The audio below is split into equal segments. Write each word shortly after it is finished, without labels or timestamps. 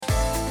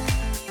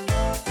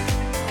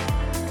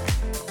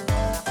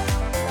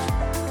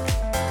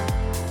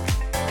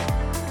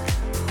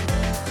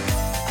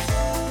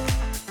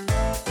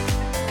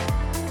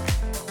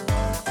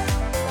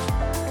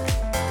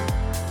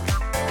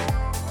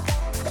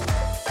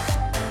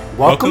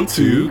Welcome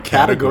to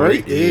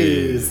Category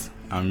Is.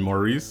 I'm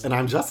Maurice. And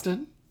I'm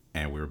Justin.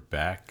 And we're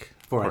back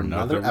for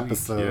another week.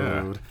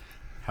 episode. Yeah.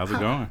 How's it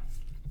going?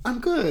 I'm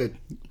good.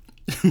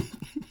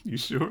 You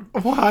sure?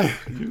 Why?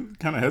 You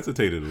kind of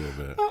hesitated a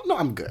little bit. No,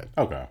 I'm good.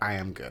 Okay. I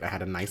am good. I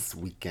had a nice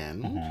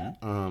weekend.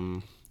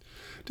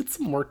 Did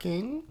some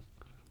working.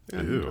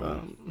 And,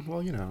 Ew.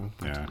 well, you know,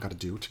 gotta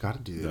do what you gotta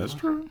do. That's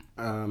true.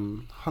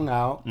 Hung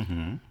out.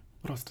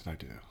 What else did I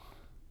do?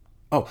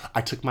 Oh,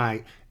 I took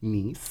my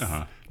niece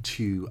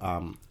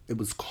to, it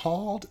was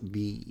called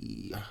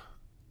the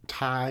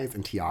Ties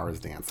and Tiaras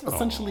dance.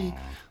 Essentially,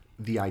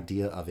 the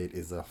idea of it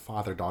is a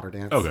father-daughter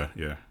dance. Okay,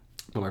 yeah.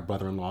 My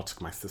brother-in-law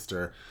took my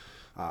sister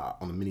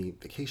on a mini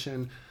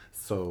vacation,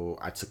 so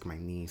I took my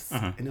niece,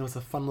 and it was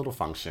a fun little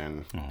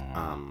function.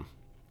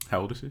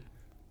 How old is she?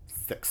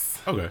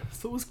 6. Okay.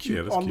 So it was cute.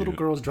 Yeah, that's All cute. little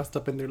girls dressed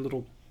up in their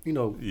little,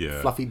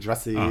 fluffy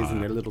dresses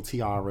and their little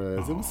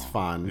tiaras. It was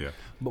fun. Yeah.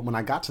 But when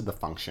I got to the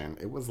function,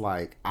 it was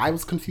like, I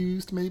was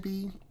confused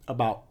maybe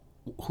about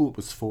who it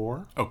was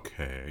for.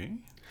 Okay.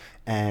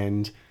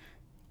 And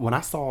when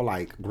I saw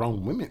like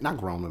grown women, not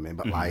grown women,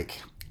 but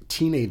like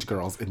teenage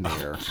girls in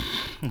there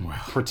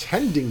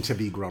pretending to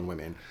be grown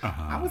women,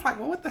 I was like,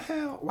 well, what the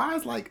hell? Why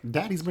is like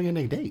daddies bringing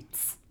their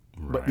dates?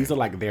 But these are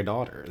like their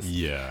daughters.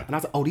 Yeah. And I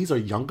was like, oh, these are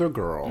younger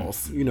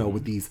girls,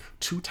 with these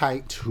too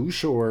tight, too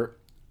short,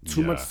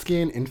 too much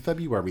skin in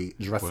February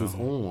dresses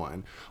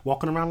on,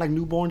 walking around like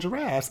newborn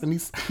giraffes, and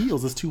these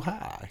heels is too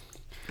high.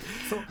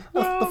 So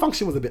the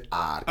function was a bit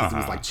odd because it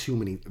was like too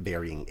many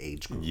varying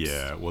age groups.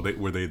 Yeah. Well,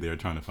 were they there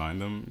trying to find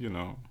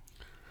them,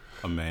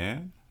 a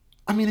man?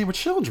 I mean, they were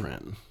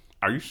children.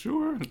 Are you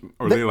sure?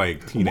 Or they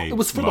like teenage It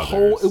was for mothers? the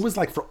whole, it was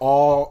like for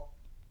all,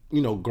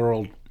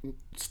 girl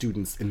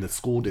students in the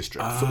school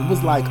district. So it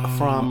was like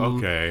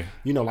from,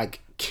 like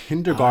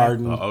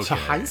kindergarten to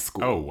high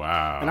school. Oh,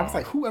 wow. And I was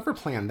like, whoever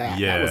planned that,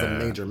 that was a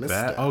major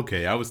misstep.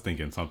 I was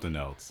thinking something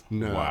else.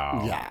 No.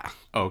 Wow. Yeah.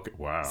 Okay,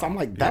 wow. So I'm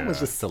like, that was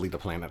just silly to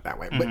plan it that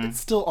way. But it's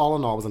still, all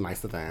in all, was a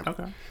nice event.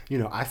 Okay.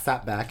 I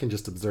sat back and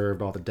just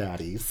observed all the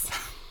daddies.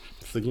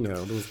 So, there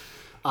was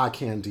eye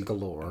candy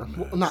galore.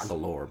 Well, not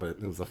galore, but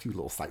there was a few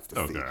little sights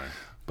to see.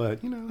 But,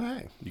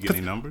 hey. You get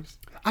any numbers?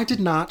 I did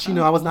not.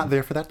 I was not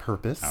there for that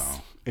purpose.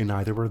 And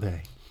neither were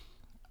they.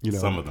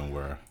 Some of them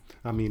were.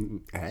 I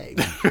mean, hey,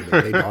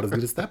 they daughters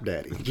be the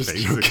stepdaddy. Just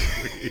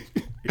basically.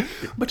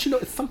 But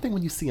it's something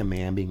when you see a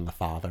man being a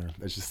father.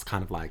 It's just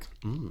kind of like,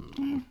 But I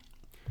mean,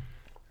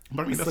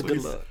 it's that's a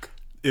good look.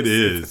 It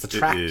is. It's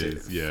attractive. It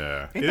is.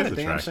 Yeah. Ain't it that is a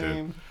damn attractive.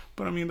 shame?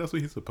 But I mean, that's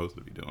what he's supposed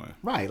to be doing.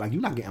 Right. Like,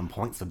 you're not getting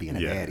points for being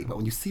a daddy. But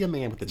when you see a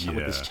man with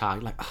with this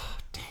child, you're like, oh,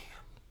 damn.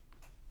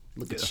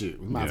 Look at you.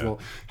 You might as well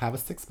have a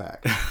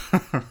 6-pack.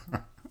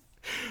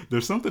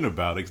 There's something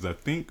about it because I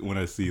think when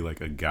I see like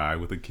a guy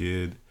with a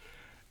kid,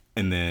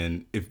 and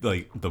then if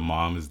like the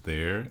mom is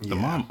there, the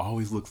mom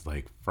always looks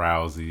like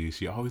frowsy.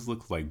 She always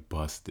looks like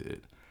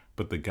busted.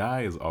 But the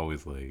guy is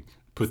always like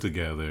put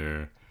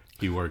together.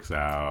 He works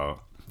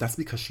out. That's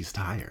because she's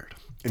tired.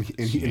 And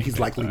he's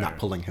likely not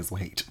pulling his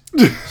weight.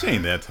 She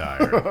ain't that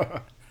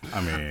tired.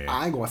 I mean,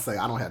 I ain't going to say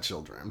I don't have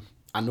children.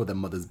 I know that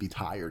mothers be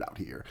tired out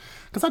here.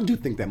 Because I do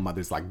think that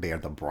mothers like bear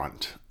the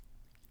brunt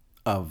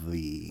of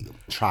the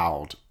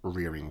child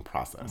rearing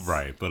process.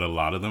 Right. But a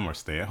lot of them are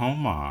stay-at-home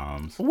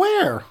moms.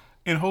 Where?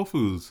 In Whole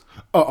Foods.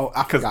 Oh,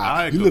 I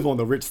forgot. You live on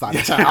the rich side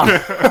of town.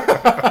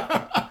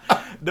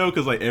 No,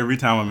 because like every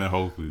time I'm at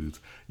Whole Foods,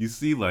 you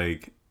see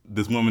like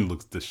this woman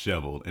looks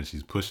disheveled and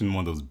she's pushing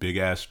one of those big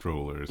ass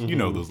strollers.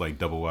 Those like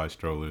double wide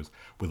strollers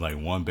with like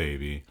one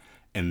baby.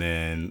 And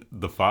then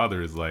the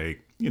father is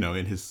like,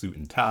 in his suit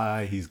and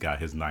tie. He's got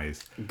his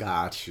nice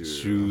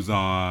shoes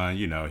on.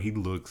 He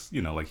looks,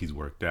 like he's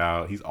worked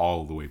out. He's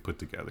all the way put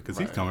together because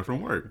he's coming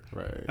from work.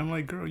 Right. I'm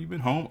like, girl, you've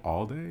been home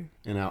all day?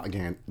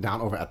 Again,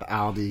 down over at the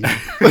Aldi.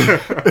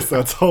 It's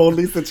a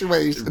totally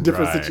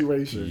different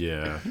situation.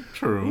 Yeah.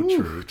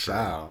 True.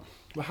 Child.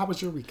 Well, how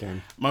was your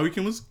weekend? My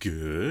weekend was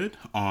good.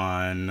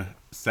 On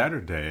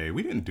Saturday,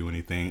 we didn't do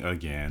anything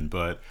again,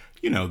 but,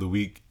 the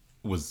week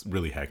was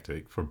really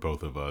hectic for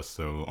both of us.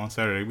 So on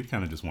Saturday, we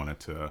kind of just wanted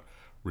to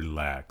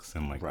relax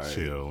and like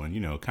chill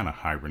and, kind of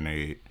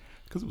hibernate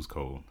because it was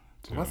cold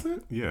too. Was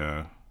it?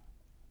 Yeah.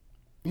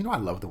 I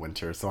love the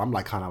winter, so I'm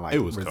like kind of like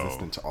resistant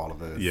cold to all of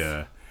this.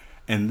 Yeah.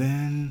 And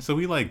then, so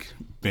we like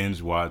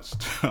binge watched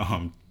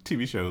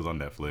TV shows on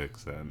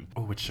Netflix. And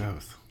oh, which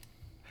shows?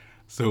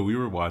 So we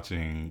were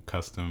watching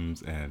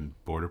Customs and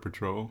Border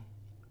Patrol.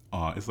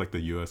 It's like the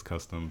U.S.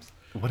 Customs.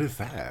 What is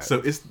that? So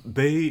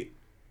they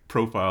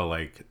profile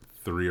like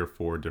 3 or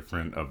 4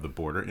 different of the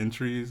border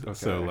entries. Okay.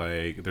 So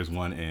like there's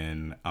one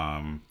in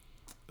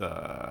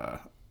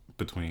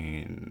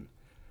between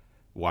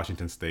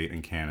Washington State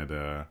and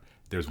Canada.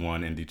 There's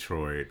one in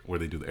Detroit where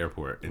they do the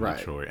airport in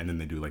Detroit, and then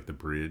they do like the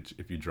bridge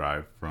if you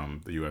drive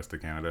from the U.S. to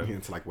Canada. Yeah,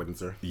 it's like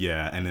Windsor.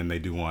 Yeah, and then they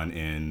do one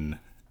in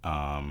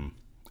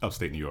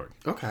upstate New York.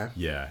 Okay.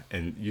 Yeah,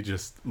 and you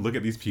just look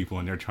at these people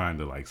and they're trying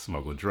to like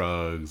smuggle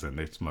drugs and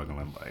they're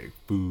smuggling like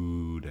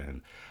food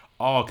and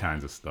all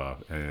kinds of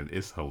stuff, and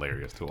it's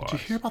hilarious to watch. Did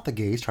you hear about the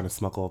gays trying to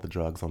smuggle all the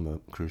drugs on the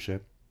cruise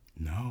ship?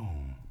 No.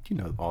 You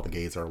know, all the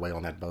gays are away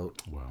on that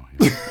boat. Well,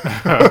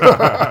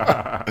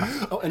 yeah.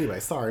 Oh, anyway,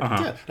 sorry.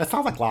 Yeah, that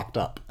sounds like Locked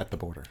Up at the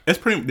border. That's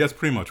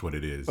pretty much what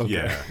it is.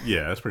 Okay.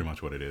 Yeah, that's pretty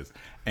much what it is.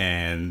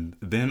 And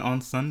then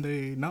on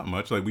Sunday, not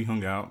much. Like we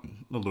hung out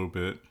a little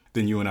bit.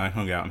 Then you and I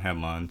hung out and had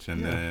lunch,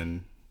 and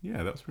then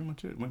that was pretty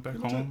much it. Went back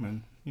home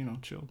and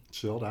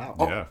Chilled out.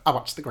 Yeah. Oh, I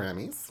watched the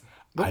Grammys.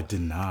 I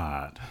did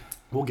not.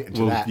 We'll get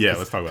into that. Yeah,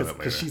 let's talk about that later.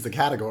 Because she's a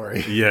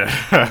category. Yeah.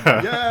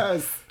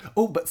 Yes.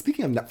 Oh, but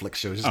speaking of Netflix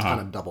shows, just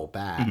kind of double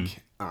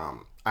back.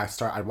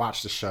 I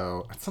watched the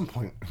show at some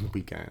point in the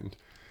weekend.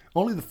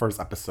 Only the first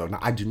episode. Now,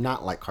 I do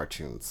not like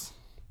cartoons.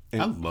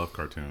 I love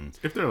cartoons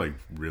if they're like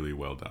really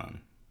well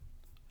done.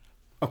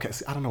 Okay,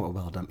 see, I don't know what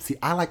well done. See,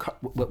 I like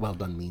what well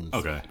done means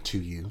to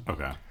you.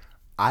 Okay.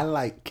 I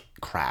like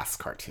crass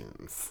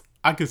cartoons.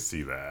 I could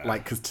see that.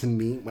 Like, because to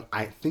me, when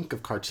I think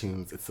of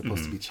cartoons, it's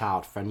supposed to be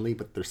child friendly,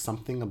 but there's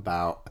something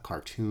about a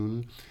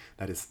cartoon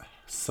that is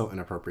so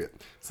inappropriate.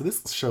 So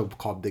this show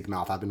called Big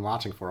Mouth, I've been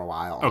watching for a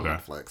while on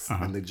Netflix,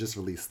 and they just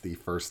released the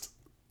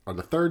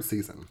third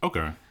season.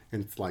 Okay.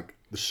 And it's like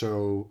the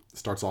show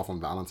starts off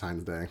on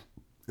Valentine's Day.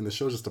 And the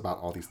show's just about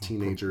all these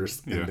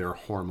teenagers and their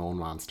hormone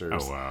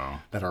monsters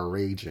that are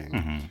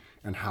raging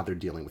and how they're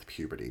dealing with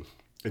puberty.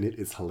 And it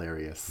is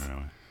hilarious.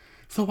 Really?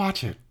 So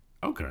watch it.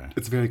 Okay.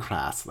 It's very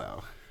crass,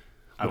 though.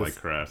 I like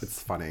crass.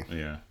 It's funny.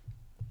 Yeah.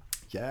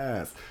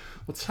 Yes.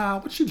 Well,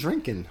 child, what you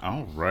drinking?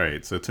 All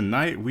right. So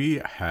tonight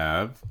we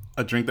have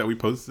a drink that we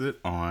posted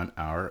on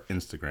our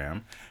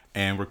Instagram,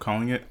 and we're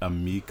calling it a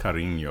Mi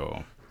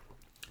Cariño.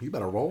 You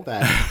better roll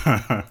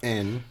that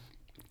in.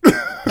 Is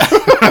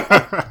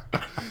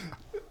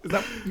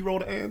that you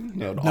rolled the N?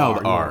 No, the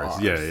R's.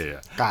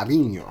 Yeah.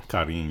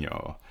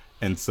 Cariño.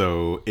 And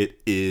so it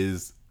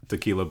is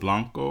tequila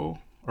blanco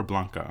or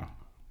blanca.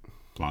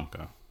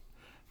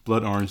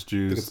 Blood orange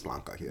juice. I think it's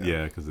blanca,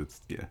 Yeah, because it's,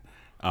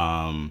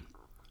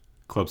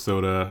 club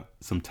soda,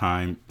 some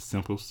thyme,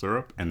 simple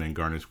syrup, and then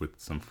garnish with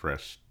some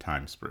fresh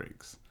thyme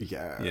sprigs.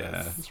 Yes.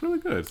 Yeah, it's really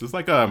good. So it's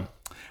like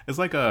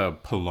a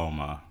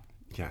Paloma.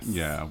 Yes.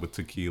 Yeah, with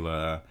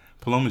tequila.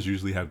 Palomas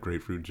usually have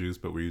grapefruit juice,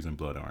 but we're using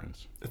blood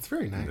orange. It's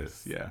very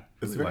nice.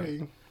 It's very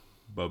like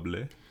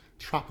bubbly.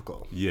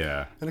 Tropical.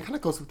 Yeah. And it kind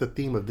of goes with the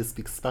theme of this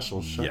week's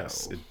special show.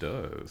 Yes, it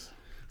does.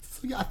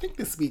 So yeah, I think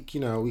this week,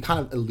 we kind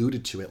of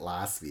alluded to it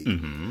last week.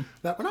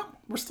 That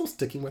we're still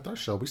sticking with our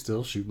show. We're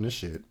still shooting the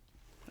shit.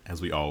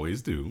 As we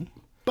always do.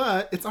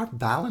 But it's our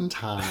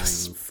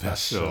Valentine's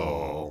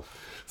special.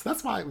 So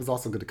that's why it was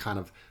also good to kind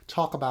of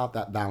talk about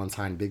that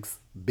Valentine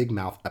Big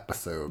Mouth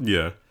episode.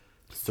 Yeah.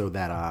 So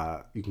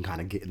that you can kind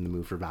of get in the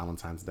mood for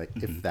Valentine's Day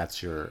if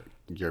that's your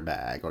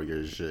bag or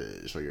your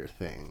zhuzh or your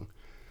thing.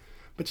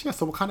 But yeah,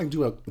 so we're kind of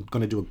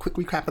going to do a quick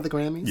recap of the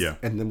Grammys. Yeah.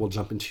 And then we'll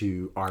jump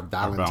into our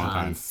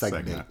Valentine's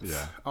segment.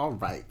 Yeah. All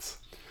right.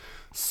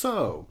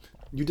 So,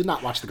 you did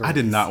not watch the Grammys. I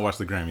did not watch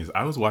the Grammys.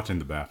 I was watching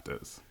the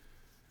BAFTAs.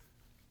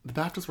 The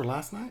BAFTAs were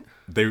last night?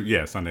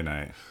 Sunday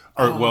night.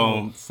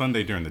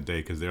 Sunday during the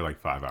day because they're like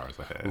 5 hours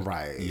ahead.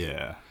 Right.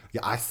 Yeah.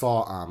 Yeah, I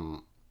saw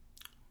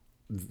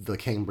the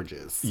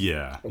Cambridges.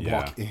 Yeah.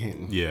 Walk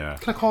in. Yeah.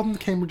 Can I call them the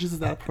Cambridges? Is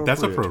that appropriate?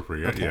 That's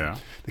appropriate, okay. Yeah.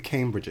 The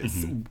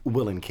Cambridges,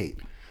 Will and Kate,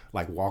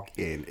 like walk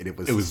in, and it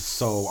was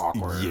so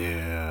awkward.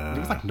 Yeah. It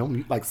was like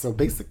no, so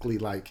basically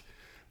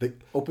they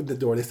opened the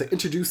door. They said,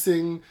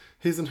 introducing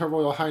His and Her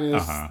Royal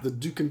Highness, the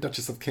Duke and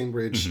Duchess of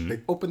Cambridge. They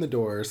open the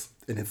doors,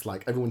 and it's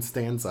like everyone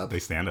stands up. They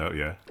stand up,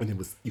 yeah.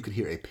 And you could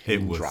hear a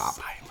pin drop.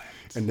 Silent.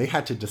 And they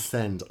had to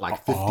descend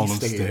like 50 all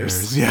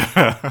stairs.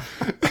 Yeah.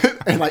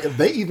 And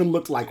they even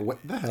looked like, what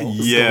the hell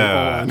is going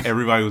on?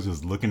 Everybody was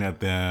just looking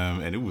at them,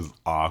 and it was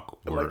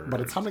awkward. By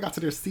the time they got to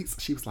their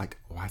seats, she was like,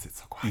 why is it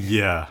so quiet?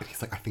 Yeah. And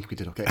he's like, I think we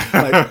did okay.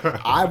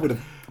 I would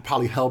have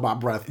probably held my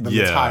breath the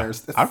entire...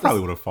 I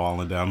probably would have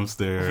fallen down the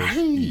stairs. Right?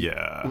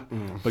 Yeah.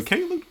 But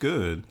Kate looked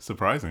good,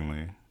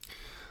 surprisingly.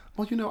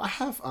 Well, I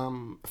have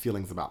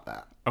feelings about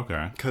that.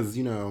 Okay. Because,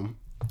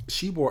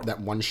 she wore that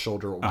one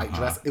shoulder white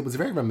dress. It was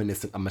very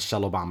reminiscent of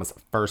Michelle Obama's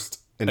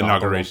first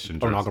inauguration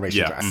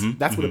dress.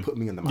 That's what it put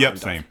me in the mind. Yep,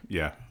 same.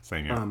 Yeah,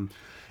 same here.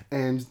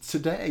 And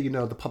today,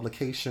 the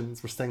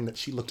publications were saying that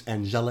she looked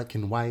angelic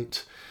in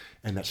white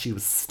and that she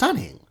was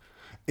stunning.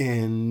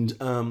 And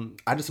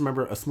I just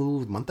remember a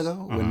smooth month ago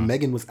when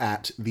Megan was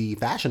at the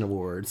Fashion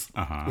Awards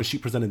when she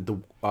presented the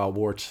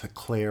award to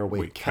Claire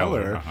Wade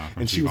Keller,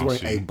 and she was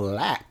wearing a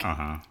black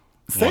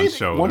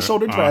one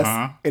shoulder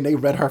dress, and they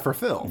read her for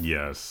Phil.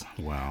 Yes.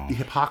 Wow. The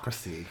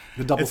hypocrisy,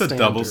 the double standards. It's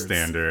a double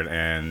standard,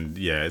 and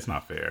it's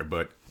not fair.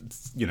 But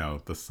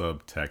the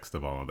subtext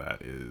of all of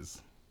that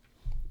is,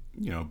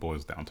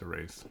 boils down to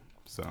race.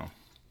 So,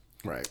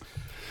 right.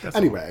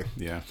 Anyway,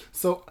 yeah.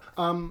 So,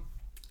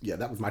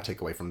 that was my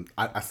takeaway from.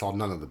 I saw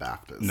none of the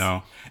BAFTAs.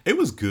 No, it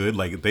was good.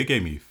 Like they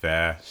gave me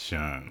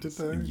fashion. Did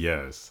they?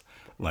 Yes.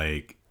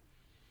 Like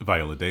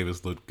Viola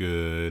Davis looked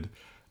good.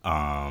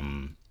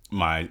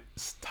 My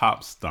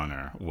top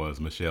stunner was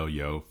Michelle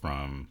Yeoh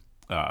from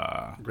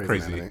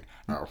Crazy.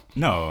 Oh.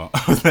 No,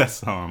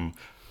 that's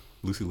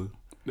Lucy Liu.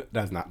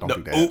 That's not. Don't No,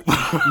 do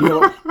that. You know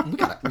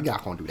what? We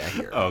got gonna do that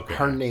here. Okay.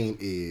 Her name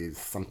is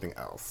something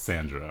else.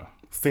 Sandra.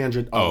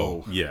 Sandra.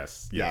 Oh,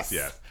 yes.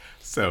 Yes.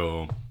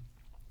 So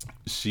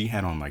she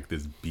had on like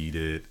this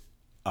beaded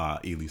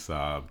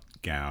Elisab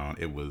gown.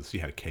 She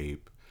had a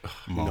cape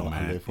moment.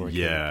 I live for a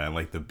yeah, and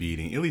like the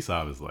beading.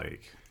 Elisab is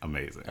like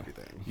amazing.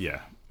 Everything.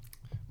 Yeah.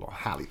 Well,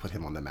 Halle put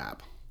him on the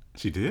map.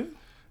 She did?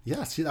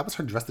 Yes, that was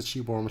her dress that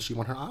she wore when she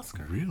won her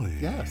Oscar. Really?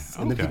 Yes.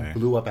 And then he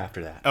blew up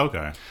after that.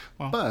 Okay.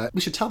 Well. But we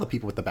should tell the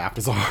people what the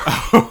BAFTAs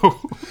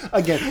are.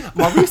 Again,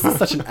 Maurice is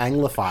such an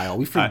Anglophile.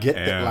 We forget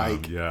that,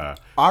 like,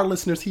 our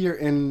listeners here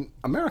in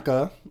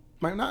America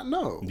might not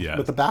know. Yeah.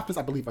 But the BAFTAs,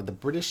 I believe, are the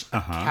British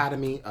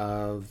Academy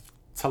of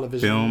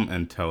Television. Film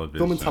and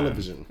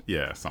Television.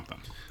 Yeah, something.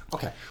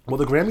 Okay. Well,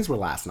 the Grammys were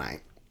last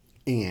night.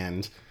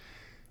 And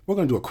we're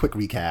going to do a quick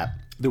recap.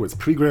 There was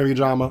pre-Grammy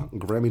drama,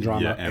 Grammy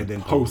drama, and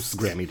then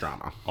post-Grammy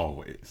drama.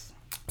 Always.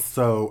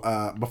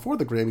 So before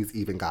the Grammys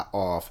even got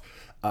off,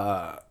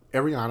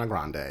 Ariana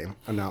Grande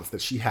announced that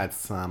she had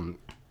some,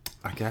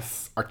 I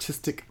guess,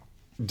 artistic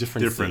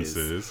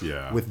differences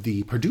with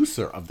the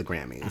producer of the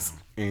Grammys.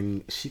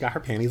 And she got her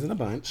panties in a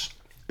bunch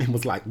and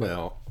was like,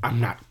 well, I'm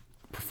not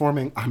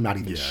performing. I'm not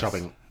even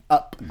showing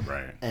up.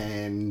 Right.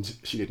 And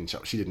she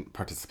didn't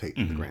participate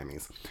in the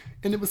Grammys.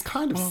 And it was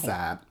kind of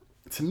sad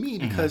to me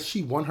because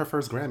she won her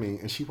first Grammy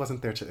and she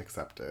wasn't there to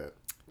accept it.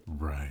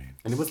 Right.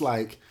 And it was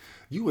like,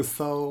 you was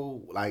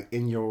so like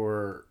in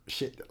your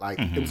shit, like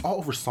it was all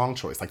over song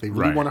choice. Like they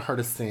really wanted her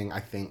to sing, I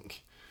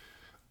think.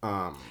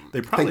 They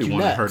probably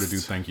wanted her to do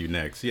 "Thank You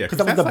Next," yeah, because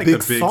that was that's the like big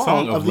the big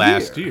song of the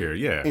last year,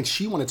 yeah. And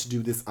she wanted to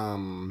do this,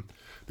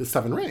 the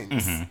Seven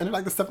Rings, and they're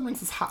like, the Seven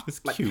Rings is hot,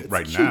 It's like, cute it's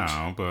right cute.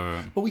 now,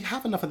 but we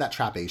have enough of that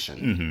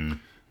trapation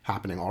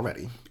happening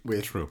already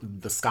with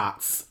the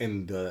Scots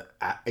and the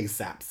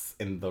ASAPs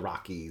and the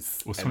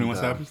Rockies. Was and 21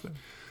 Savage there?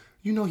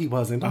 You know he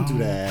wasn't. Don't do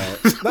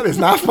that. That is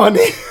not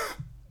funny.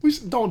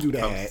 Don't do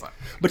that.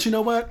 But you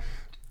know what?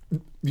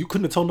 You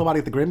couldn't have told nobody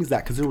at the Grammys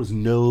that because there was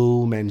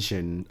no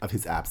mention of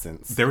his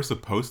absence. There was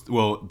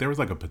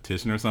like a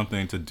petition or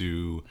something to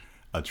do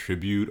a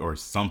tribute or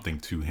something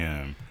to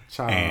him.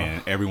 Child.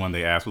 And everyone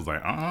they asked was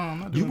like, I'm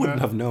not doing You wouldn't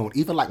that. have known.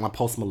 Even like when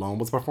Post Malone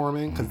was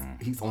performing, because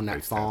he's on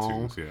that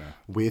song tattoos,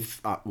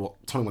 with,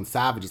 21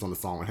 Savage is on the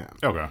song with him.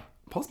 Okay.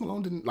 Post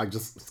Malone didn't like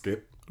just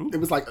skip. It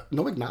was like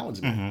no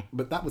acknowledgement.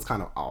 But that was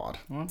kind of odd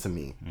to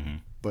me.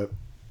 But,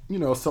 you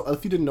know, so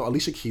if you didn't know,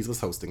 Alicia Keys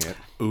was hosting it.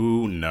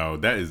 Ooh, no.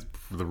 That is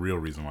the real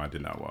reason why I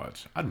did not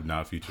watch. I do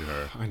not feature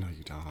her. I know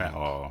you don't.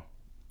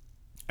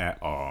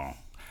 At all.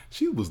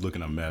 She was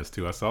looking a mess,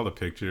 too. I saw the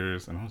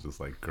pictures, and I was just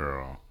like,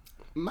 girl.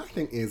 My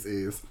thing is,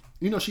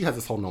 you know, she has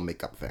this whole no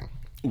makeup thing.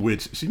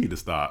 Which she need to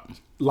stop.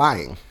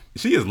 Lying.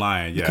 She is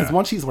lying, yeah. Because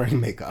once she's wearing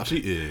makeup. She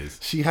is.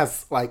 She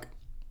has, like,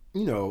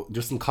 you know,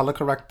 just some color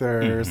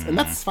correctors. And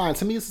that's fine.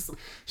 To me,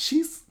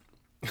 she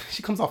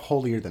comes off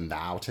holier than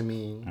thou to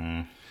me.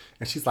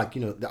 And she's like,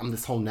 you know, I'm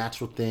this whole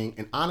natural thing.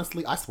 And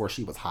honestly, I swear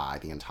she was high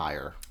the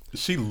entire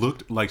She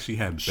looked like she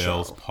had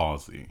Bell's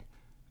palsy.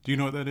 Do you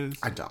know what that is?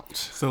 I don't.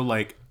 So,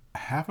 like,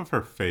 half of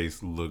her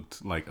face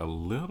looked like a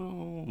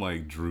little,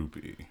 like,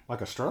 droopy.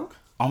 Like a stroke?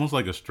 Almost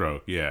like a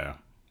stroke, yeah.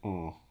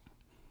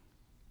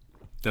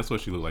 That's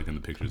what she looked like in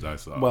the pictures I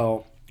saw.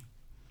 Well,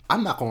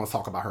 I'm not going to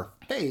talk about her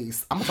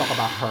face. I'm going to talk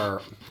about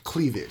her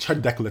cleavage, her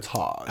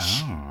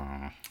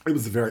décolletage. It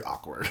was very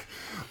awkward.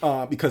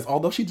 Because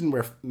although she didn't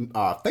wear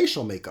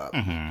facial makeup,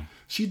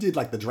 she did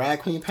like the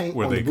drag queen paint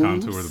where on they the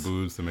boobs. contour the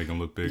boobs to make them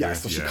look bigger. Yeah,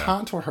 so she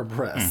contoured her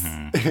breasts.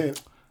 And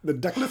the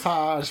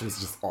décolletage was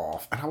just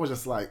off. And I was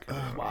just like,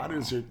 why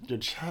does your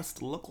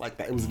chest look like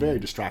that? It was very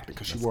distracting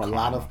because she wore a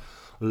lot of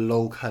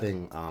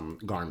low-cutting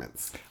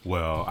garments.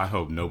 Well, I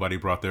hope nobody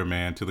brought their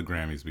man to the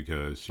Grammys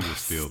because she was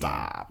still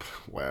Stop.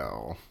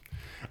 Well,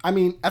 I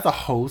mean, as a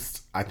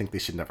host, I think they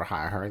should never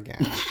hire her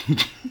again.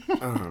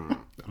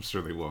 I'm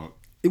sure they won't.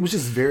 It was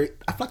just very.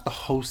 I feel like the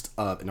host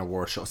of an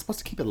award show is supposed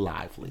to keep it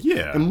lively,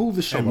 yeah, and move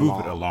the show and along.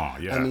 move it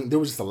along. Yeah, I mean, there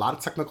was just a lot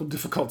of technical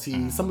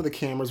difficulties. Some of the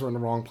cameras were in the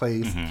wrong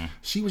place.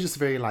 She was just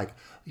very like,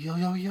 yo,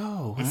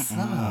 what's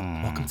up?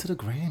 Welcome to the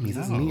Grammys.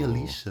 It's me,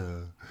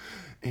 Alicia.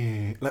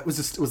 And like, it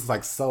was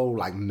like so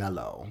like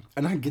mellow.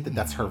 And I get that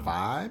that's her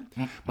vibe,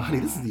 but honey,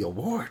 this is the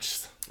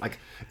awards. Like,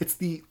 it's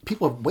the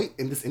people wait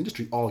in this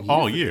industry all year.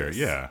 All year,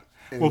 yeah.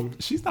 And, well,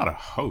 she's not a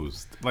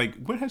host. Like,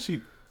 what has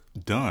she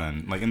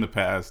done like in the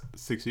past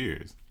 6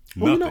 years?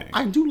 Well, Nothing. You know,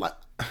 I do like.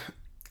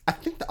 I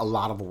think that a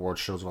lot of award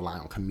shows rely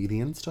on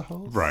comedians to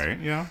host. Right,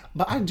 yeah.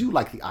 But I do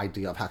like the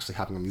idea of actually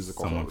having a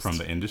musical someone host. from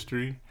the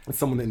industry?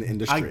 Someone in the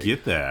industry. I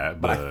get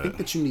that, but I think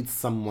that you need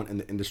someone in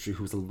the industry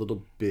who's a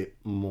little bit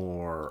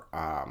more...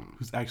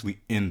 who's actually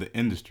in the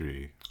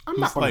industry. I'm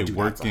not going to do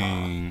working. That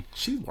to her.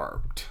 She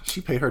worked.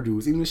 She paid her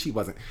dues, even if she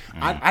wasn't.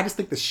 I just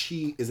think that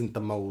she isn't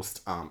the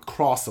most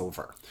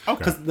crossover. Okay.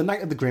 Because the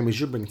night of the Grammys,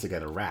 you're bringing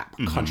together rap,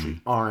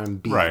 country,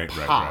 R&B, pop.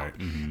 Right.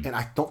 And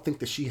I don't think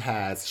that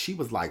she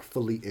was like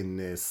fully in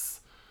this...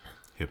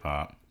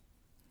 Hip-hop.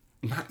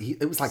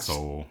 It was like...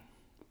 Soul.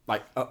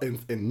 like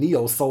in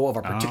neo soul of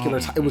a particular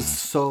type. It was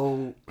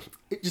so,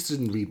 it just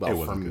didn't read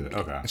well for me. Good.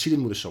 Okay. And she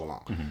didn't move the show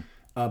along.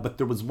 But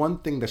there was one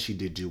thing that she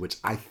did do, which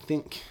I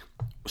think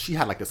she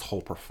had like this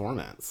whole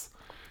performance.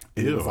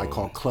 And it was like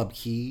called Club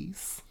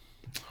Keys.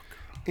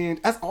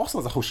 And as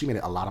a host, she made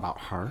it a lot about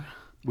her,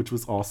 which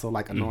was also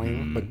like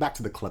annoying. But back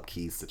to the Club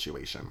Keys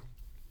situation.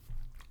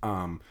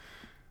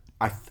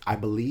 I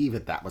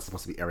believe that was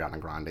supposed to be Ariana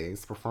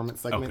Grande's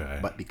performance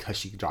segment, but because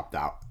she dropped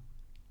out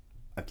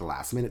at the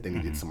last minute, they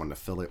needed someone to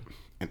fill it.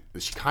 And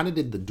she kind of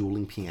did the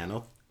dueling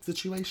piano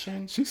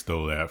situation. She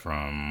stole that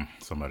from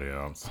somebody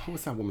else. What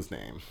was that woman's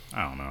name?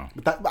 I don't know.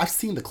 But I've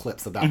seen the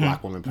clips of that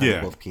black woman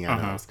playing both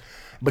pianos.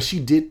 But she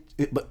did.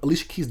 But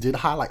Alicia Keys did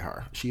highlight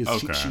her. She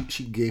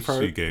gave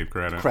her. She gave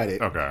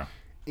credit. Okay.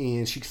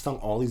 And she sung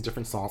all these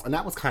different songs, and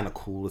that was kind of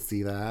cool to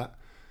see that.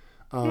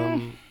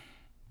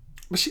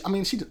 But she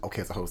did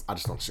okay as a host.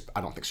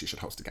 I don't think she should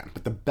host again.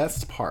 But the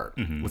best part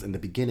was in the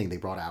beginning. They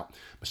brought out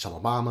Michelle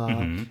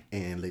Obama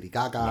and Lady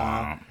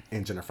Gaga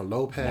and Jennifer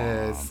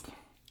Lopez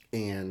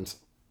and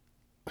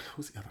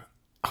who's the other?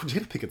 Oh,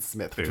 Jada Pinkett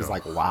Smith, which was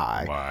like,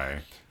 why? Why?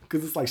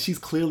 Because it's like she's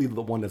clearly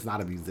the one that's not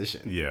a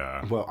musician.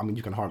 Yeah. Well, I mean,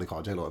 you can hardly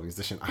call J-Lo a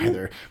musician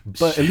either,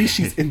 but at least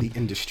she's in the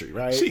industry,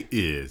 right? She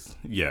is.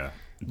 Yeah.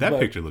 That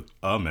picture looked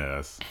a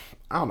mess.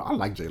 I don't know. I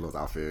like J-Lo's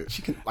outfit.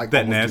 She can like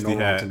that nasty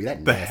hat. To me.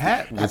 The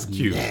hat was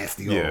cute.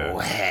 Nasty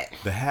old hat.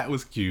 The hat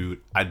was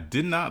cute. I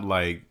did not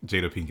like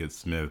Jada Pinkett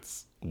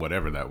Smith's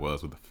whatever that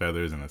was with the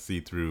feathers and the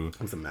see-through.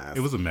 It was a mess. It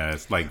was a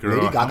mess. Like, girl,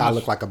 Lady Gaga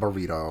looked like a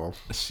burrito.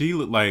 She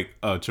looked like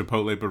a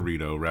Chipotle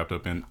burrito wrapped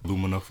up in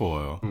aluminum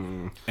foil,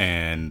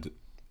 and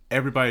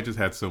everybody just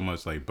had so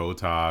much like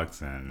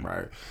Botox and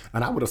right.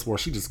 And I would have swore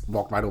she just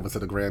walked right over to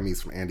the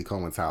Grammys from Andy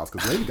Cohen's house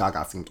because Lady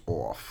Gaga seemed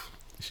off.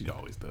 She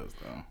always does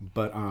though.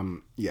 But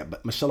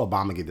but Michelle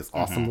Obama gave this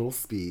awesome little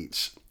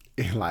speech.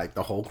 And like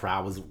the whole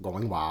crowd was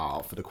going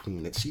wild for the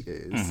queen that she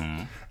is.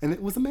 And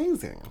it was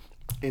amazing.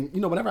 And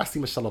you know, whenever I see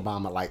Michelle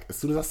Obama, like as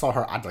soon as I saw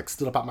her, I like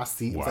stood up out my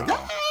seat. Wow.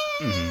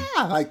 It was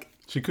like, like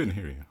she couldn't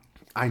hear you.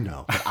 I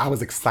know, but I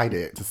was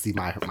excited to see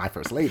my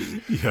first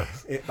lady.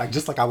 Yes, like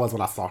just like I was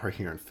when I saw her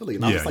here in Philly,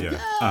 and I was like,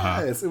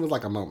 yes, it was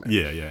like a moment.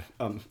 Yeah.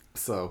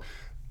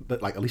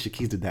 But like Alicia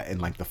Keys did that in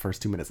like the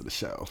first 2 minutes of the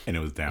show, and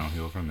it was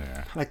downhill from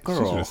there. Like, girl,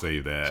 she should have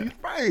saved that. She's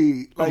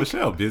right. Like,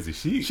 Michelle busy.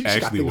 She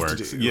actually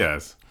works.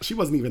 Yes, she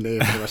wasn't even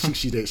there for the rest.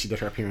 She did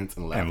her appearance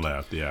and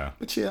left. Yeah.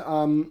 But yeah,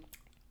 I'm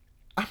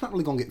not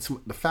really gonna get to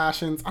the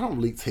fashions. I don't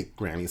really take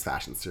Grammys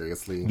fashion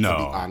seriously. No, to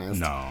be honest.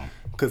 No,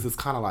 because it's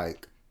kind of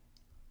like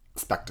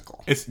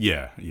spectacle. It's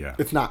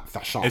It's not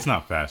fashion. It's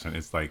not fashion.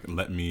 It's like,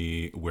 let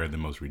me wear the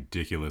most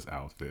ridiculous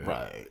outfit,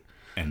 right,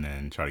 and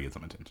then try to get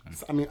some attention.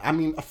 So, I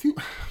mean, a few.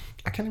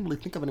 I can't even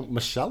really think of it.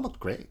 Michelle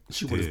looked great.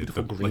 She wore this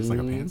beautiful green like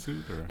a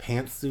pantsuit.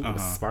 Pantsuit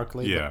was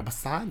sparkly. Yeah. But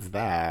besides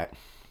that,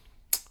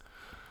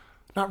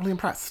 not really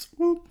impressed.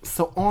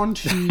 So on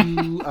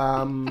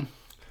to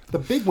the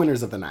big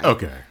winners of the night.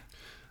 Okay.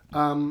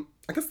 I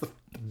guess the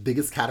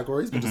biggest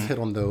categories. We'll just hit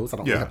on those. I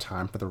don't really have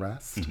time for the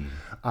rest.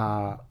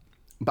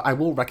 But I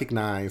will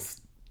recognize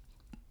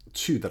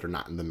 2 that are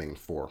not in the main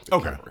 4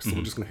 categories. So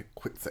we're just going to hit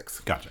quick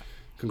 6. Gotcha.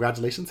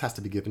 Congratulations has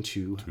to be given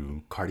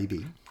to Cardi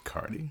B.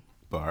 Cardi,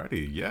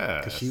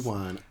 yes. Because she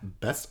won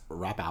Best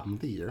Rap Album of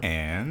the Year.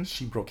 And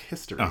she broke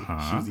history.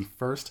 She was the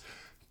first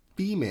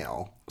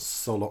female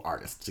solo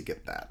artist to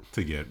get that.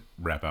 To get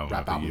Rap Album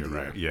of the Year,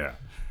 right? Yeah.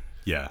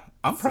 Yeah.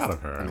 I'm proud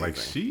of her.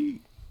 Amazing.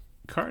 Like,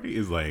 Cardi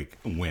is like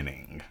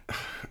winning.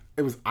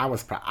 I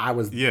was proud. I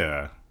was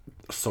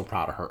so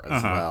proud of her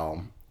as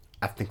well.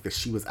 I think that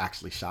she was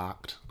actually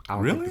shocked. I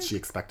don't think that she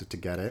expected to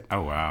get it.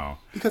 Oh, wow.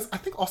 Because I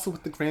think also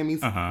with the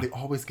Grammys, they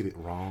always get it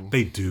wrong.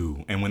 They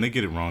do. And when they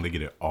get it wrong, they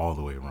get it all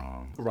the way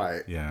wrong.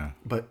 Right. Yeah.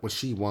 But when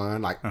she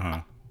won, like,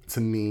 to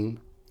me,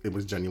 it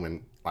was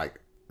genuine, like,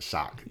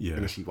 shock. Yeah.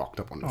 And then she walked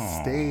up on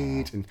the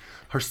stage, and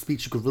her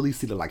speech, you could really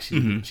see that, like,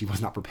 she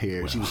was not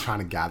prepared. Well. She was trying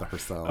to gather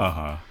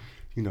herself.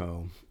 You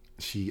know,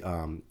 she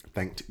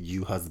thanked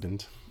you,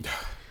 husband.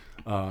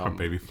 Her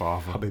baby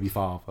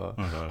father.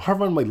 Her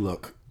runway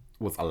look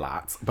was a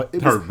lot, but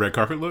it her was, red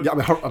carpet look. Yeah, I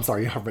mean, her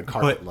red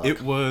carpet look.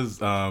 It was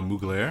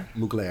Mugler.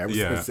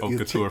 Mugler, Haute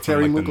couture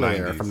Terry from like Mugler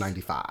the 90s. from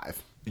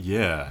 '95.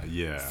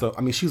 Yeah. So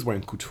I mean, she was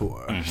wearing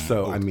couture.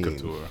 So Haute I mean,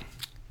 couture.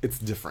 It's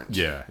different.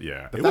 Yeah.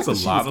 It was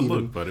a lot of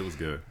look, but it was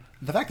good.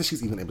 The fact that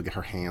she's even able to get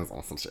her hands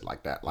on some shit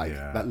like that,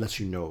 that lets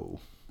you know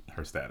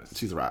her status.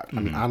 She's right. I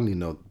mean, I don't even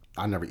know.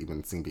 I never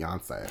even seen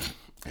Beyonce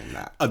in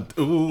that.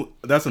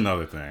 That's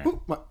another thing.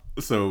 Ooh, what?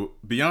 So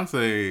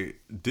Beyonce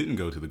didn't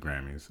go to the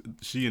Grammys.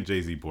 She and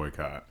Jay-Z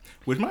boycott.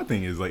 Which my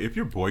thing is, like, if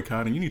you're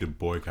boycotting, you need to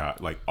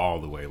boycott like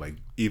all the way. Like,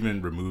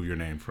 even remove your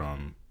name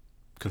from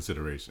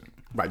consideration.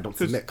 Right. Don't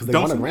submit because they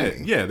won a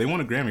Grammy. Yeah, they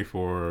won a Grammy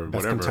for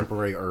Best whatever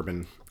contemporary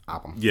urban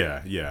album.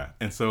 Yeah.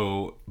 And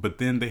so, but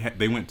then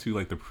they went to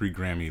like the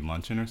pre-Grammy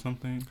luncheon or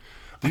something.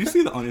 Did you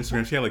see that on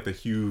Instagram? She had like the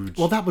huge.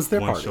 Well, that was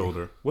their one party.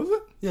 Shoulder. Was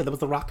it? Yeah, that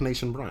was the Rock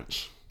Nation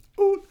brunch.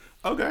 Ooh,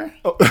 okay.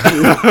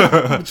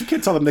 But you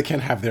can't tell them they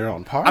can't have their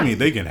own party. I mean,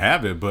 they can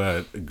have it,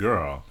 but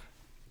girl,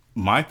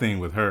 my thing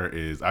with her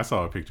is I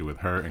saw a picture with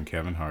her and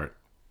Kevin Hart,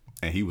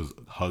 and he was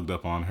hugged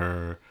up on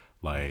her.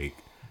 Like,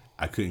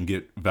 I couldn't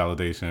get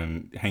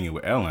validation hanging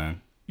with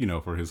Ellen, you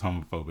know, for his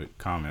homophobic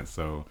comments.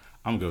 So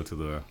I'm going to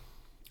go to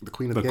the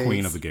queen of the the gays.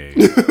 queen of the gays,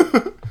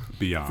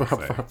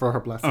 Beyonce, for her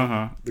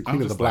blessing. The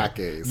queen of the black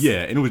gays.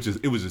 Yeah, and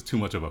it was just too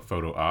much of a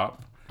photo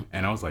op,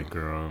 and I was like,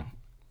 girl,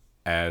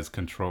 as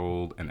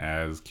controlled and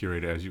as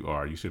curated as you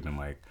are, you should have been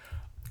like,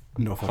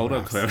 no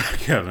photographs. Hold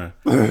up,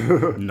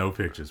 Kevin. No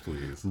pictures,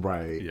 please.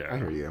 Right. Yeah. I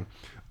hear you.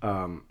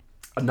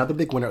 Another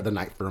big winner of the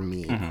night for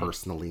me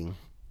personally.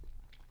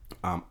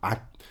 I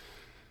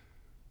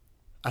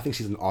think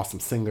she's an awesome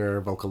singer,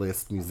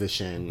 vocalist,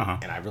 musician,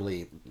 and I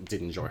really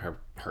did enjoy her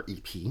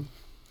EP.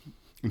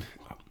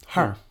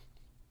 Her.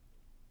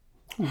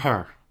 We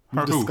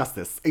discussed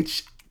this.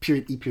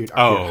 H.E.R.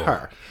 Oh,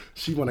 her.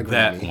 She won a Grammy.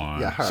 That one.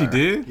 Yeah, her. She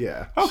did?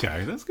 Yeah.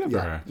 Okay, that's good for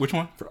her. Which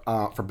one?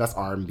 For best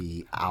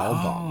R&B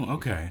album. Oh,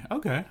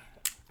 okay.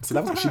 So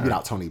that was she beat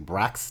out Toni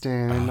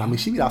Braxton. I mean,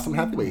 she beat out some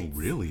heavyweights.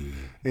 Really?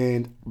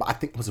 And I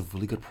think it was a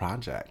really good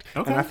project.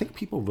 Okay. And I think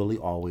people really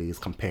always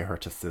compare her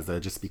to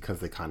SZA just because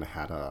they kind of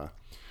had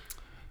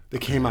they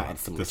came out at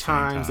similar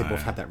times. They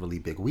both had that really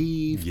big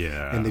weave.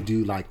 Yeah. And they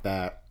do like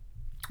that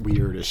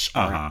weirdish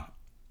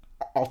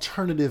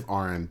alternative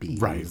R&B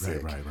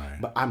music. Right.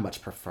 But I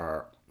much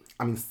prefer,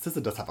 I mean,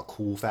 SZA does have a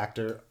cool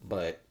factor,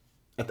 but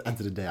at the end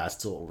of the day, I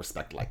still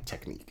respect like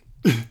technique.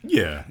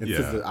 Yeah, and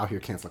SZA out here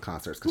canceling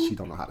concerts because she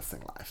don't know how to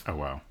sing live. Oh,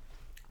 wow.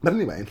 But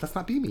anyway, let's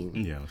not be mean.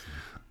 Yeah.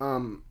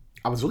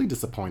 I was really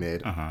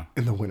disappointed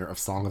in the winner of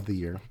Song of the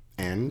Year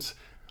and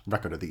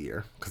Record of the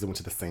Year because it went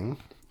to the same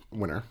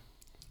winner.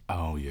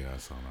 Oh, yeah, I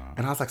saw that.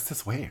 And I was like,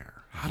 sis, where?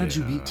 How did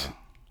you beat?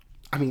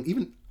 I mean,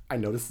 even, I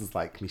know this is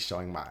like me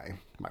showing my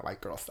white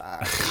girl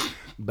side,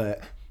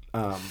 but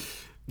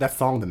that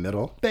song, The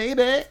Middle,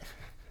 baby,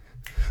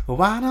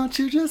 why don't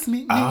you just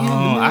meet me in the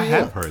middle? I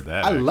have heard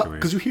that. I love,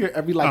 because you hear it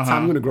every like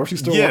time you're in the grocery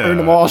store or in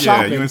the mall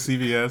shopping. Yeah, you in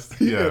CVS.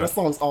 Yeah, that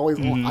song's always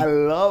on. I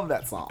love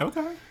that song.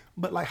 Okay.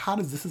 But like, how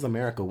does This Is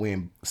America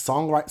win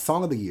Song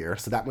of the Year?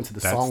 So that went to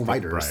the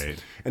songwriters,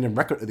 and then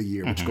Record of the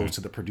Year, which goes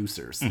to the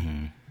producers.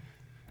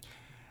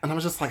 And I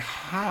was just like,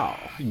 how?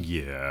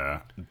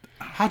 Yeah.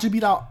 How'd you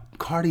beat out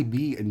Cardi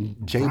B and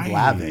Jay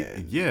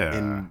Blavin? Yeah.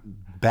 And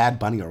Bad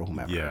Bunny or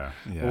whomever? Yeah.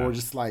 Or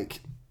just like,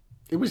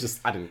 it was just,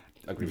 I didn't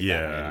agree with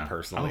that name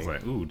personally. I was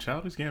like, ooh,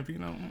 Childish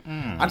Gambino.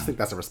 I just think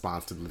that's a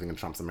response to living in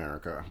Trump's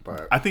America.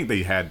 But I think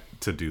they had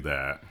to do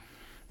that.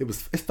 It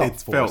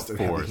felt forced.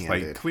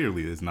 Like,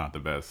 clearly it's not the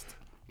best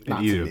in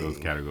either of those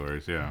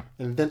categories. Yeah.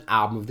 And then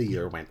Album of the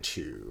Year went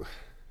to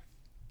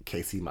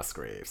Casey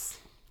Musgraves.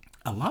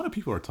 A lot of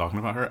people are talking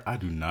about her. I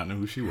do not know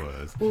who she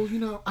was. Well, you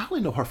know, I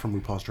only know her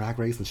from RuPaul's Drag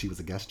Race, and she was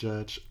a guest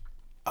judge.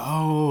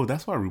 Oh,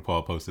 that's why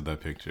RuPaul posted that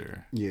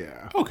picture.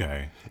 Yeah.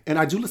 Okay. And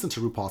I do listen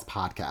to RuPaul's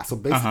podcast. So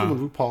basically,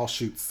 when RuPaul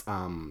shoots,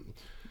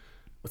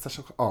 what's that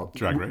show called? Oh,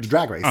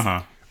 Drag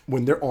Race.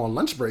 When they're on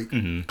lunch break,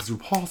 because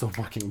RuPaul's a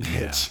working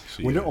bitch.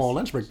 Yeah, when they're on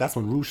lunch break, that's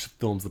when Rouge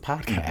films the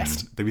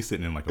podcast. They be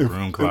sitting in like a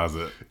room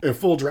closet in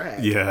full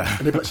drag. Yeah.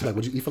 And she's like,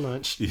 "Would you eat for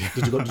lunch? Yeah.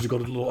 Did you go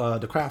to the little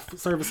the craft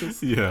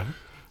services?" Yeah.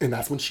 And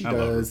that's when she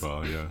does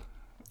love RuPaul,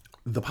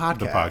 the podcast.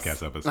 The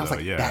podcast episode. And I was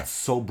like, that's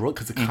so brilliant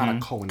because it kind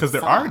of coincides. Because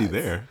they're already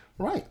there.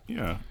 Right.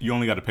 Yeah. You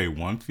only got to pay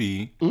one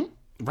fee.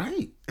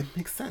 Right. It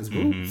makes sense.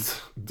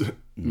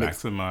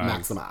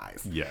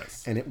 Maximize.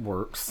 Yes. And it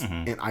works.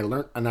 And I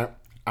learned, and I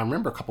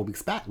remember a couple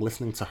weeks back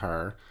listening to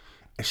her,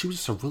 and she was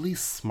just a really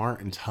smart,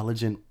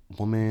 intelligent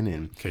woman.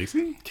 And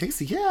Casey,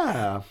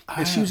 yeah.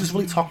 And she was just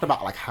really talking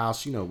about like how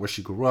she, where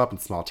she grew up in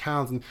small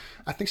towns. And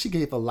I think she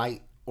gave a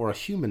light or a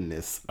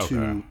humanness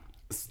to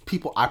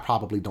people I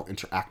probably don't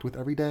interact with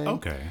every day.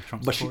 Okay.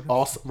 But she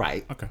also,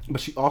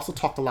 but she also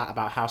talked a lot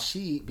about how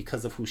she,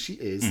 because of who she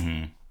is,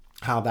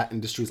 how that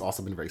industry has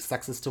also been very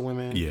sexist to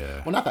women.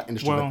 Yeah. Well, not that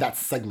industry, but that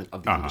segment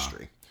of the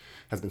industry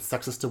has been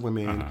sexist to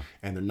women,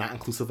 and they're not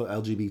inclusive of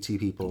LGBT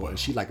people. And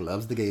she like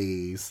loves the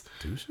gays.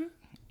 Do she?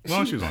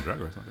 Well, she was on Drag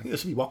Race. Yeah,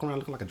 she be walking around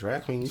looking like a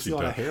drag queen. You see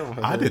all that hair on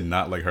her I head. did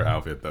not like her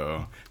outfit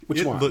though.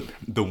 Which one?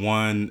 The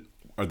one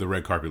or the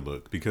red carpet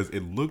look, because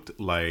it looked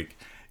like,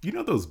 you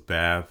know, those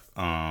bath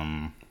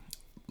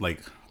like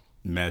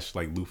mesh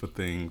like loofah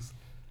things.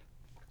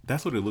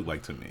 That's what it looked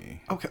like to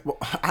me. Okay, well,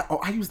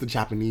 I use the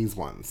Japanese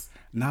ones.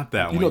 Not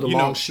that one. You know the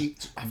long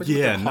sheet.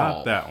 Yeah,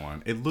 not that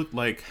one. It looked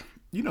like,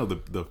 you know,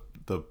 the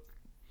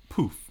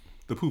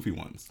poofy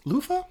ones.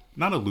 Loofah?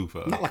 Not a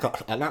loofah. Not like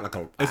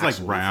a. It's like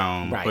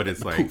round, right, but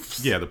it's the like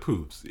poofs. Yeah, the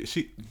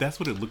poofs. That's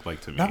what it looked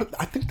like to me.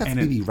 I think that's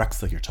BB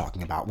Rexa you're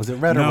talking about. Was it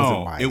red or was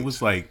it white? It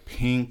was like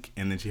pink,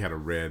 and then she had a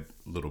red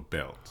little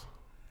belt.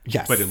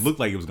 Yes, but it looked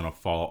like it was gonna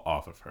fall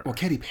off of her. Well,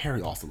 Katy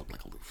Perry also looked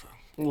like a loofah.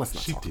 Well, let's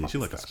not talk about She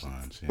looked like a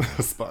sponge. Yeah.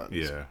 A sponge.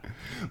 Yeah.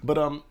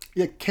 But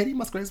Katie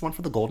Musgraves won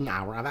for the Golden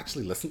Hour. I've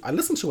actually listened. I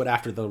listened to it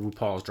after the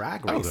RuPaul's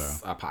Drag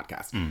Race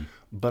podcast.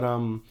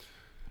 But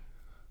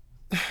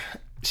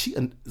she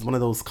is one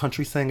of those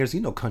country singers.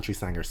 You know, country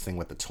singers sing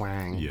with the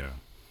twang. Yeah.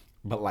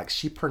 But like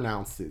she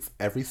pronounces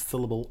every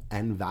syllable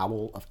and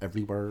vowel of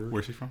every word.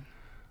 Where's she from?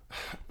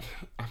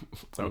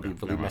 So okay,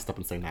 really messed up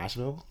and say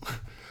Nashville.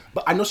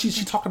 But I know she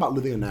talked about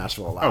living in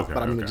Nashville a lot. Okay,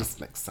 but I mean, it just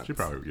makes sense. She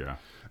probably, yeah.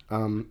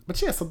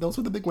 But yeah, so those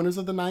were the big winners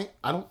of the night.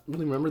 I don't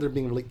really remember there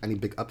being really any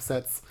big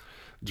upsets.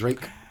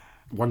 Drake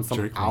won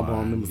some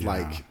album. It was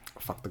like,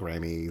 fuck the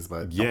Grammys,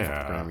 but yeah,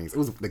 fuck the Grammys. It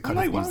was the cut of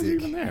music. Why was he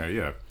even there?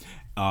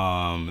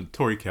 Yeah.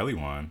 Tori Kelly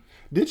won.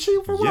 Did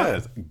she? For what?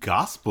 Yes,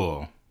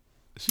 gospel.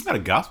 She got a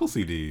gospel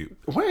CD.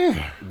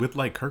 Where? With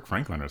like Kirk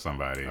Franklin or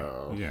somebody.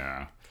 Oh.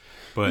 Yeah.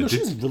 But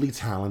she's really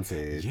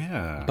talented.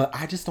 Yeah. But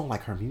I just don't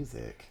like her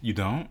music. You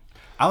don't?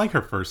 I like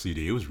her first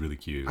CD. It was really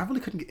cute. I really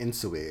couldn't get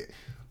into it.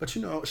 But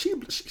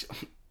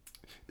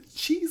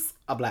she's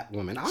a black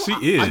woman. She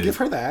is. I give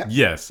her that.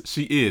 Yes,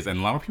 she is. And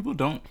a lot of people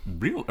don't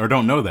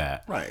know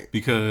that. Right.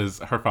 Because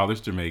her father's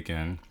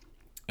Jamaican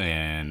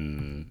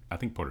and I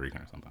think Puerto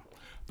Rican or something.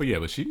 But yeah,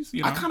 but she's,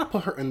 I kind of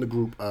put her in the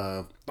group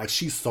of, like,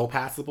 she's so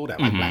passable that,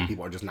 like, black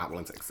people are just not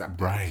willing to accept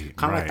her. Right.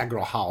 Kind of like that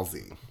girl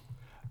Halsey.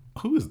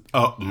 Who is?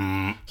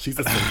 She's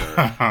a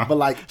singer, but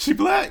like she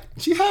black.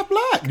 She half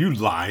black. You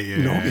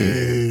lying? No,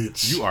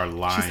 bitch. You are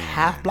lying. She's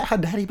half black. Her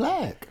daddy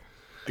black.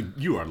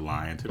 You are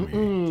lying to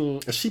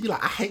me. And she be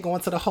like, I hate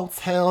going to the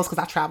hotels because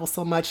I travel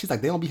so much. She's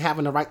like, they don't be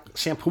having the right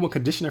shampoo and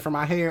conditioner for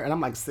my hair, and I'm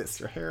like, sis,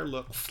 your hair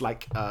looks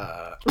like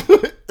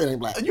it ain't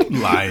black. You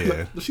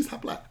lying? She's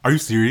half black. Are you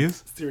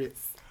serious?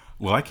 Serious.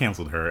 Well, I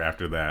canceled her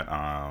after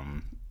that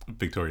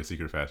Victoria's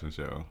Secret fashion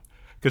show.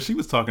 Because she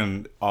was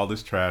talking all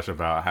this trash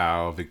about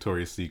how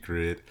Victoria's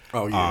Secret,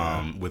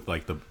 with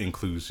like the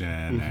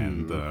inclusion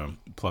and the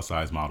plus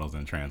size models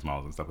and trans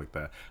models and stuff like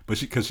that. But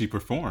because she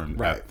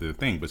performed at the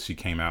thing, but she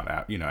came out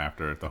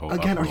after the whole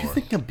again. uproar. Are you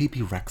thinking of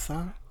BP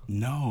Rexa?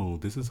 No,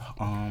 this is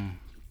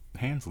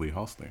Hansley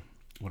Halsey,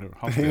 whatever.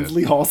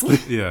 Hansley Halsey.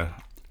 Yeah,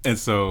 and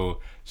so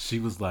she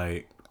was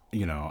like,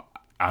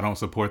 I don't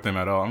support them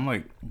at all. I'm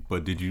like,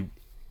 but did you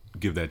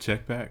give that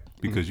check back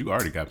because you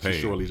already got paid?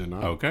 She surely did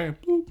not. Okay.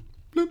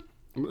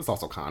 It's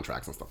also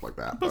contracts and stuff like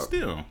that. But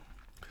still.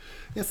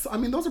 Yes, I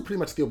mean, those are pretty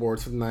much the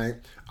awards for the night.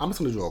 I'm just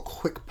going to do a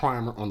quick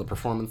primer on the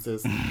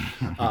performances.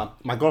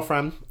 My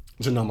girlfriend,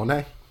 Janelle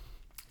Monáe,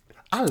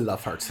 I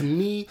love her. To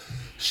me,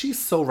 she's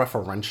so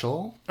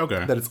referential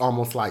that it's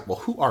almost like, well,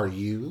 who are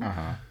you?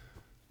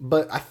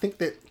 But I think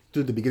that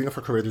through the beginning of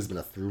her career, there's been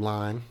a through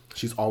line.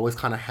 She's always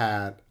kind of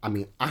had, I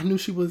mean, I knew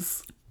she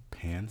was...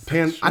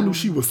 I knew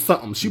she was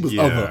something. She was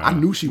other. I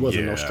knew she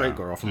wasn't no straight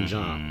girl from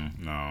jump.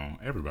 No,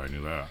 everybody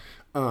knew that.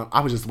 I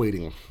was just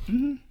waiting.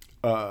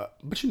 But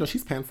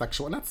she's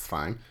pansexual, and that's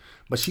fine.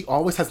 But she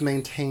always has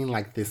maintained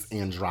like this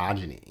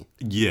androgyny.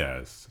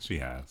 Yes, she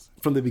has.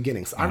 From the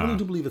beginning. So I really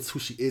do believe it's who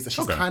she is. And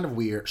she's kind of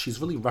weird.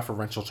 She's really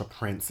referential to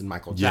Prince and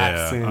Michael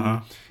Jackson.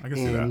 I can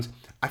see that. And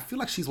I feel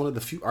like she's one of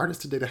the few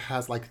artists today that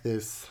has like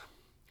this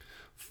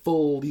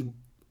fully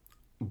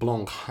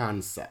blown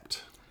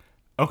concept.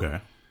 Okay.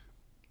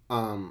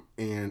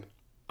 And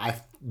I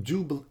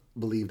do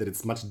believe that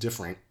it's much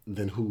different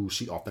than who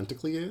she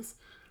authentically is.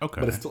 Okay.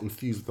 But it's still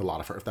infused with a lot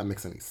of her, if that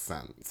makes any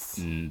sense.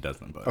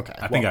 Doesn't, but okay.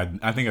 I think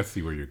I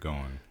see where you're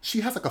going. She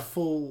has like a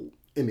full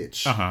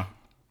image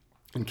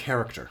and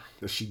character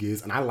that she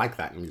gives, and I like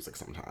that in music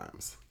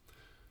sometimes.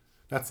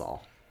 That's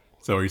all.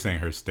 So are you saying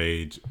her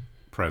stage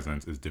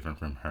presence is different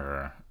from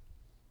her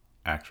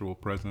actual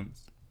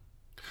presence?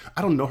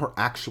 I don't know her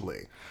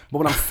actually. But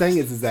what I'm saying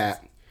is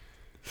that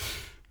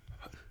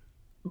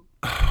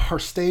her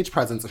stage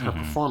presence and her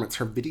performance,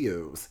 her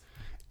videos,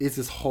 is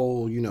this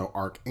whole,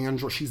 arc.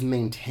 She's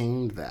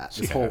maintained that.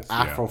 This whole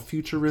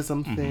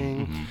Afrofuturism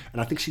thing.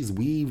 And I think she's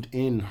weaved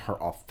in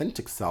her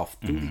authentic self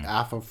through the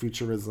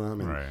Afrofuturism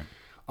and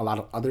a lot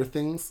of other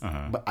things.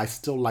 But I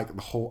still like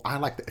I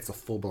like that it's a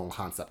full-blown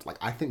concept. Like,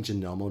 I think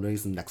Janelle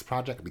Monáe's next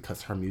project,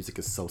 because her music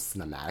is so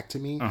cinematic to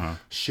me,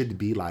 should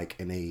be like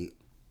in a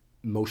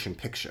motion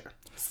picture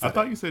setting. I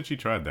thought you said she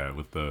tried that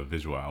with the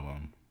visual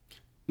album.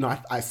 No,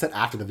 I said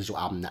after the visual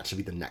album, that should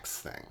be the next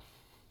thing.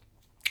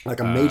 Like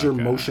a major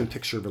motion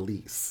picture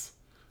release.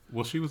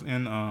 Well, she was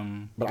in...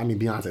 But, I mean,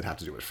 Beyonce would have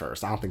to do it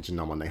first. I don't think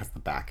Janelle Monáe has the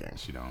backing.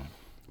 She don't.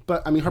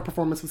 But, I mean, her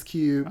performance was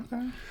cute.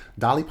 Okay.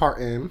 Dolly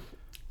Parton.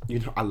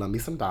 I love me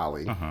some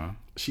Dolly.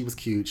 She was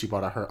cute. She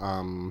brought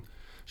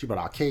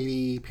out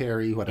Katy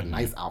Perry, who had a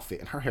nice outfit.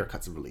 And her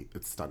haircut's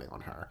it's stunning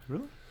on her.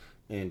 Really?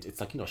 And it's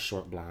like,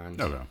 short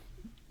blonde. Okay.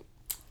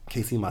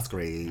 Casey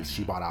Musgraves.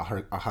 She brought out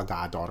her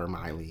goddaughter,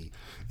 Miley.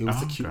 It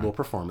was a cute little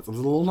performance. It was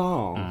a little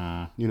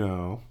long,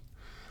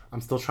 I'm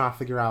still trying to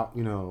figure out,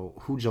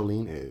 who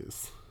Jolene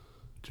is.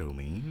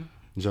 Jolene?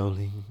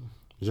 Jolene.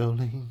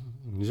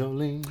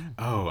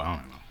 Oh, I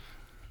don't know.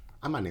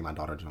 I might name my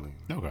daughter Jolene.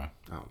 Okay.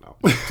 I don't know.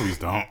 Please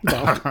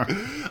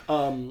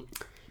don't.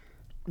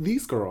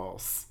 These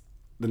girls,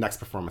 the next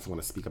performance I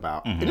want to speak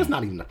about, it is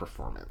not even a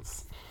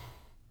performance.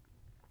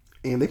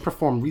 And they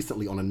performed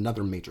recently on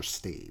another major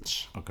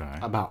stage. Okay.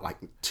 About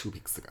 2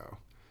 weeks ago.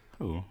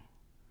 Who?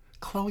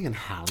 Chloe and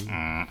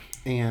Halle.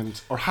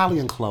 Or Halle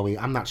and Chloe.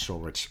 I'm not sure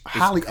which.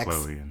 Halle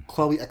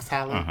Chloe X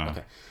Halle?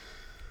 Okay.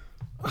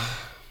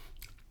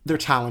 They're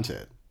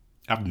talented.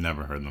 I've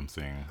never heard them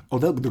sing. Oh,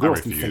 the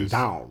girls can sing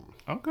down.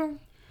 Okay.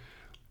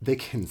 They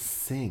can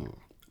sing.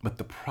 But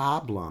the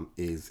problem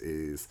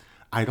is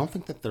I don't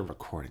think that they're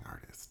recording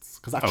artists.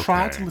 Because I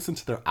tried to listen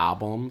to their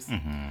albums,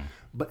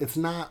 but it's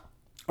not...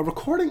 A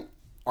recording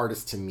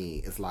artist to me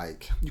is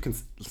like, you can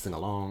sing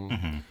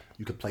along,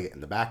 you can play it in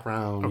the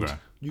background,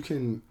 you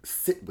can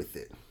sit with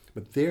it.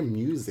 But their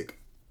music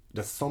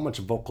does so much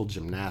vocal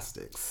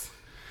gymnastics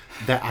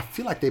that I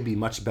feel like they'd be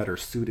much better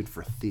suited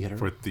for theater.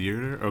 For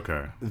theater?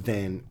 Okay.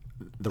 Than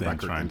the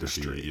record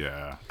industry.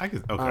 Yeah. I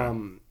guess, okay.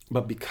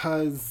 But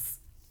because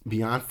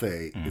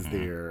Beyonce is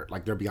they're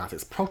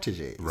Beyonce's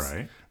proteges.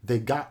 Right. They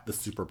got the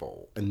Super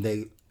Bowl, and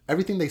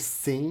everything they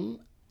sing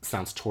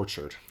sounds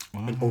tortured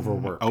and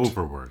overworked.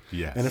 Overworked,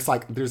 yes. And it's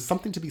like, there's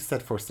something to be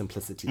said for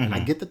simplicity. And I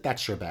get that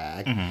that's your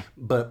bag,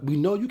 but we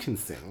know you can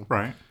sing.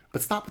 Right.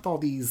 But stop with all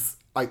these,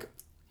 like,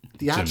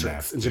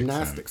 theatrics and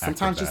gymnastics.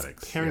 Sometimes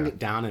just paring it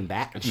down and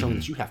back and showing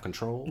that you have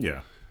control.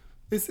 Yeah.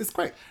 It's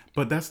great.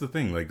 But that's the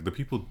thing. Like, the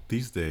people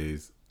these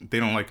days, they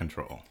don't like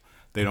control.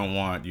 They don't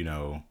want,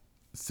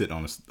 sit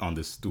on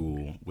this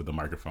stool with a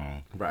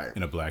microphone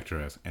in a black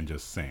dress and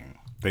just sing.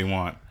 They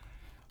want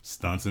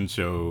stunts and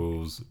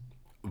shows,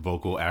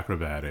 vocal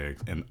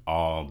acrobatics, and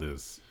all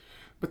this.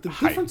 But the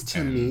difference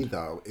to me,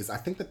 though, is I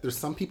think that there's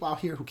some people out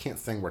here who can't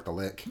sing worth a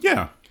lick.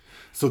 Yeah.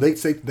 So they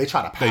try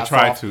to pass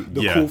off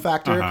the cool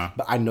factor,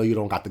 but I know you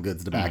don't got the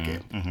goods to back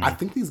it. I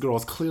think these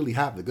girls clearly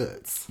have the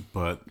goods.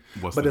 But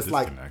what's the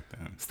disconnect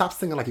then? Stop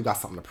singing like you got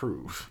something to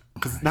prove.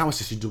 Because now it's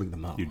just you doing the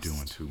most. You're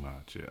doing too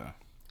much, yeah.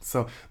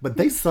 So, but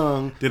they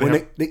sung,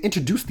 they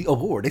introduced the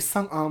award, they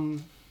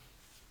sung,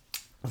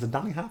 was it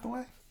Donny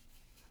Hathaway?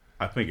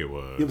 I think it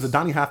was. It was a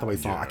Donny Hathaway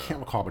song. I can't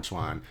recall which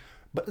one.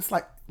 But it's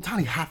like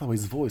Donny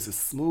Hathaway's voice is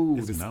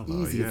smooth, it's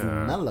mellow, easy, it's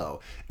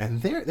mellow.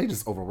 And they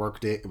just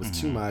overworked it. It was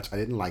too much. I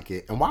didn't like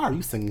it. And why are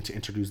you singing to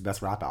introduce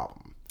Best Rap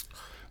Album?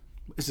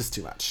 It's just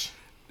too much.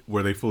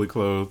 Were they fully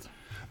clothed?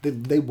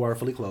 They were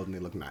fully clothed and they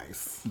looked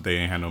nice. They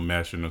ain't had no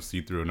mesh or no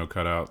see-through or no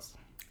cutouts?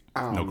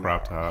 No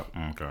crop top?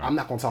 Okay. I'm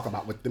not going to talk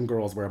about what them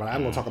girls wear, but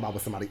I'm going to talk about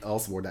what somebody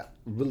else wore that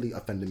really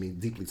offended me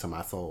deeply to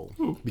my soul.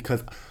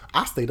 Because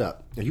I stayed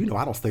up. And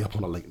I don't stay up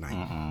on a late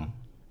night.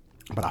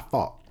 But I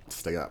fought to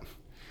stay up.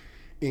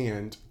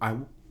 And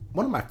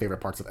one of my favorite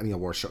parts of any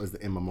award show is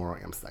the in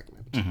memoriam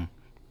segment.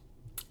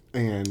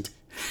 And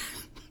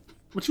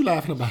what you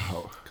laughing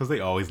about? Because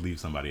they always leave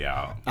somebody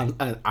out.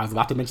 I was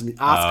about to mention the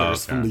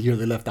Oscars from the year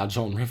they left out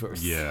Joan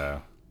Rivers. Yeah.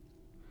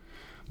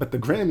 But the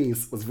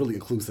Grammys was really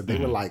inclusive. They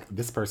were like,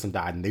 this person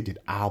died, and they did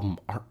album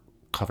art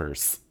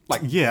covers.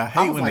 Like, yeah, I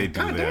hate when they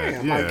do that.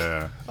 Damn,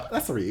 yeah. Like,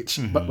 that's a reach,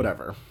 but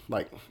whatever.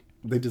 Like,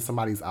 they did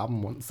somebody's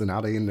album once, and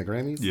now they in the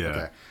Grammys. Yeah.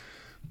 Okay.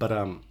 But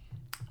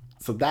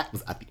so that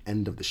was at the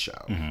end of the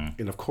show,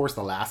 and of course,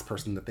 the last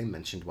person that they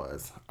mentioned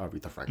was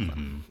Aretha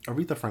Franklin.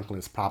 Aretha Franklin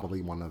is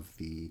probably one of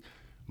the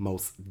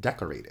most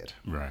decorated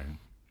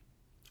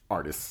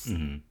artists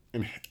in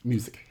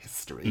music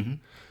history.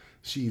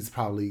 She's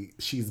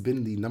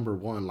been the number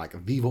one,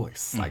 like, the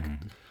voice. Like,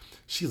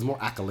 she has more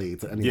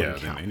accolades than anyone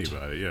than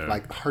anybody, yeah.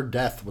 Like, her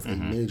death was a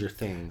major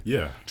thing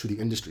to the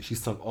industry.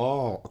 She's sung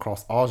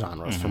across all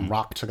genres, from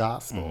rock to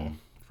gospel.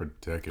 For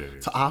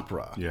decades. To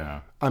opera. Yeah.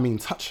 I mean,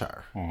 touch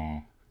her.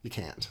 You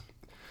can't.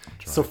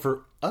 So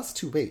for us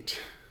to wait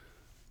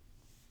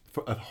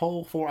for a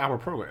whole 4-hour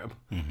program,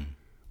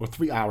 or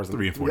 3 hours.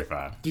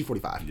 3:45.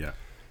 3:45. Yeah.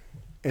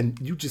 And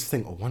you just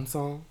sing one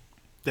song?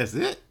 That's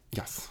it?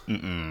 Yes.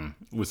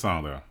 What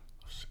song though?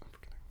 Oh, shit, I'm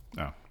forgetting.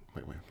 Oh.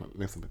 Wait.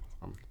 Name something.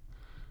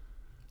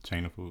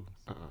 Chain of Fools?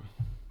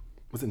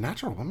 Was it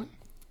Natural Woman?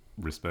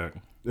 Respect?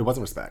 It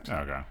wasn't Respect.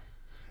 Okay.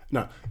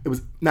 No, it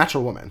was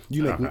Natural Woman.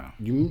 You make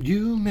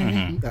you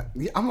make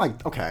I'm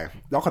like, okay,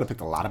 y'all could have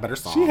picked a lot of better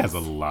songs. She has a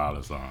lot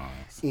of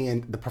songs.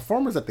 And the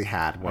performers that they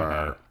had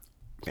were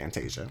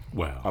Fantasia.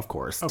 Well, of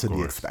course, to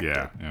be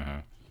expected.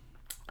 Yeah.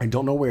 I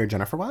don't know where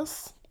Jennifer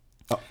was,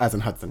 as in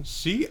Hudson.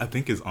 She, I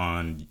think, is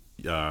on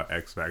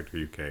X Factor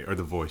UK or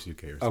The Voice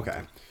UK or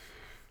something.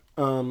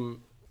 Okay.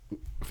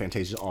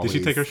 Fantasia always. Did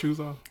she take her shoes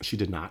off? She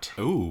did not.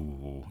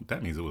 Ooh,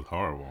 that means it was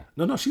horrible.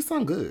 No, she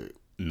sung good.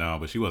 No,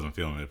 but she wasn't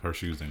feeling it. Her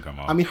shoes didn't come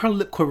off. I mean, her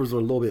lip quivers were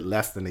a little bit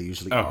less than they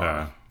usually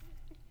are.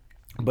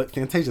 But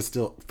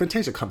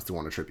Fantasia comes through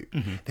on a tribute.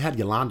 They had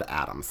Yolanda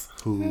Adams,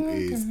 who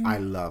is, I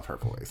love her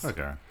voice.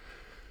 Okay.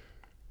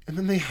 And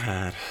then they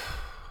had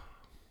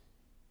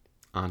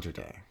Andra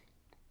Day.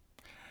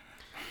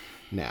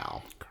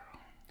 Now,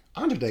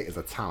 Andra Day is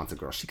a talented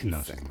girl. She can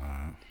sing. She's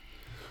not.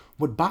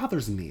 What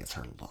bothers me is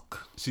her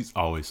look. She's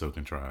always so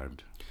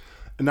contrived.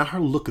 And now her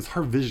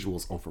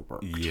visuals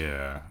overworked.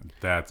 Yeah,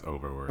 that's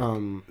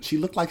overworked. She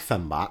looked like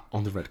Fembot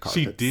on the red carpet.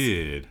 She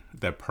did.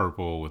 That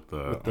purple with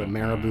the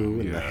marabou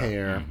and the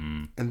hair.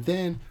 And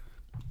then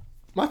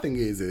my thing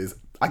is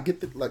I get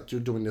that, like, you're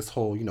doing this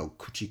whole,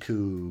 coochie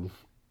coo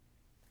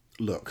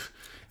look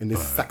and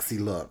this sexy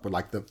look with,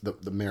 like,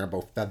 the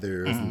marabou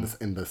feathers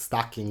and the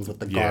stockings with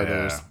the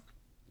garters.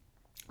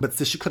 But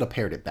sis, she could have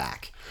paired it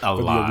back a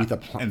lot. The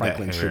Aretha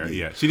Franklin tribute.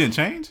 Yeah, she didn't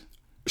change.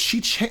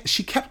 She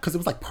kept, because it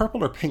was like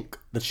purple or pink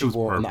that she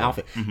wore in the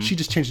outfit. She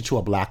just changed it to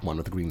a black one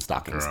with the green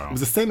stockings. Girl. It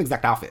was the same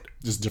exact outfit,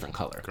 just different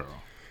color. Girl.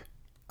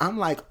 I'm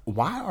like,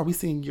 why are we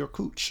seeing your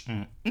cooch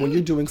when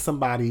you're doing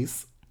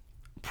somebody's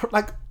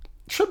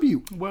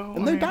tribute? Well,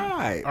 and they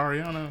died.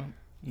 Ariana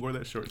wore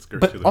that short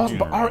skirt But to the also,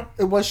 funeral.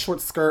 it was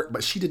short skirt,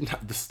 but she didn't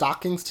have the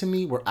stockings. To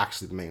me, were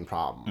actually the main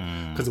problem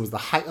because it was the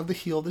height of the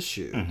heel of the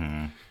shoe,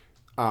 and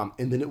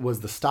then it was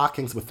the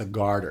stockings with the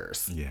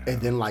garters,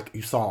 and then like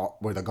you saw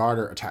where the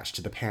garter attached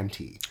to the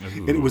panty,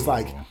 and it was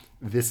like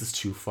this is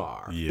too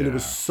far, and it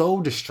was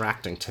so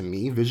distracting to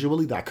me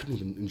visually that I couldn't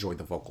even enjoy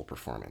the vocal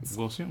performance.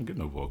 Well, she don't get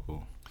no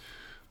vocal.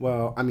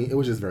 Well, I mean, it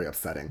was just very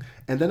upsetting.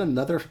 And then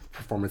another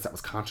performance that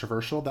was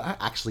controversial that I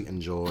actually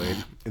enjoyed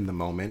in the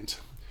moment.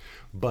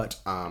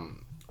 But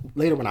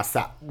later when I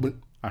sat with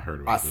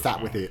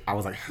it, I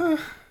was like, huh.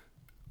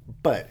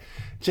 But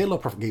J-Lo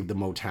gave the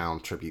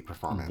Motown tribute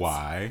performance.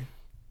 Why?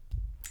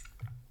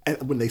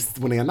 And when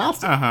they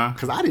announced it,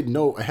 because I didn't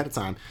know ahead of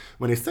time,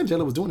 when they said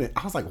J-Lo was doing it,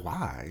 I was like,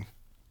 why?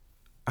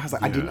 I was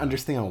like, I didn't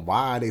understand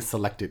why they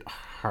selected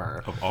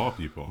her. Of all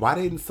people. Why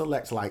they didn't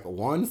select, like,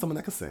 one, someone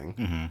that could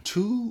sing.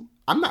 Two,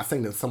 I'm not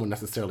saying that someone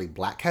necessarily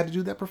black had to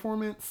do that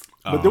performance,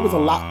 but there was a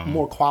lot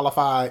more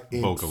qualified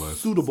and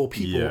vocalists. Suitable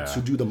people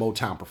to do the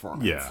Motown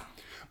performance. Yeah.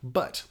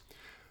 But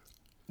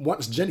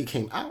once Jenny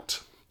came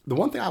out, the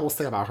one thing I will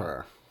say about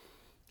her,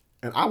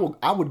 and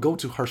I would go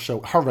to her show,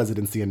 her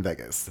residency in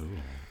Vegas. Ooh.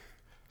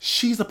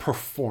 She's a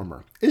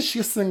performer. Is she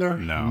a singer?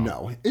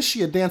 No. Is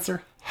she a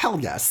dancer? Hell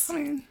yes. I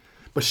mean,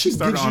 but she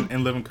started on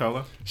In Living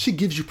Color. She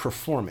gives you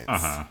performance.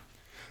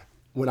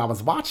 When I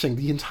was watching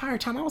the entire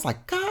time, I was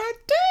like, God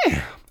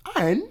damn,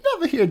 I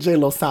never hear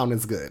J-Lo sound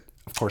as good.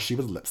 Of course, she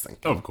was lip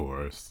syncing. Of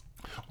course.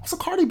 Also,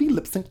 Cardi B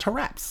lip synced to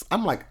raps.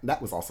 I'm like,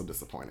 that was also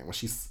disappointing when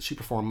she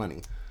performed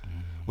Money.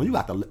 When you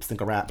got the lip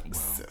sync a rap,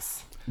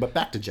 sis. But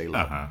back to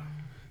J-Lo.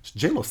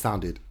 J-Lo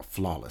sounded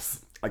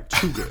flawless, like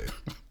too good.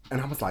 And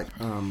I was like,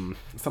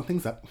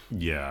 something's up.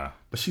 Yeah.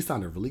 But she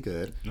sounded really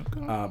good.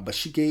 Okay. But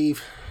she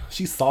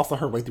salsa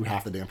her way through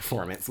half the damn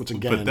performance, which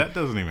again, but that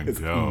doesn't even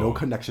go. No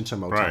connection to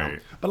Motown. Right.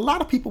 But a lot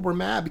of people were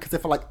mad because they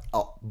felt like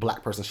a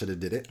black person should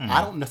have did it.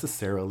 I don't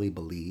necessarily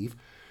believe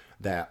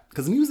that,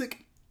 because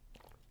music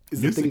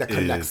is the thing that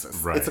connects us.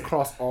 Right. It's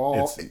across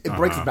all. It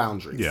breaks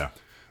boundaries. Yeah.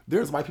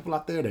 There's white people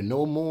out there that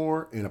know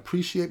more and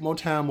appreciate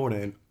Motown more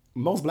than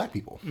most black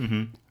people.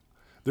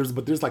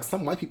 There's like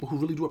some white people who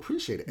really do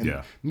appreciate it.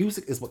 And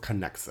music is what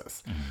connects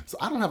us. So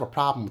I don't have a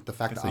problem with the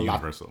fact that a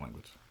universal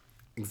language.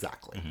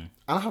 Exactly.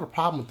 I don't have a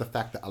problem with the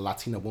fact that a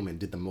Latina woman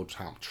did the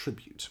Motown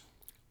tribute.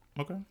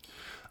 Okay.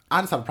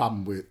 I just have a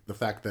problem with the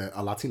fact that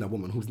a Latina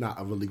woman who's not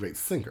a really great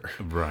singer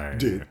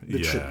did the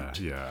tribute.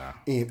 Yeah.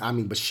 And I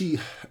mean, but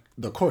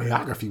the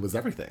choreography was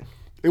everything.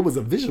 It was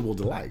a visual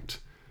delight.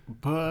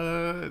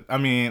 But I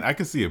mean, I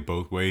can see it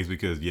both ways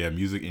because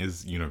music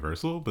is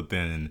universal, but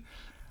then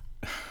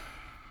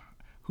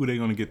who they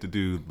gonna get to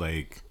do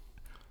like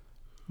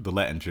the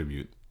Latin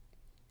tribute?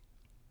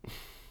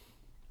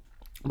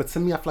 But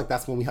to me, I feel like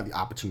that's when we have the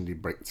opportunity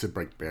to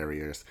break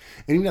barriers.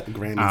 And even at the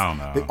Grammys, I don't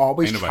know. They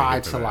always try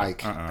to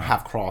like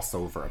have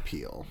crossover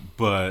appeal.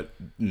 But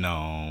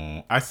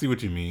no, I see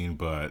what you mean.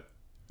 But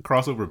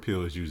crossover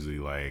appeal is usually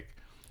like,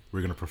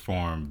 we're gonna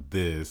perform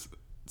this,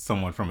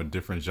 someone from a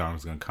different genre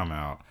is gonna come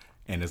out,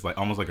 and it's like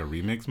almost like a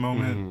remix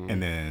moment,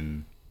 and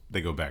then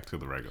they go back to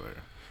the regular.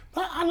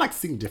 But I like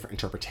seeing different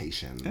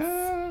interpretations.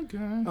 Okay.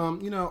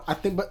 I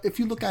think, but if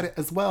you look at it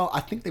as well,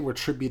 I think they were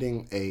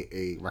tributing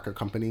a record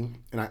company,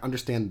 and I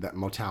understand that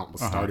Motown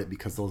was started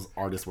because those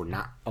artists were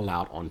not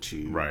allowed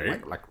onto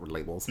like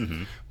labels.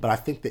 But I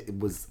think that it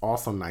was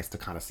also nice to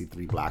kind of see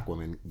three black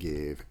women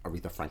give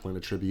Aretha Franklin a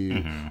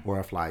tribute, or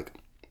if like,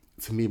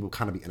 to me, it would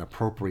kind of be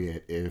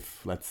inappropriate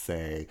if, let's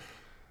say,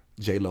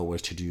 J-Lo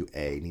was to do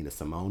a Nina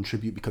Simone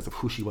tribute because of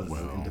who she was as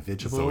an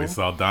individual. So we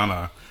saw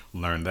Donna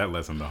learn that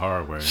lesson the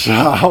hard way.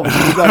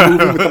 That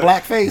movie with the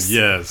black face.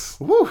 Yes.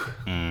 Woo.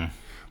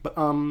 But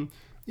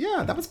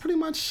that was pretty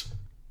much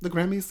the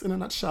Grammys in a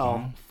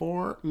nutshell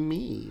for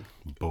me.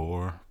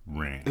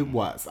 Boring. It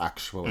was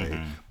actually,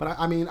 but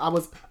I mean, I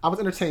was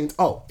entertained.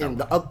 Oh, and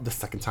the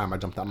second time I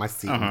jumped out my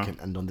seat, we can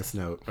end on this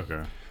note.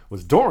 Okay.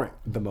 Was during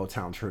the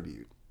Motown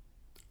tribute.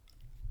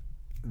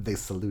 They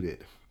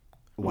saluted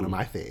one of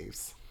my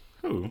faves.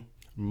 Who?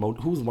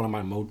 Who's one of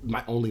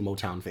my only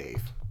Motown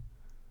fave?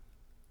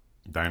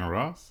 Diana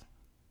Ross?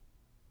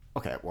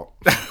 Okay, well,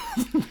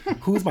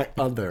 who's my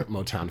other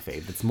Motown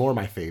fave that's more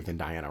my fave than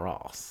Diana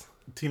Ross?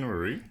 Tina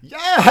Marie?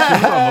 Yes! She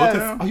was on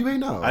Motown? Oh, you ain't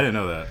know. I didn't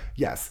know that.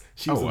 Yes.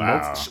 She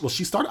was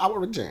she started out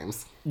with Rick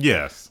James.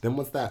 Yes. Then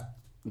once that,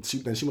 she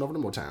went over to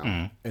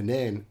Motown. And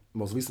then,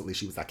 most recently,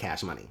 she was at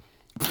Cash Money.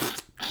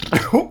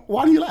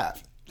 Why do you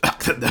laugh?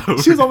 No.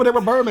 She was over there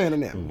with Birdman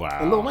and them. Wow.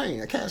 And Lil Wayne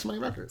at Cash Money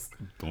Records.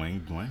 Bling,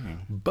 bling.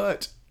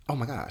 But, oh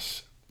my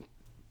gosh.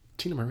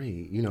 Tina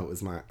Marie,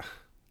 is my...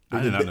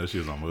 I did not know she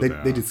was on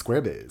Motown. They did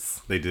Square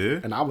Biz. They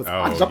did? And I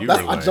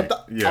jumped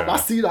up. Yeah. I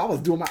see that. I was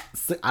doing my...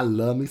 I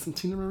love me some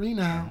Tina Marie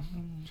now.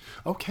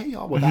 Okay,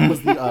 y'all. Well, that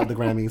was the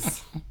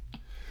Grammys.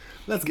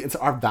 Let's get into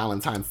our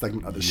Valentine's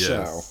segment of the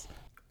show.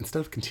 Instead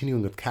of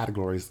continuing with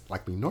categories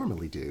like we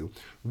normally do,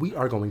 we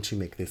are going to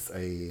make this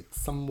a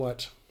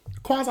somewhat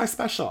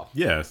quasi-special.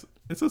 Yes.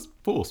 It's a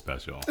full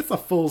special. It's a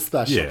full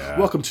special. Yeah.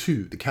 Welcome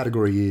to the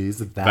category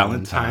is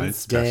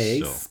Valentine's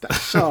Day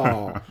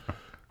special.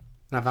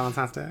 Not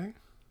Valentine's Day?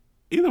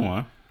 Either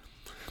one.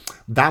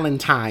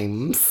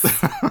 Valentine's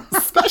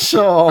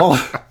special.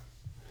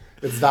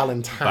 It's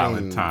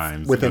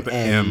Valentine's with an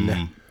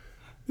M.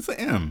 It's an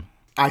M.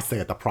 I say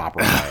it the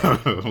proper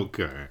way.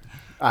 Okay.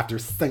 After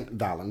Saint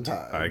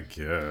Valentine. I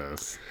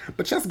guess.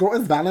 But yes, girl,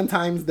 it's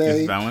Valentine's Day.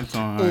 It's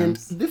Valentine's. And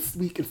this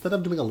week, instead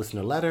of doing a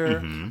listener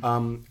letter,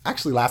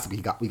 actually last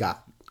week we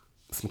got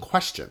some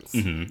questions.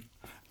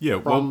 Yeah,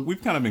 well,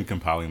 we've kind of been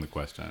compiling the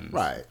questions.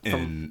 Right.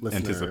 In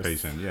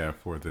anticipation,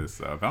 for this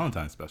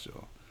Valentine's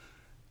special.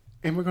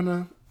 And we're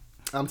going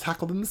to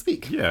tackle them this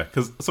week. Yeah,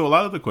 because so a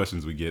lot of the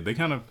questions we get, they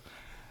kind of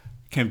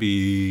can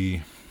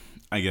be,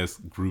 I guess,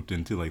 grouped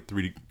into like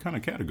 3 kind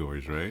of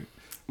categories, right?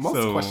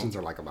 Most questions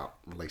are like about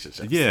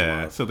relationships.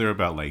 Yeah, so they're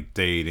about like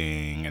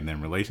dating and then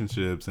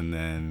relationships and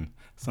then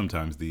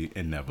sometimes the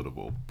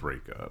inevitable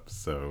breakups.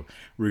 So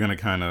we're going to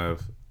kind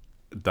of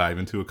dive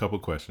into a couple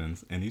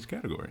questions in each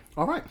category.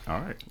 All right,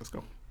 let's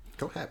go.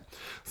 Go ahead.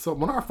 So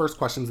one of our first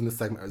questions in this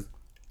segment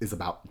is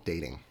about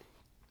dating.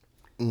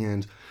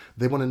 And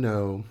they want to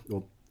know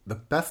the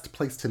best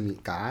place to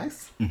meet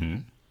guys.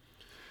 And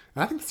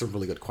I think that's a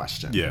really good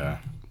question. Yeah.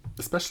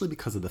 Especially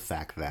because of the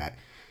fact that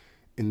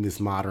in this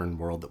modern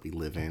world that we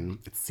live in,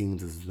 it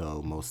seems as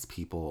though most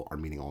people are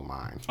meeting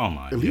online.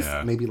 At least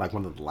maybe like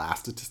one of the last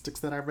statistics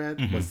that I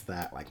read was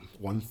that like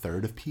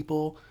 1/3 of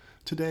people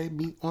today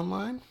meet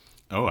online.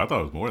 Oh, I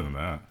thought it was more than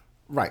that.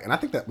 Right. And I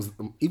think that was,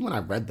 even when I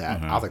read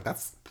that, I was like,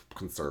 that's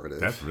conservative.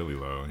 That's really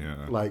low,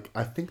 yeah. Like,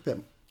 I think that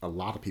a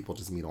lot of people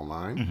just meet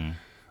online.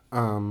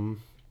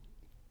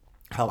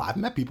 Hell, I've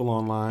met people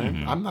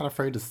online. I'm not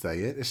afraid to say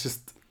it. It's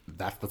just,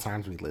 that's the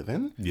times we live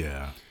in.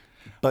 Yeah.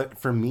 But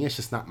for me, it's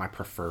just not my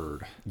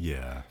preferred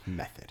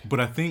method.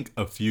 But I think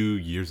a few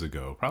years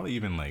ago, probably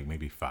even like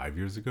maybe 5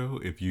 years ago,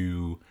 if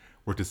you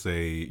were to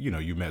say,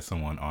 you met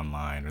someone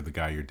online or the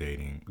guy you're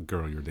dating,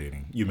 girl you're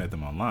dating, you met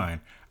them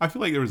online, I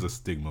feel like there was a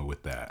stigma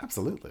with that.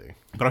 Absolutely.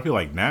 But I feel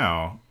like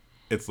now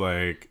it's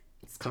like,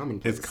 it's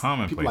commonplace.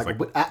 People like,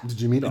 what app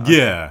did you meet on?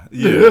 Yeah.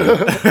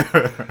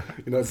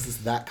 It's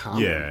just that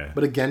common. Yeah.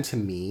 But again, to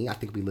me, I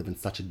think we live in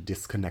such a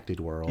disconnected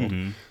world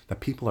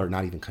that people are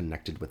not even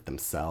connected with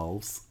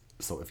themselves.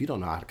 So if you don't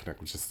know how to connect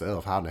with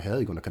yourself, how in the hell are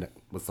you going to connect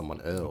with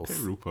someone else?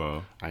 Okay,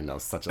 RuPaul. I know,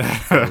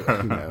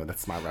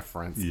 that's my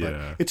reference. Yeah.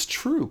 But it's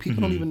true.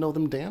 People don't even know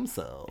them damn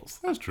selves.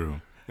 That's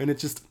true. And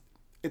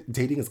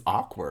dating is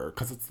awkward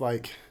because it's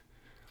like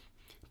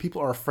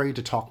people are afraid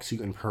to talk to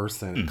you in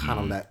person and kind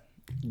of let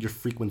your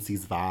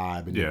frequencies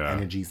vibe and your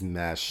energies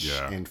mesh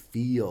and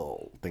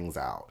feel things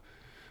out.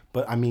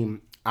 But I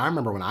mean, I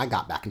remember when I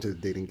got back into the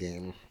dating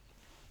game,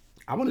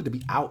 I wanted to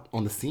be out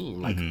on the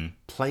scene, like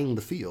playing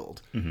the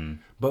field.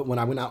 But when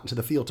I went out into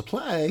the field to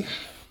play,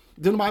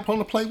 didn't nobody want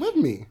to play with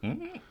me.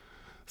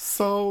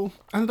 So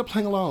I ended up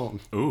playing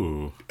alone.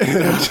 Ooh.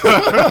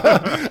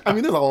 I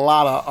mean, there's a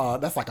lot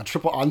of, that's like a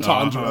triple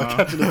entendre,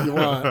 catch it if you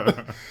want.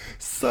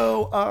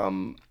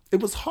 So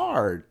it was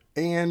hard.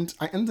 And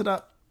I ended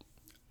up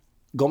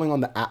going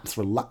on the apps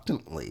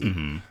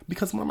reluctantly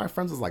because one of my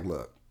friends was like,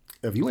 look,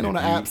 if you ain't on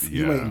the apps,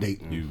 you ain't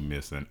dating. You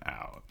missing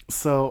out.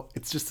 So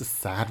it's just a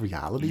sad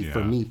reality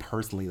for me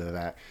personally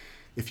that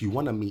if you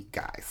want to meet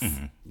guys,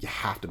 you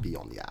have to be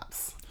on the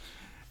apps.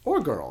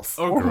 Or girls.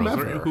 Or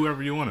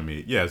whoever you want to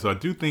meet. Yeah, so I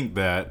do think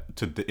that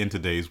in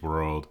today's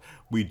world,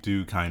 we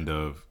do kind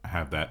of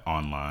have that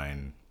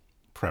online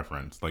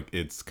preference. Like,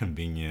 it's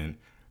convenient.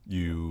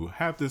 You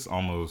have this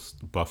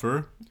almost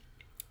buffer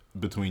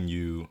between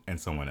you and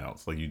someone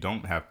else. Like, you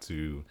don't have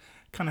to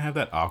kind of have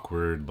that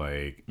awkward,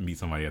 like, meet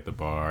somebody at the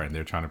bar and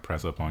they're trying to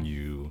press up on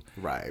you.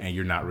 Right. And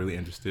you're not really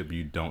interested, but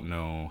you don't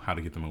know how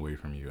to get them away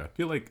from you. I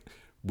feel like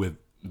with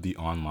the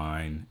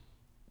online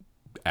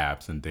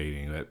apps and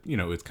dating that,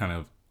 it's kind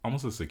of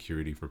almost a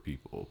security for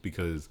people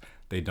because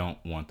they don't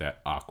want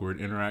that awkward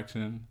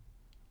interaction.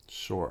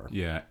 Sure.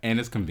 Yeah. And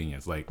it's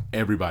convenience. Like,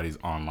 everybody's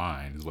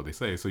online is what they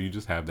say. So you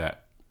just have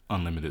that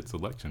unlimited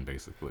selection,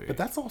 basically. But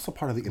that's also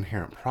part of the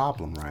inherent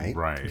problem, right?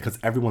 Right. Because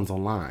everyone's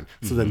online.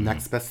 So the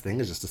next best thing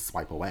is just to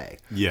swipe away.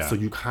 Yeah. So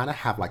you kind of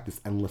have like this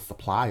endless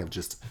supply of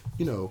just,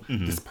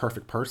 this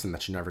perfect person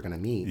that you're never going to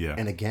meet. Yeah.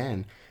 And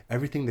again,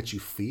 everything that you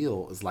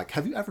feel is like,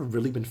 have you ever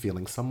really been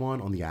feeling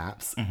someone on the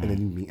apps and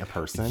then you meet a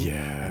person? Yeah.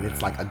 And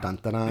it's like a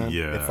dun-dun-dun.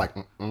 Yeah. It's like,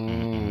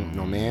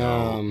 no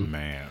ma'am. No,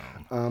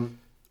 ma'am.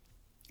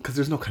 Because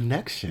there's no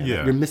connection.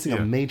 Yeah. You're missing a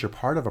major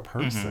part of a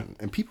person.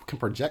 And people can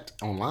project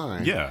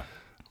online. Yeah.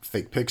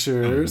 Fake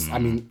pictures. I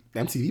mean,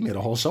 MTV made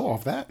a whole show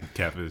off that.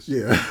 Catfish.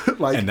 Yeah.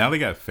 And now they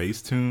got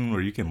Facetune where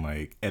you can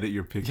like edit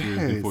your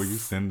pictures before you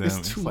send them.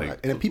 It's too much.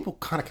 And then people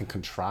kind of can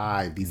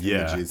contrive these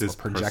images or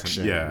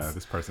projections.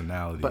 This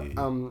personality.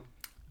 But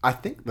I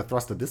think the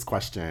thrust of this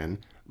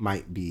question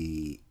might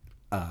be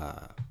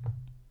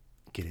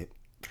get it?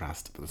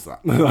 Thrust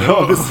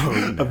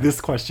of this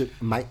question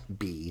might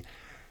be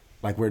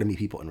like where to meet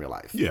people in real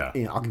life. Yeah.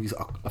 And I'll give you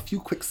a few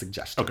quick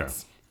suggestions. Okay.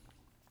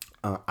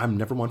 I'm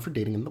never one for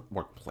dating in the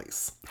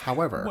workplace.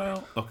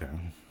 However,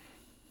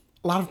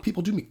 a lot of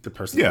people do meet the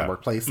person in Yeah. the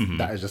workplace.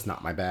 That is just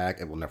not my bag.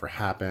 It will never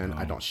happen.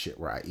 I don't shit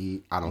where I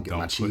eat. I don't get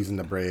my cheese and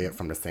the bread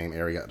from the same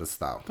area of the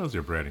stove. Those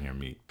your bread and your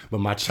meat But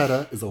my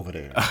cheddar is over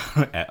there.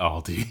 at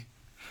Aldi.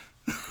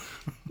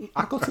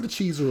 I go to the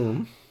cheese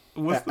room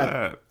What's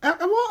that? at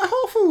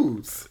Whole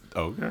Foods.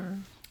 Okay.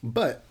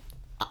 But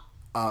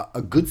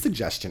a good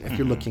suggestion if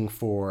you're looking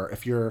for,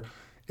 if you're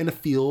in a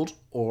field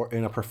or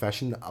in a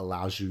profession that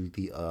allows you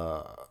the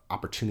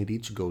opportunity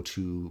to go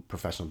to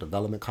professional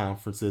development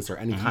conferences or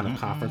any kind of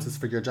conferences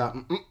for your job,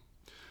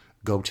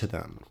 go to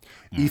them.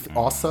 If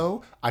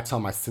also, I tell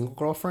my single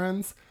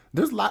girlfriends,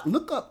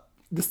 look up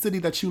the city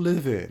that you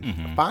live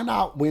in. Find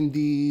out when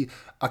the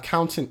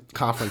accountant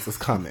conference is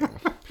coming.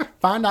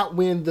 Find out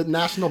when the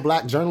National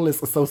Black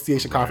Journalists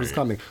Association conference is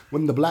coming.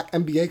 When the Black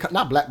MBA,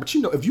 not black, but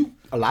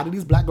a lot of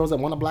these black girls that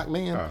want a black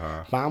man,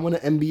 find when the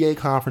MBA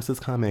conference is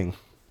coming.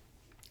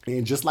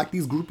 And just like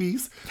these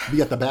groupies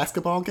be at the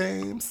basketball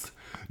games,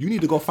 you need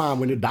to go find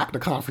when the doctor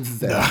conference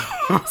is at.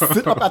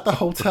 Sit up at the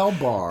hotel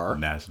bar.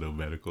 National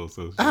Medical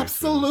Association.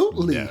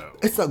 Absolutely. No.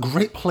 It's a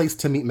great place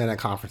to meet men at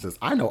conferences.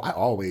 I know I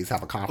always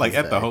have a conference Like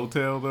at the day.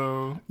 hotel,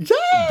 though?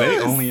 Yes! They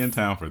only in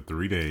town for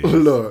 3 days.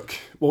 Look,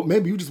 well,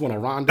 maybe you just want a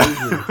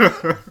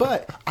rendezvous.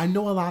 But I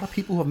know a lot of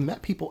people who have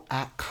met people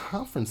at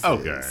conferences.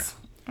 Okay.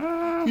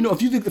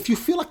 If you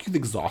feel like you've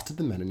exhausted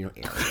the men in your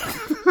area,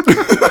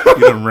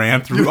 You done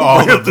ran through all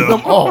of them.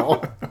 them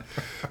all,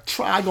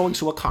 try going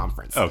to a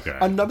conference. Okay.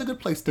 Another good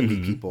place to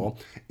meet people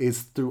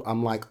is through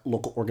like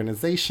local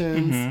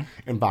organizations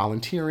and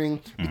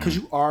volunteering because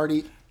you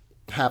already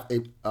have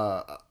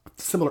a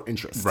similar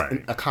interest,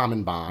 Right. a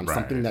common bond, Right.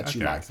 something that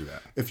you Okay, I like. see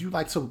that. If you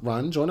like to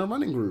run, join a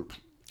running group.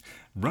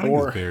 Running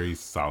Or- is very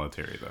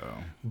solitary, though.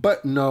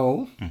 But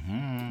no,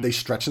 they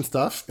stretch and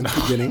stuff in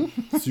the beginning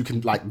so you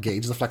can like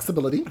gauge the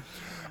flexibility.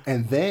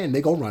 And then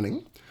they go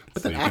running.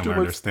 But So then you can learn their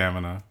afterwards,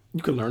 stamina.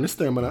 you can learn the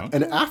stamina.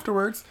 And then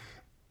afterwards,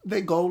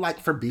 they go like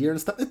for beer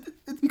and stuff.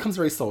 It becomes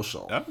very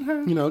social.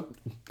 Okay.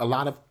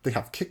 They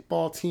have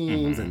kickball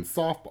teams and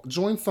softball.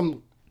 Join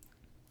some,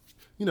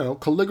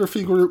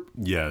 calligraphy group,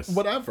 Yes.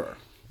 whatever.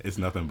 It's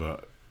nothing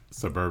but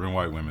suburban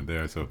white women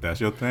there. So if that's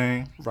your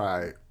thing,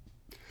 Right.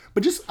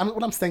 But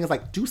what I'm saying is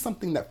like, do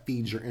something that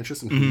feeds your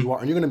interest in who you are,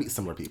 and you're going to meet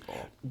similar people.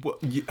 well,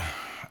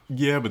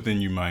 yeah, but then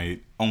you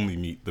might only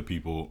meet the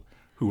people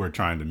who are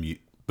trying to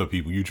meet the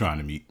people you're trying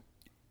to meet.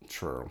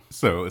 True.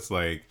 So it's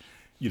like,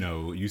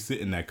 you sit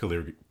in that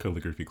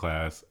calligraphy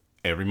class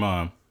every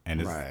month,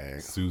 and it's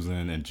Right.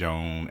 Susan and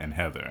Joan and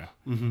Heather,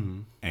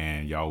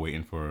 and y'all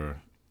waiting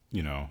for,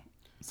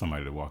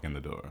 somebody to walk in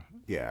the door,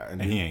 Yeah. and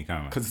he ain't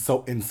coming. Because it's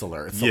so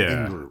insular. It's so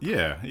Yeah, in-group.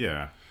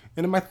 yeah.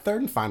 And then my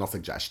third and final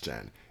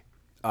suggestion,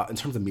 in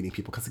terms of meeting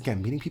people, because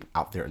again, meeting people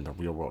out there in the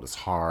real world is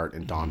hard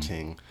and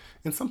daunting.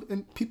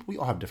 And people, we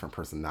all have different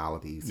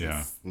personalities,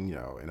 Yeah.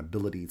 and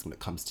abilities when it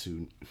comes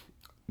to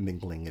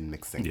mingling and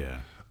mixing. Yeah.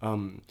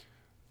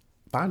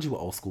 Find you an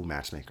old school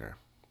matchmaker.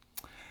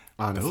 Those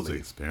are Honestly,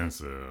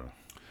 expensive.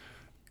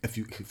 if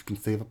you can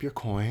save up your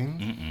coin,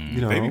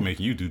 They be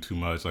making you do too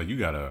much. Like, you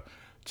gotta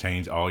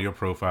change all your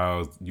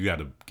profiles. You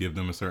gotta give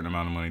them a certain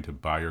amount of money to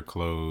buy your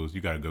clothes.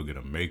 You gotta go get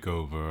a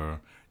makeover.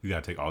 You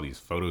gotta take all these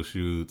photo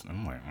shoots.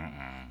 I'm like,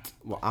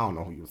 well, I don't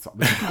know who you saw,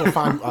 but you can go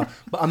find.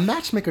 But a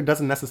matchmaker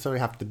doesn't necessarily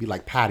have to be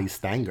like Patty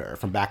Stanger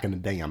from back in the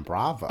day on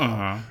Bravo.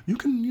 You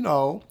can,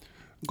 go.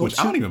 Which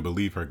I don't even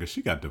believe her because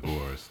she got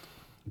divorced.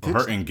 Or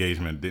her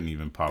engagement didn't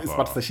even pop I was off.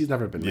 about to say she's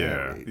never been Yeah,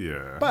 married.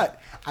 yeah. But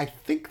I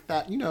think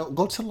that,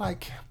 go to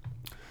like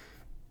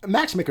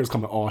matchmakers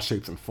come in all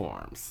shapes and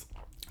forms.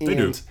 They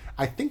do.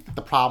 I think that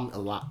the problem a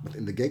lot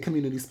in the gay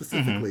community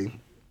specifically,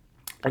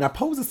 and I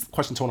posed this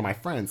question to one of my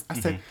friends. I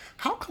said,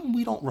 how come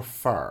we don't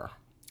refer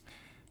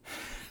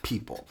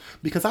people?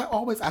 Because I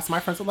always ask my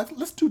friends, like,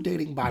 let's do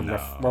dating by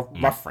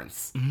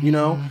reference,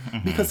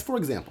 Because, for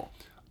example,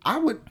 I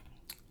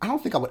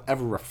don't think I would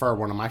ever refer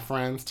one of my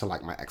friends to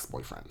like my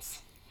ex-boyfriends.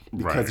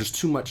 Because Right. there's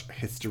too much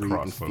history and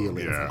Crossover,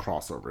 feelings yeah. and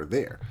crossover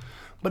there.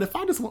 But if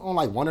I just went on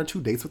like 1 or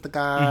 2 dates with the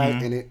guy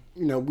and it,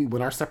 we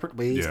went our separate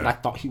ways, Yeah. but I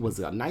thought he was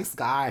a nice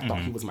guy, I thought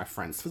he was my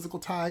friend's physical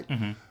type,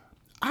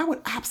 I would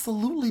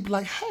absolutely be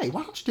like, hey,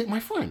 why don't you date my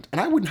friend? And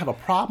I wouldn't have a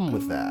problem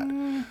with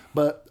that.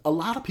 But a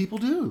lot of people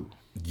do.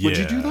 Would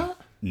you do Yeah. that?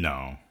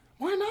 No.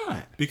 Why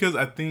not? Because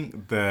I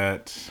think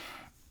that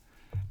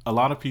a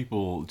lot of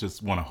people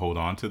just want to hold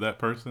on to that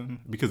person.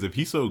 Because if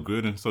he's so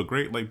good and so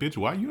great, like, bitch,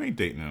 why you ain't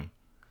dating him?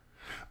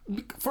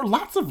 For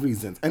lots of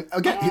reasons. And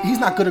again, he's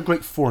not good or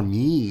great for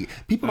me.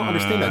 People don't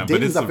understand that but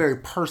dating it's is a a- very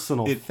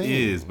personal It thing.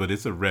 is, but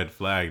it's a red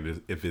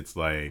flag if it's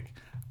like,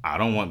 I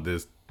don't want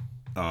this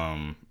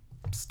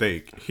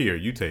steak. Here,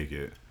 you take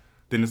it.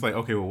 Then it's like,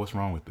 okay, well, what's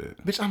wrong with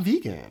it? Bitch, I'm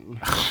vegan.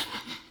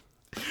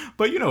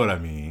 But you know what I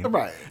mean.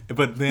 Right.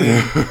 But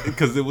then,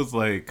 because it was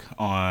like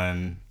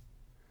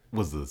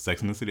was the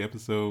Sex and the City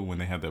episode when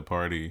they had that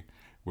party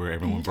where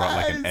everyone brought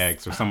like an Yes.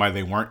 ex or somebody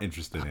they weren't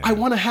interested in. I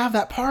want to have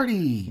that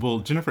party. Well,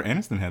 Jennifer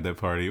Aniston had that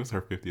party. It was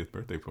her 50th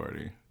birthday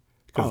party.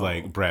 Because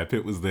like Brad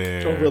Pitt was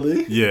there. Oh,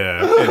 really?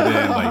 Yeah. And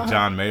then like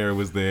John Mayer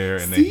was there,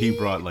 and then he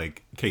brought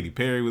like Katy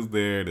Perry was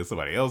there. Then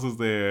somebody else was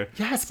there.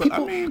 Yes, so,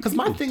 people. I mean, Because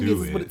my thing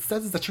is what it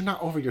says is that you're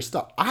not over your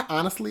stuff.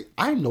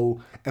 I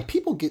know, and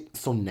people get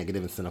so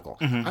negative and cynical.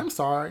 I'm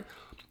sorry.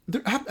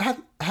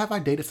 Have I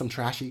dated some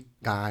trashy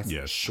guys?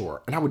 Yes.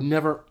 Sure. And I would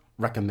never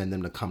recommend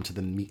them to come to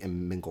the meet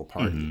and mingle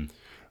party.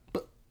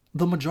 But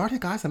the majority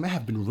of guys I met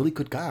have been really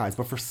good guys,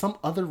 but for some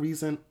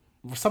reason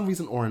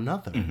or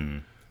another,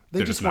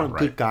 they just weren't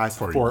good guys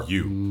for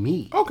you.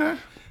 me. Okay.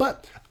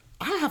 But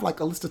I have like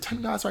a list of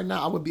 10 guys right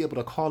now I would be able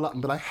to call up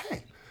and be like,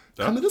 hey,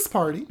 come to this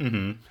party,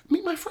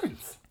 meet my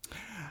friends.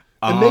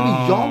 And maybe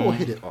y'all will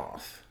hit it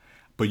off.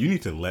 But you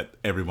need to let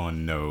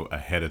everyone know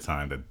ahead of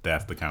time that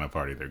that's the kind of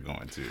party they're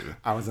going to.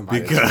 I was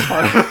invited to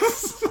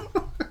the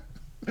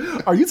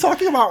party. Are you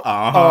talking about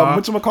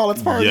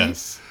whatchamacallit's party?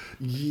 Yes.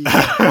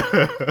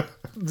 Yeah.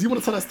 Do you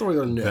want to tell that story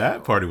or no?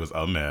 That party was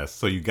a mess.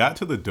 So you got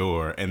to the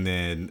door, and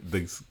then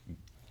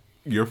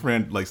your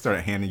friend like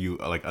started handing you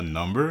like a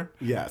number.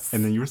 Yes.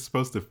 And then you were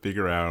supposed to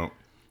figure out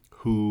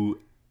who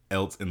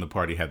else in the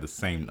party had the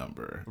same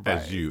number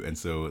as you. And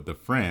so the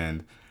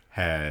friend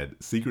had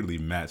secretly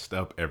matched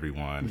up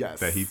everyone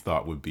that he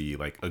thought would be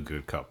like a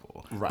good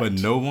couple. Right. But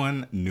no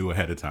one knew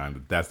ahead of time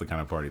that that's the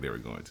kind of party they were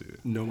going to.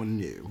 No one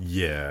knew.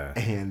 Yeah.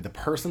 And the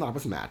person I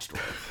was matched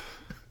with,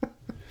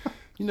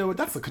 you know what,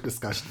 that's a good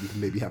discussion we can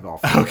maybe have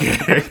off. Okay.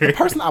 The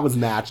person I was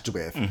matched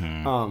with,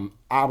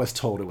 I was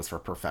told it was for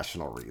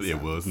professional reasons.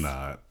 It was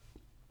not.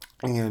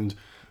 And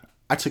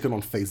I took it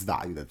on face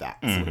value that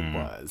that's what it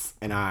was.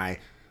 And I,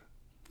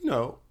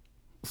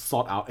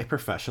 sought out a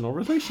professional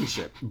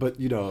relationship. But,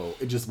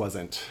 it just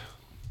wasn't.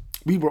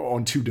 We were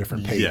on two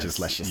different pages,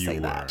 let's just say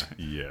that.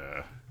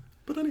 Yeah.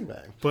 But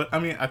anyway. But, I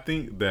mean, I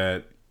think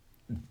that,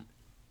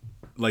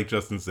 like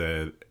Justin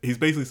said, he's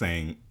basically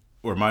saying,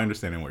 or my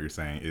understanding of what you're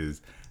saying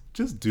is,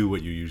 just do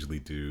what you usually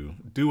do.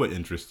 Do what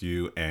interests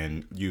you,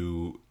 and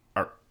you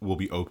will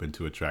be open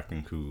to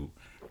attracting who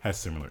has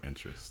similar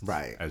interests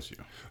as you.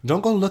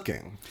 Don't go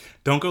looking.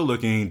 Don't go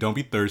looking. Don't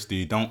be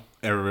thirsty. Don't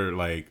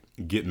ever,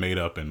 get made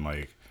up and,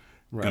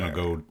 gonna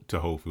go to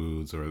Whole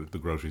Foods or the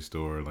grocery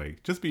store.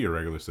 Just be your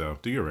regular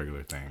self. Do your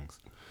regular things.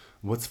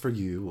 What's for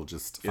you will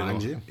just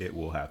find you. It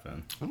will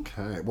happen.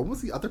 Okay. What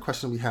was the other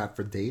question we had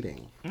for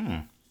dating?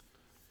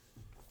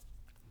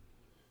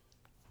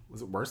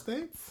 Was it worst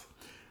dates?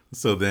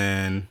 So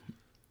then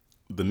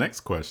the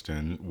next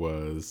question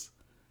was,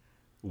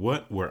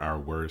 what were our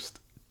worst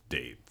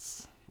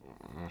dates?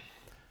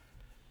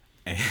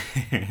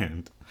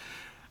 And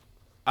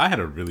I had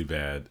a really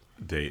bad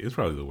date. It's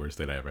probably the worst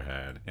date I ever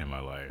had in my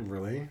life.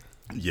 Really?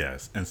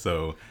 Yes. And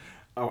so...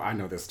 Oh, I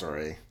know this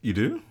story. You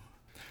do?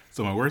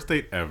 So my worst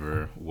date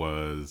ever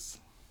was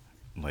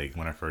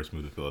when I first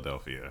moved to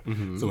Philadelphia.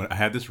 So I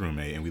had this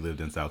roommate and we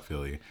lived in South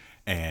Philly,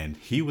 and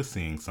he was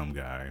seeing some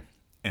guy.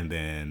 And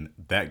then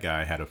that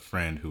guy had a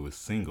friend who was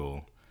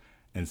single.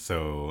 And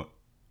so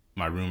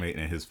my roommate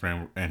and his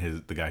friend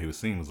and the guy he was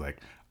seeing was like,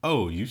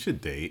 oh, you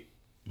should date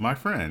my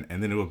friend.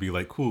 And then it would be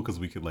cool because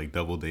we could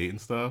double date and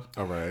stuff.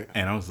 All right.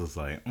 And I was just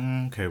like,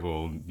 okay,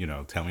 well,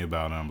 tell me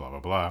about him, blah, blah,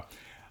 blah.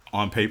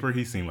 On paper,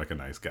 he seemed like a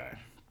nice guy.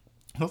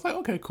 I was like,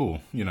 okay,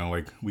 cool.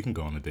 We can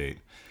go on a date.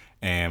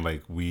 And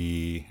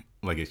we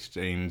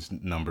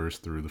exchanged numbers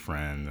through the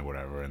friend or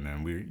whatever. And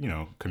then we,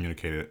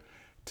 communicated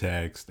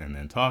text and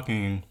then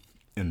talking.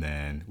 And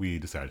then we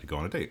decided to go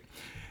on a date.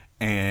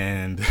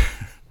 And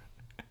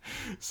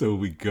so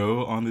we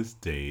go on this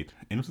date.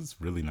 And it was this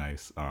really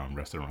nice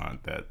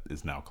restaurant that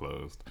is now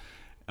closed.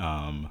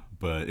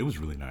 But it was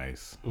really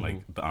nice.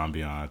 The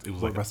ambiance. It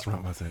was what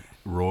restaurant was it?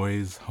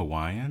 Roy's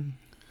Hawaiian.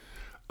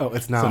 Oh,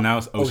 it's now. So now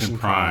it's Ocean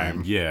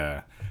Prime.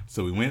 Yeah.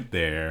 So we went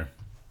there.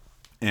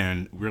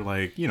 And we're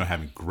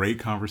having great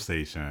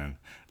conversation.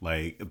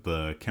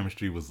 The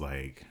chemistry was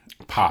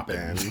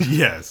popping.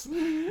 Yes.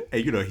 And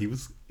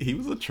he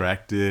was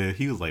attractive.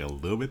 He was a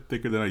little bit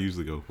thicker than I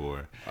usually go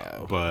for.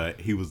 Oh.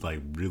 But he was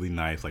really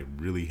nice,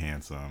 really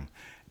handsome.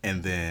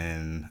 And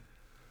then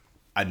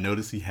I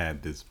noticed he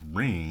had this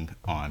ring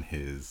on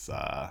his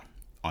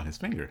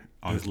finger,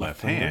 on his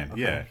left hand.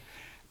 Okay. Yeah.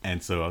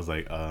 And so I was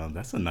like,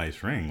 that's a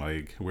nice ring.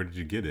 Where did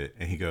you get it?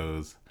 And he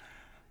goes,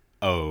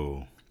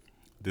 oh,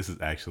 this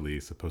is actually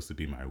supposed to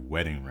be my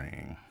wedding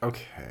ring.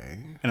 Okay.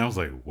 And I was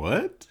like,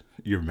 what?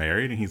 You're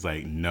married? And he's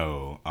like,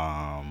 no.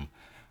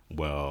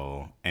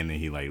 Well, and then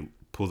he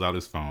pulls out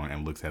his phone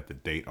and looks at the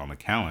date on the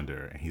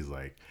calendar. And he's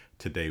like,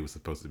 today was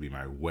supposed to be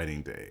my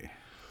wedding day.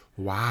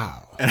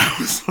 Wow. And I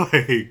was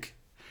like,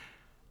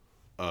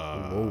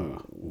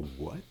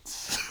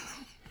 what?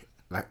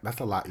 That's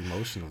a lot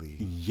emotionally.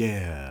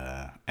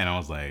 Yeah. And I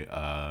was like,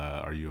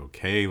 are you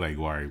okay? Why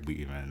are we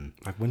even...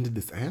 when did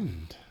this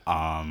end?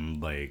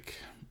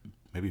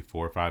 Maybe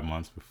 4 or 5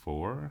 months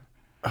before.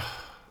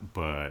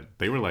 But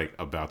they were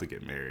about to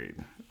get married.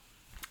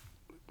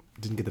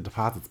 Didn't get the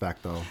deposits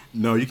back though.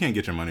 No, you can't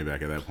get your money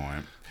back at that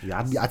point.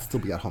 Yeah, I'd still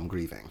be at home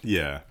grieving.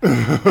 Yeah.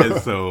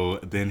 And so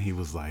then he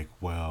was like,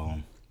 well,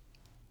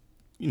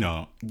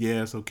 yeah,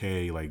 it's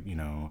okay.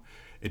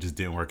 It just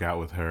didn't work out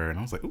with her. And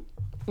I was like,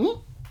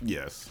 ooh.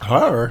 Yes.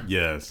 Her?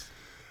 Yes.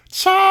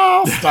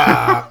 Child,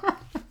 stop.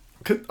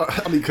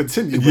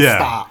 Continue, but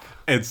stop.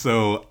 And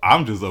so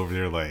I'm just over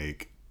there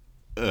like,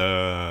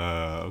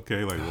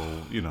 okay, like,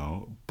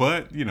 well,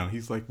 but,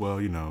 he's like,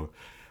 well,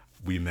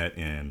 we met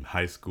in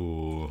high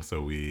school,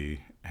 so we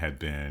had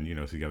been,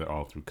 together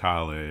all through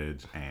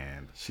college,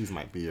 and she's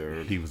my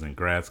beard. He was in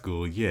grad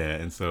school, yeah,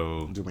 and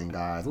so doing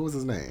guys. What was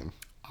his name?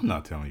 I'm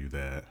not telling you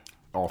that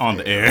off on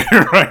the air,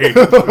 right?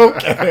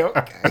 Okay.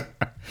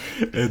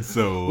 And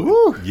so,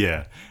 woo.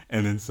 Yeah,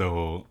 and then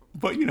so,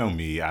 but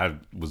me, I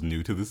was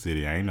new to the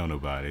city, I ain't know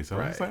nobody, so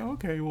I was like,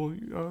 okay,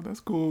 well, that's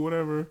cool,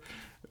 whatever.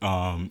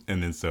 And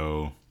then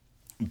so.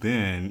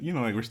 Then,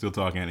 like, we're still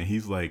talking, and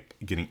he's, like,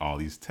 getting all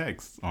these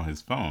texts on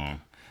his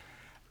phone.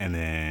 And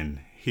then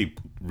he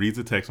reads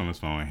a text on his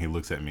phone, and he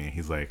looks at me, and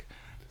he's like,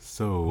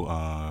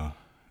 so,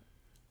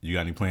 you got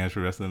any plans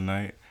for the rest of the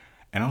night?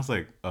 And I was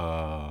like,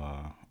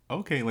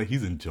 okay, like,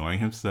 he's enjoying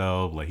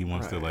himself, like, he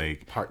wants to,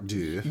 like... Part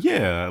two.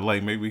 Yeah,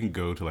 like, maybe we can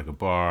go to, like, a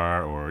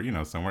bar or,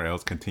 somewhere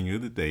else, continue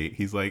the date.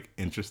 He's, like,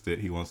 interested.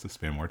 He wants to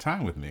spend more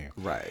time with me.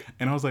 Right.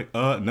 And I was like,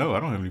 no,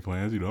 I don't have any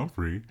plans. I'm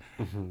free.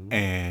 Mm-hmm.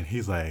 And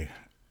he's like...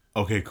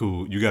 Okay,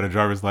 cool. You got a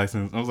driver's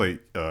license? I was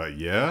like,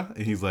 yeah.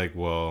 And he's like,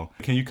 well,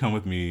 can you come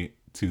with me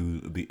to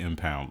the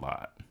impound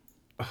lot?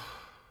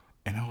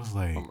 And I was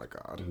like, oh my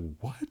God,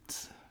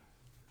 what?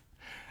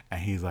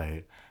 And he's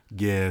like,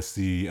 yeah,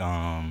 see,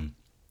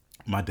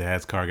 my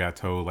dad's car got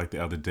towed like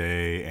the other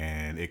day,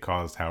 and it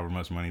cost however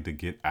much money to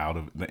get out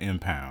of the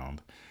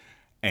impound.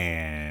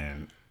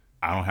 And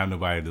I don't have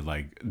nobody to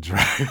like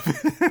drive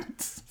it.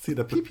 See,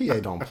 the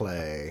PPA don't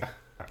play.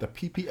 The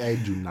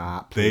PPA do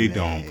not play. They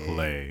don't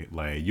play.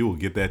 Like, you will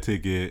get that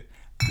ticket,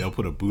 they'll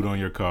put a boot on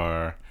your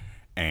car,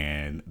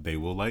 and they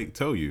will, like,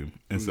 tow you.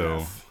 And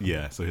so,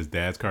 so his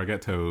dad's car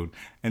got towed.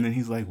 And then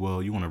he's like,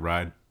 well, you want to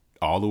ride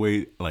all the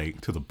way,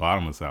 like, to the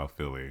bottom of South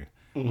Philly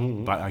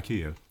by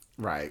IKEA.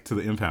 Right. To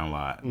the impound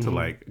lot to,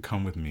 like,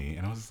 come with me.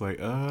 And I was just like,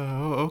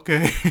 oh,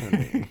 okay.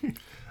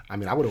 I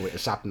mean, I would have went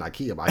and shopped in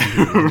IKEA, but I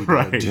didn't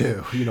right.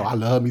 do. I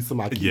love me some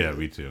IKEA. Yeah,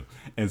 me too.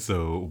 And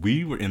so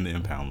we were in the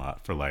impound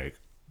lot for, like,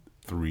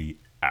 3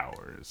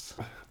 hours.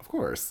 Of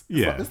course.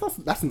 Yeah.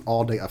 That's an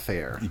all-day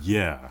affair.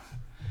 Yeah.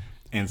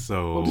 And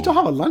so... did y'all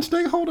have a lunch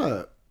date? Hold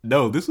up.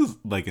 No, this was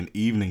like an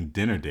evening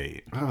dinner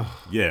date.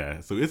 Oh.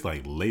 Yeah. So it's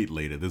like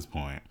late at this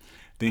point.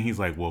 Then he's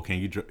like, well, can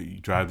you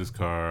drive this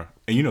car?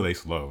 And they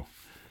slow.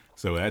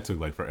 So that took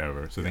like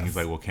forever. So then he's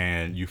like, well,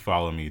 can you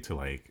follow me to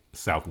like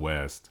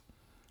Southwest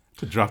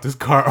to drop this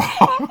car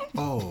off?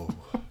 Oh.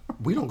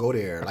 We don't go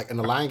there. Like in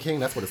The Lion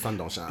King, that's where the sun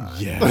don't shine.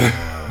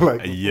 Yeah.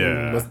 Like,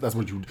 yeah. That's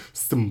what you,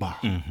 Simba.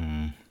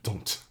 Mm-hmm.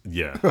 Don't.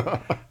 Yeah.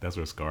 That's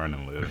where Scar and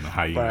them live, in the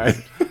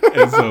hyenas. Right.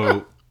 And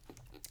so,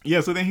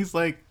 so then he's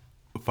like,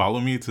 follow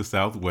me to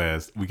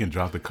Southwest. We can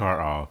drop the car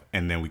off,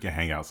 and then we can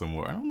hang out some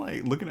more. And I'm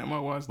like, looking at my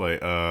watch, like,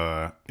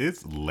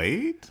 it's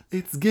late?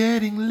 It's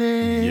getting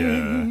late.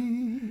 Yeah.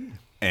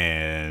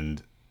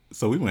 And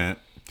so we went.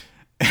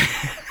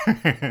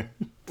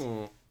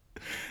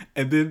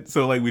 And then,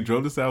 so, like, we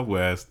drove to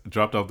Southwest,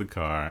 dropped off the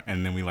car,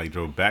 and then we, like,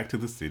 drove back to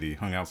the city,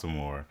 hung out some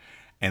more.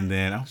 And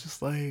then I was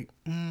just like,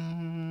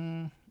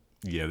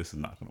 yeah, this is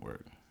not going to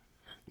work.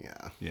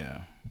 Yeah.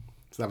 Yeah.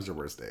 So that was your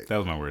worst date? That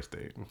was my worst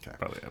date. Okay.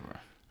 Probably ever.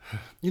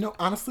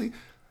 Honestly,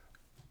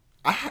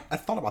 I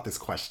thought about this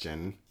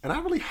question, and I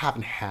really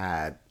haven't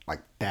had,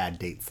 like, bad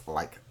dates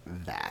like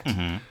that.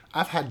 Mm-hmm.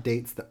 I've had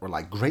dates that were,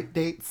 like, great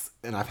dates,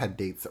 and I've had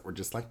dates that were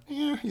just like,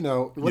 it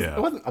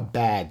wasn't a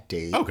bad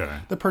date. Okay.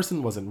 The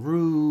person wasn't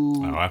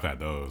rude. Oh, I've had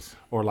those.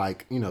 Or,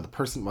 like, the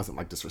person wasn't,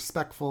 like,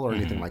 disrespectful or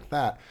anything like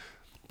that.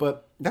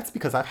 But that's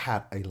because I've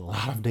had a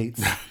lot of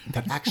dates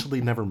that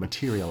actually never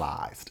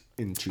materialized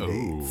into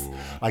dates.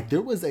 Like,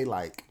 there was a,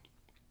 like,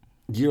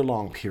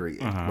 year-long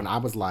period when I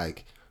was,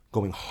 like,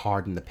 going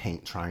hard in the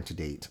paint trying to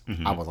date.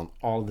 Mm-hmm. I was on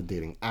all of the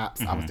dating apps.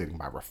 Mm-hmm. I was dating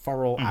by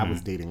referral. Mm-hmm. I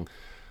was dating,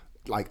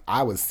 like,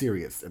 I was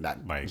serious in that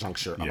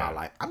juncture about,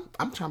 like,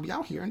 I'm trying to be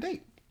out here and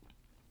date.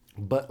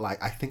 But,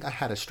 like, I think I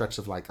had a stretch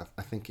of, like,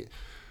 I think it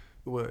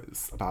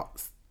was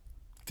about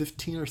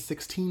 15 or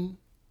 16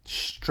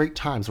 straight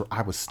times where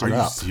I was stood up.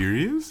 Are you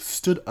serious?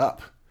 Stood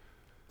up.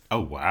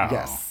 Oh, wow.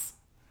 Yes.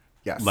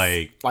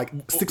 Like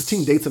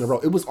 16 dates in a row.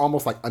 It was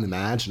almost, like,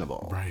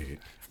 unimaginable. Right.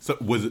 So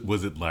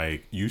was it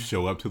like you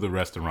show up to the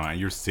restaurant,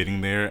 you're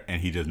sitting there,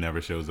 and he just never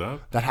shows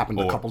up? That happened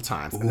a couple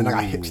times, and then I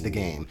got hit to the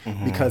game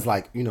because,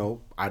 like,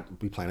 I'd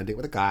be planning a date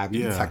with a guy,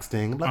 we'd be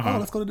texting, like, oh,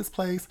 let's go to this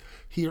place.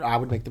 Here, I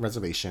would make the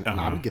reservation, and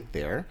I would get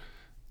there,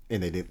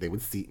 and they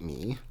would seat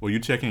me. Well, you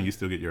check in, you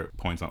still get your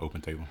points on Open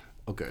Table.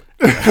 Oh, good.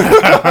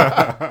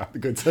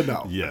 Good to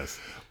know. Yes.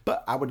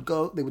 But I would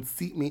go, they would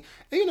seat me,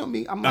 and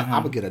me, I'm like, I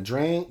would get a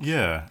drink,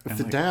 and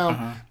sit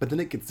down, but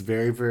then it gets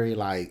very, very,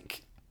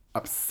 like,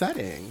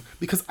 upsetting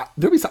because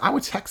I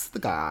would text the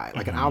guy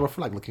like an hour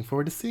for like looking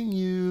forward to seeing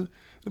you.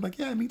 I'm like,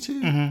 yeah, me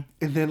too. And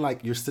then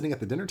like you're sitting at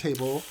the dinner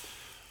table,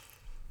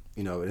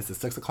 it's a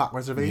 6:00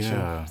 reservation,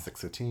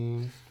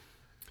 6:15.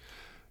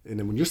 And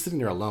then when you're sitting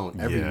there alone,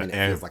 every minute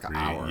feels like an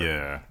hour.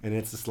 Yeah. And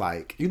it's just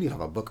like you need to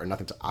have a book or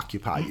nothing to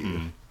occupy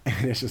you.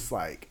 And it's just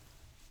like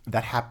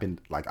that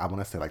happened like I want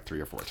to say like 3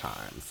 or 4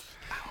 times.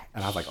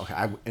 And I was like,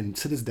 okay, and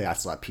to this day I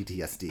still have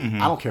PTSD.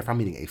 I don't care if I'm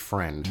meeting a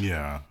friend.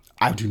 Yeah.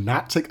 I do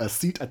not take a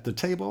seat at the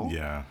table.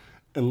 Yeah.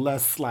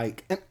 Unless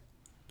like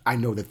I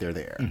know that they're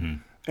there.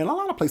 And a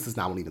lot of places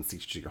now won't even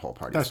seat you, your whole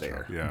party's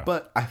there. True, yeah.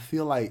 But I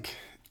feel like,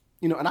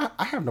 and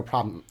I have no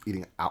problem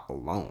eating out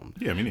alone.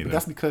 Yeah, me neither. But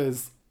that's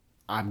because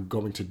I'm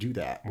going to do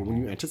that. But when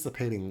you're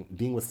anticipating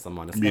being with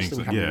someone,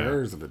 especially when you have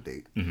nerves of a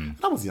date, and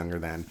I was younger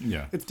then,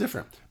 it's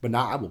different. But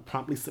now I will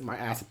promptly sit my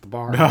ass at the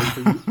bar and wait for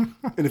you.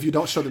 And if you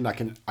don't show, then I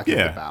can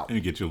dip out. And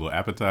you get your little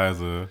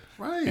appetizer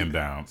and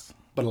bounce.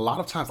 But a lot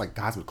of times, like,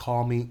 guys would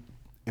call me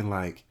and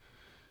like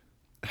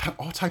have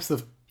all types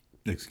of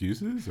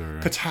excuses or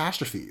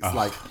catastrophes.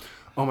 Like,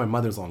 oh, my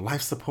mother's on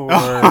life support.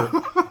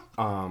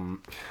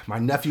 My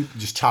nephew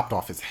just chopped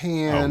off his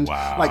hand. Oh,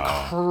 wow.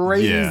 Like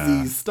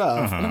crazy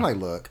stuff. And I'm like,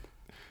 look,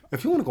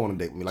 if you want to go on a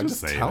date with me, like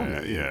just tell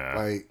me. Yeah.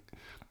 Like,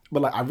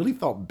 but like I really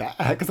felt bad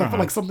because I felt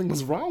like something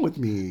was wrong with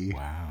me.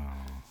 Wow.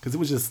 Because it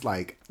was just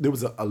like there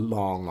was a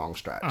long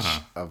stretch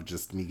of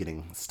just me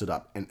getting stood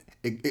up, and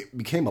it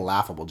became a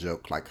laughable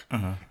joke. Like,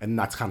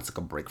 and I kind of took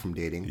a break from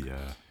dating.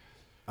 Yeah.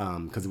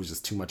 Because it was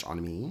just too much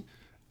on me.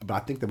 But I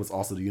think there was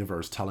also the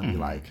universe telling me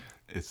like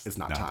it's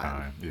not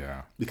time.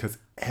 Yeah. Because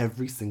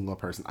every single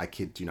person, I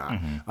kid you not.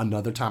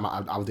 Another time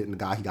I was dating a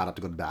guy, he got up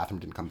to go to the bathroom,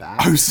 didn't come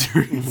back. Are you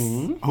serious?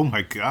 Oh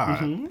my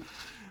God.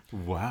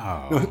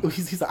 Wow. No,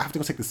 he's like, I have to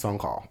go take this phone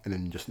call, and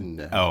then just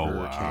never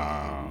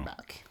came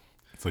back.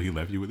 So he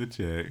left you with a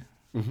check.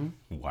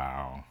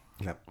 Wow.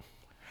 Yep.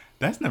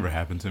 That's never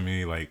happened to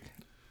me. Like,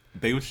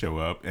 they would show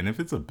up, and if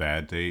it's a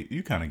bad date,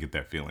 you kind of get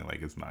that feeling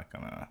like it's not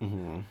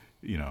gonna,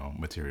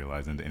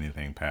 materialize into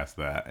anything past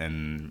that.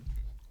 And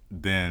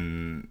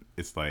then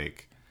it's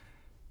like,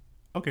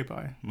 okay,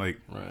 bye. Like,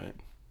 right.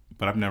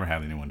 But I've never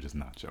had anyone just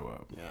not show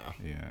up. Yeah.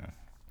 Yeah.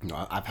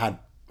 No,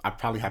 I've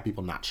probably had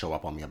people not show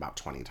up on me about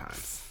 20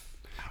 times.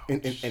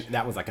 And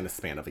that was like in the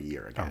span of a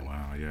year again. Oh,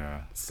 wow,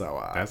 yeah.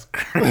 So that's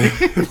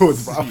crazy. It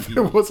was rough.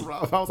 It was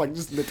rough. I was like,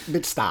 just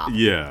bitch, stop.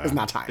 Yeah. It's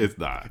not time. It's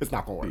not. It's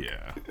not going to work.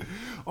 Yeah.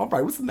 All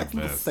right. What's the next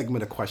little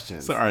segment of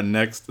questions? So our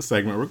next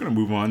segment, we're going to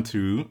move on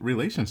to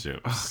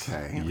relationships.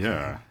 Okay.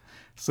 Yeah.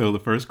 So the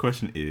first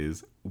question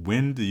is,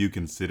 when do you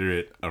consider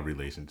it a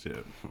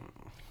relationship?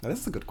 Now, this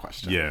is a good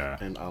question. Yeah.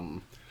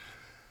 And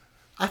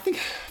I think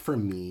for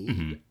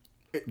me,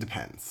 it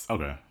depends.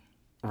 Okay.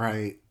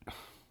 Right.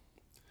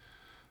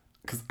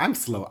 Because I'm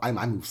slow. I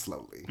move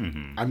slowly.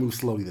 I move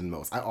slowly than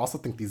most. I also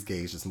think these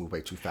gays just move way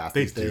too fast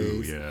these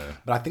days. Yeah.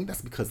 But I think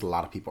that's because a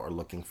lot of people are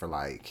looking for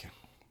like,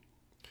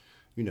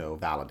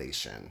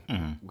 validation.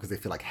 Because they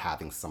feel like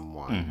having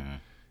someone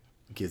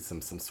gives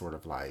them some sort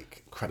of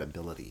like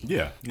credibility.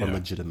 Or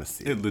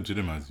legitimacy. It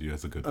legitimizes you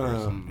as a good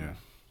person. Yeah.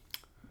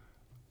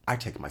 I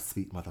take my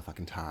sweet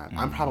motherfucking time.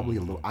 I'm probably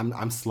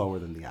I'm slower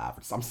than the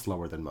average. I'm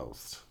slower than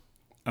most.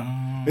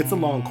 It's a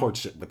long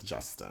courtship with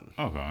Justin.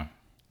 Okay.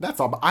 That's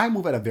all. But I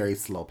move at a very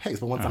slow pace.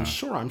 But once I'm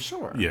sure, I'm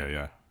sure. Yeah,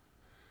 yeah.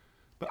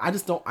 But I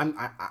just don't.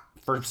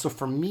 So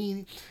for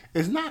me,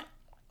 it's not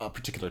a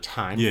particular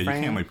time frame. Yeah,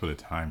 you can't like put a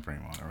time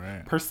frame on it,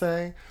 right? Per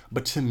se.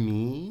 But to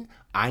me,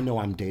 I know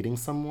I'm dating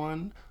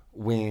someone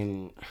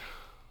when,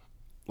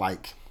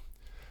 like,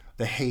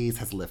 the haze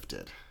has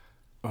lifted.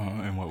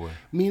 In what way?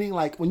 Meaning,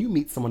 like, when you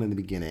meet someone in the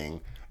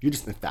beginning, you're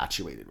just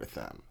infatuated with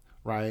them,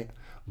 right?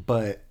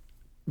 But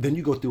then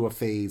you go through a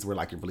phase where,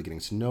 like, you're really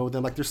getting to know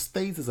them. Like, there's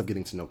phases of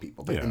getting to know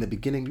people. But in the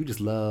beginning, you just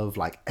love,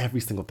 like,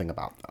 every single thing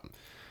about them.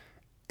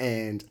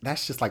 And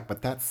that's just, like,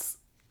 but that's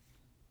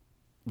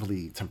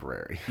really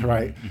temporary,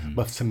 right?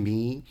 But to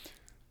me,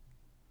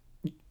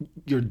 and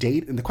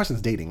the question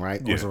is dating,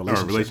 right? Yeah, or is it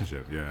a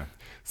relationship, yeah.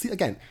 See,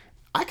 again,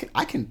 I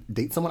can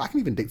date someone. I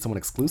can even date someone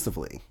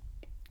exclusively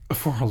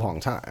for a long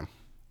time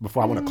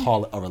before I want to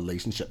call it a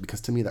relationship, because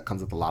to me that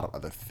comes with a lot of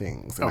other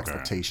things and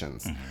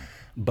expectations.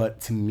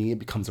 But to me, it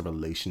becomes a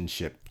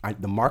relationship.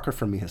 The marker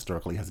for me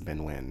historically has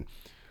been when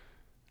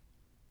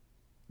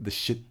the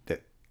shit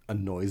that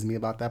annoys me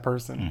about that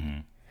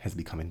person has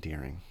become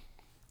endearing.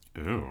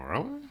 Ew,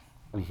 really?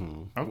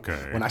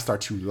 Okay. When I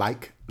start to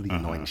like the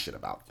annoying shit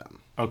about them.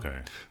 Okay.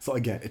 So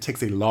again, it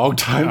takes a long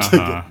time to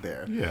get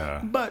there. Yeah.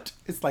 But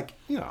it's like,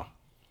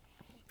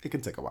 it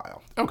can take a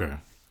while. Okay.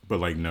 But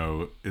like,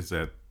 no, is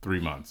that 3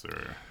 months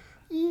or?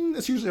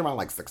 It's usually around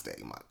like 6 to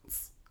 8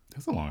 months.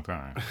 That's a long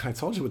time. I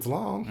told you it's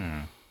long.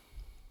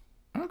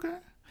 Yeah. Okay.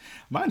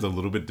 Mine's a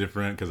little bit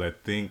different because I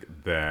think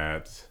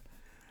that,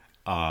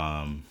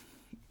 well,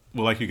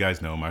 like you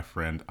guys know, my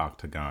friend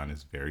Octagon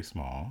is very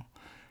small.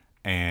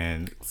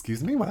 And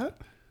excuse me,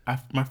 what?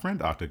 My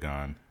friend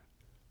Octagon.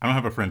 I don't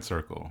have a friend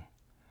circle.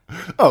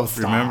 Oh,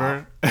 stop.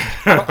 Remember?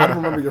 I don't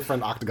remember your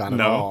friend Octagon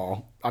at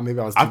all. Maybe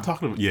I was. I've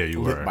talked about. Yeah,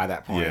 you were by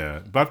that point. Yeah,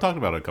 but I've talked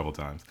about it a couple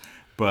times.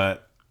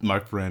 But my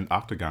friend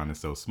Octagon is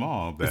so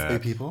small that it's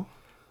 8 people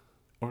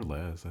or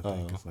less. I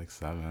think it's like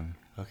 7.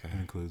 Okay, it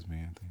includes me.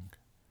 I think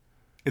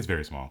it's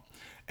very small.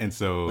 And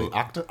so wait,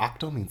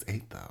 octo means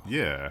 8 though.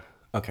 Yeah.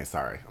 Okay,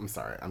 sorry. I'm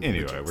sorry.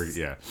 Anyway,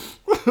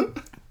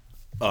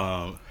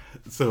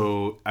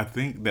 so I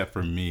think that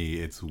for me,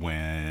 it's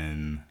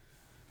when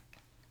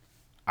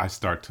I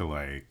start to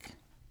like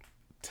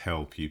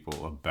tell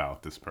people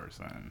about this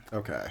person.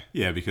 Okay.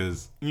 Yeah,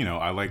 because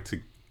I like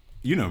to,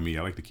 me,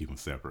 I like to keep them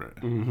separate.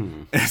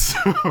 Mm-hmm. And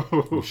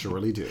so You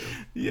surely do.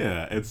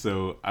 Yeah, and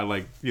so I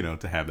like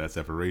to have that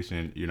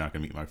separation. You're not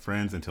gonna meet my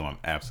friends until I'm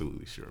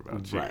absolutely sure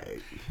about you.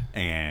 Right.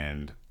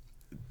 And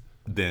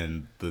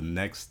then the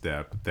next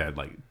step that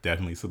like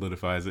definitely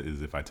solidifies it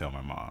is if I tell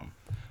my mom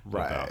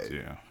about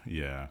you.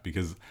 Yeah,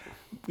 because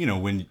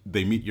when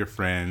they meet your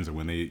friends or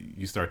when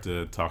you start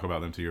to talk about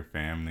them to your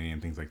family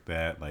and things like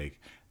that, like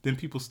then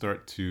people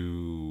start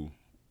to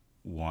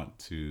want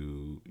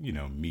to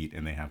meet,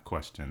 and they have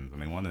questions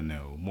and they want to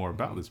know more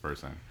about this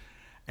person,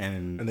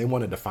 and they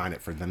want to define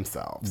it for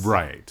themselves.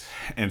 Right.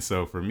 And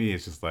so for me,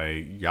 it's just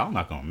like, y'all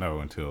not gonna know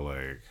until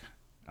like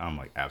I'm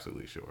like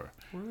absolutely sure.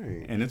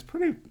 Right. And it's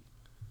pretty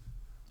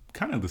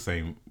kind of the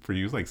same for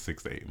you. It's like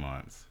 6 to 8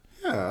 months.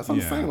 Yeah, that's what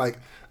I'm saying. Like,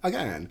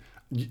 again,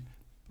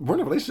 we're in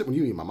a relationship when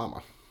you meet my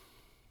mama.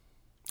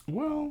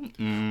 Well,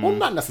 well,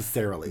 not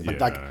necessarily, but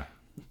like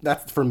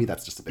that's, for me,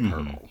 that's just a big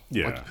hurdle.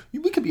 Yeah. Like,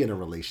 we could be in a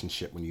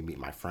relationship when you meet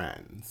my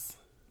friends.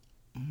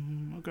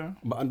 Okay.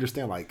 But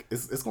understand, like,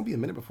 it's gonna be a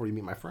minute before you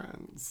meet my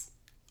friends.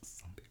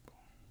 Some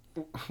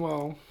people.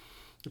 Well,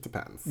 it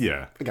depends.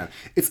 Yeah. Again,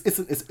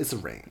 it's a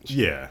range.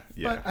 Yeah.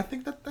 Yeah. But I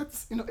think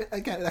that's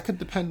again, that could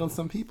depend on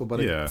some people.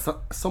 But Yeah.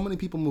 so many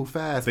people move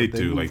fast. They but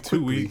do move like 2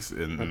 quickly. weeks,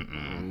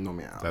 and No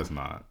meow. that's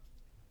not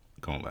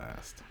gonna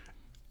last.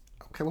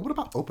 Okay, well, what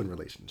about open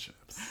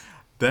relationships?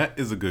 That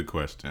is a good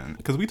question,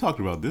 because we talked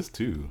about this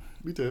too.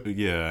 We did.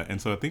 Yeah, and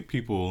so I think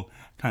people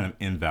kind of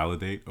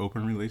invalidate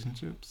open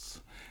relationships,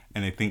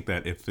 and they think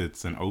that if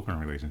it's an open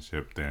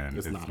relationship, then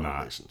it's not a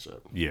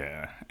relationship.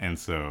 Yeah, and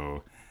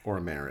so or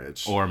a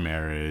marriage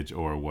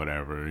or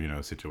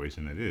whatever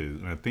situation it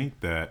is. And I think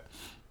that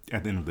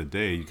at the end of the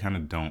day, you kind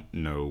of don't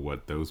know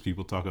what those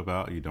people talk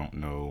about. You don't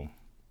know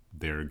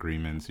their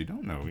agreements. You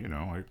don't know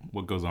like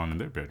what goes on in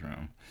their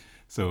bedroom.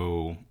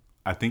 So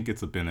I think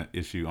it's been an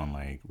issue on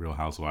like Real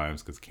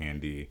Housewives, because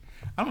Kandi,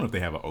 I don't know if they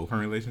have an open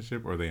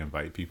relationship or they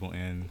invite people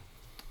in.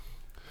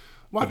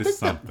 Well, but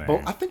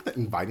I think that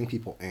inviting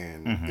people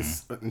in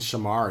is, and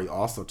Shamari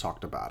also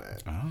talked about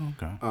it. Oh,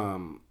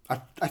 okay.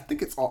 I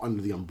think it's all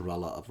under the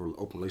umbrella of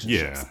open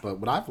relationships. Yeah. But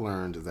what I've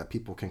learned is that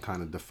people can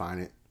kind of define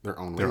it their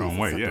own Their own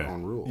way, set yeah. their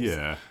own rules.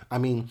 Yeah. I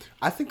mean,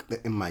 I think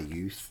that in my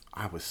youth,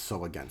 I was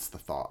so against the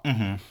thought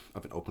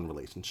of an open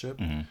relationship,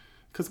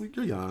 because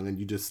you're young and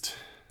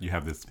you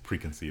have this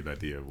preconceived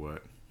idea of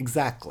what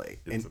exactly,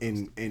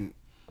 and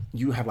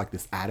you have like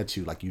this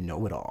attitude like you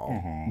know it all,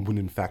 when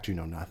in fact you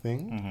know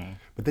nothing.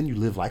 But then you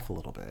live life a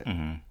little bit,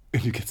 and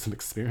you get some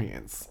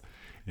experience,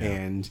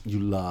 and you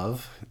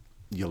love,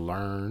 you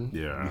learn,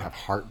 you have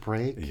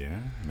heartbreak,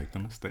 make the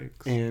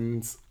mistakes,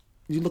 and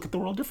you look at the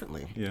world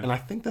differently. And I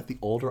think that the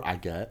older I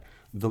get,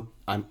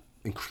 I'm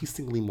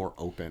increasingly more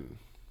open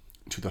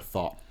to the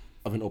thought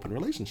of an open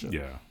relationship.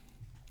 Yeah,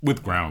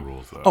 with ground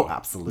rules though. Oh,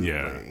 absolutely.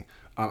 Yeah.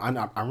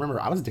 I remember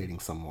I was dating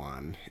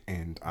someone,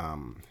 and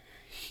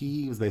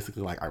he was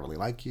basically like, I really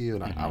like you,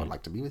 and I would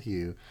like to be with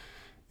you.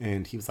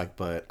 And he was like,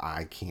 but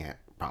I can't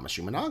promise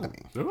you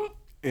monogamy.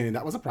 And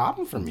that was a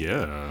problem for me.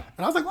 Yeah.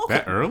 And I was like, okay.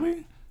 That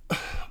early?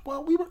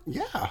 Well,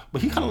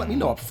 but he kind of let me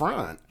know up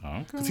front.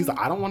 Okay. Because he's like,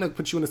 I don't want to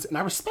put you in this, and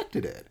I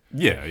respected it.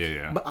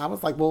 Yeah. But I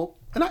was like, well,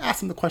 and I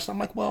asked him the question, I'm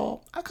like,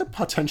 well, I could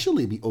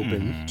potentially be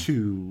open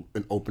to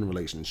an open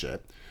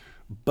relationship,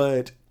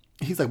 but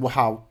he's like, well,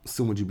 how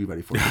soon would you be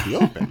ready for it to be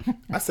open?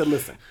 I said,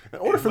 listen, in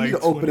order for me to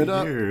open it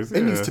up,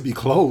 it needs to be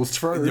closed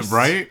first.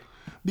 Right?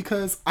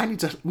 Because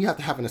we have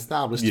to have an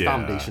established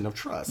foundation of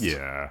trust.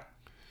 Yeah.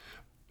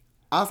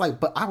 I was like,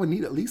 but I would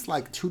need at least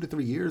like 2 to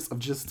 3 years of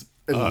just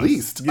at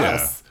least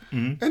us.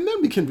 And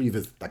then we can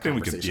revisit that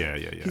conversation.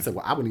 Yeah. He said,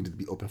 well, I would need to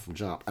be open from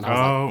jump. And I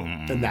was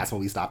like, then that's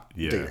when we stopped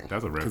dating.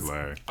 That's a red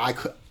flag.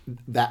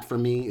 That for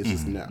me is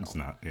just no. It's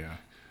not,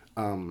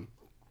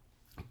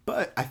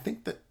 But I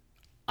think that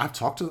I've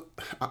talked to,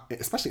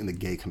 especially in the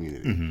gay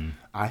community,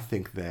 I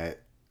think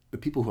that the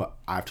people who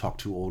I've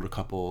talked to, older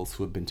couples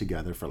who have been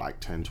together for like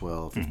 10,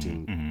 12,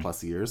 15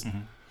 plus years,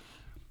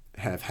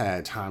 have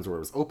had times where it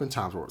was open,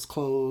 times where it was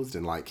closed.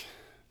 And like,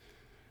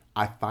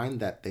 I find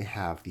that they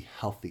have the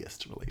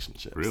healthiest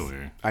relationships.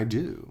 Really? I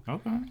do.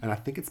 Okay. And I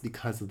think it's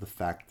because of the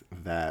fact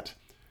that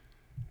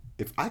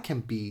if I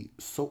can be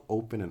so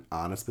open and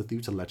honest with you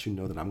to let you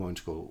know that I'm going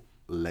to go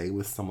lay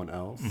with someone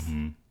else,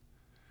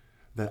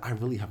 that I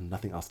really have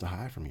nothing else to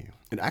hide from you.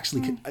 It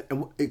actually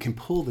it can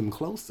pull them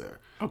closer.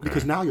 Okay.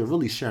 Because now you're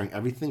really sharing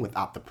everything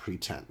without the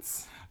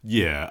pretense.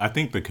 Yeah, I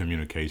think the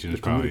communication is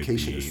probably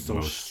the so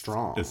most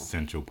strong,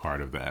 essential part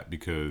of that,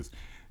 because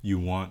you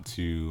want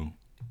to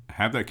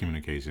have that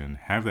communication,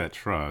 have that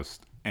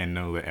trust, and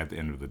know that at the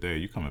end of the day,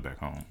 you're coming back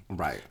home.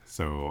 Right.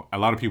 So a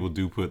lot of people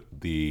do put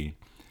the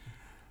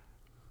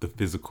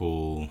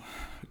physical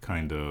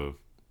kind of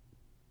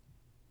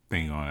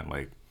thing on it,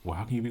 like, well,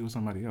 how can you be with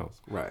somebody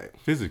else? Right.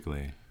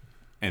 Physically.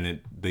 And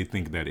they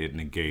think that it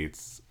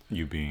negates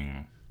you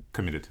being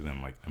committed to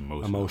them, like,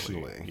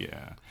 emotionally.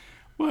 Yeah.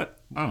 But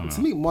I don't know.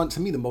 To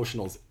me, the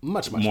emotional is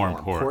much more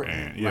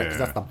important. Yeah, because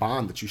that's the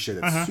bond that you share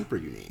that's super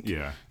unique.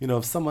 Yeah.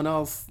 If someone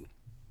else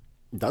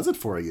does it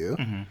for you,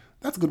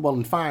 that's good, well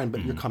and fine,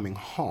 but you're coming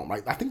home.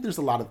 Right? I think there's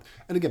a lot of,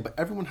 and again, but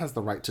everyone has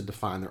the right to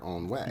define their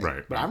own way.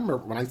 Right. But I remember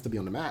when I used to be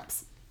on the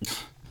maps,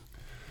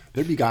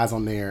 there'd be guys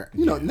on there,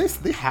 and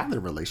they have their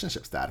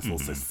relationship status. They'll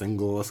say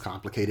single, it's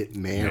complicated,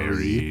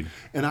 married.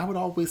 And I would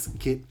always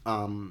get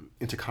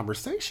into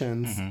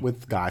conversations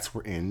with guys who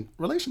were in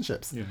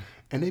relationships. Yeah.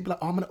 And they'd be like,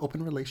 oh, I'm in an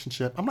open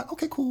relationship. I'm like,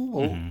 okay,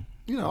 cool.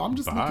 Well, I'm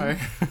just Bye.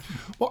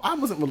 Well, I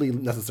wasn't really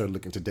necessarily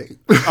looking to date.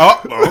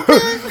 Oh,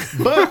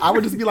 okay. But I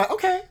would just be like,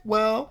 okay,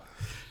 well,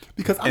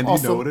 because I'm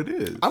you know what it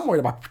is. I'm worried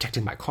about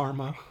protecting my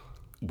karma.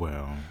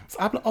 Well. So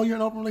I'm like, oh, you're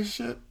in an open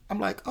relationship? I'm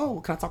like,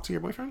 oh, can I talk to your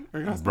boyfriend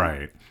or your husband?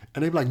 Right.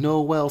 And they'd be like,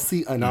 no, well,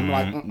 see. And I'm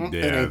like,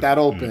 it ain't that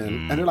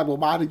open. And they're like, well,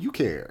 why do you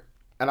care?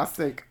 And I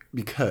think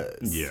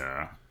because.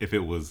 Yeah. If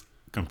it was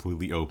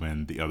completely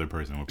open, the other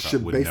person would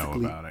know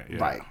about it. Yeah.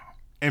 Right.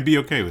 And be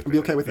okay with it. Be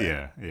okay with it.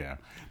 Yeah, yeah.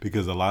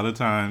 Because a lot of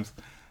times,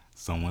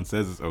 someone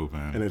says it's open.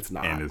 And it's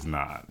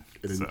not.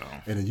 So.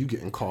 And then you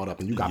getting caught up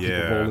and you got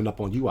people rolling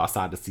up on you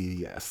outside the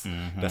CVS.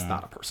 That's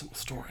not a personal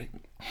story.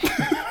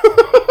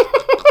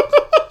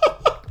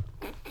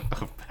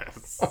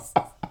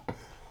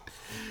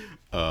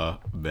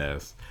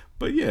 Best.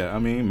 But yeah, I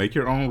mean, make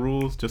your own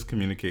rules. Just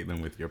communicate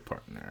them with your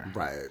partner.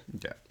 Right.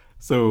 Yeah.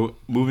 So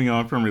moving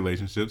on from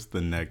relationships, the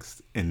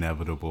next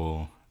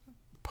inevitable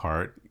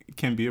part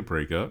can be a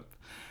breakup.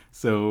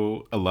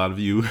 So a lot of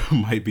you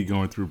might be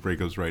going through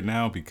breakups right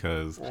now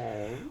because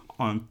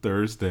on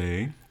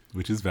Thursday,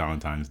 which is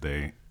Valentine's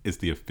Day, is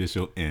the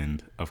official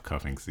end of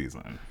cuffing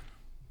season.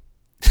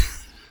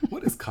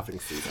 What is cuffing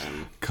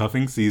season?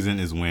 Cuffing season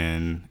is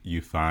when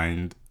you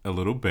find a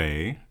little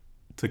bae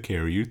to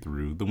carry you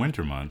through the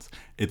winter months.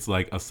 It's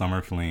like a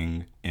summer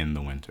fling in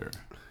the winter.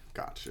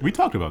 Gotcha. We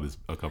talked about this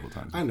a couple of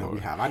times before. I know we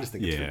have. I just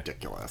think it's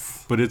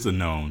ridiculous. But it's a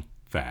known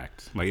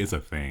fact. Like, it's a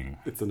thing.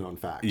 It's a known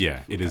fact.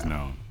 Yeah, it is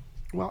known.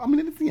 Well, I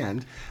mean, it's the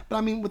end. But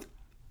I mean, with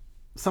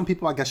some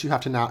people, I guess you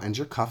have to now end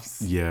your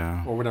cuffs.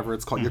 Yeah. Or whatever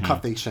it's called, your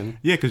cuffation.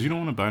 Yeah, because you don't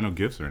want to buy no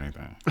gifts or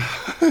anything.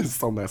 It's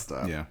so messed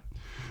up. Yeah.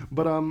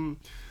 But,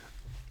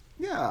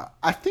 yeah,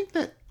 I think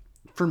that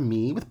for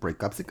me, with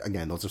breakups,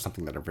 again, those are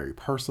something that are very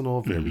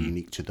personal, very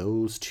unique to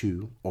those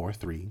 2 or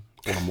 3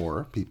 or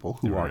more people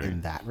who are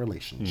in that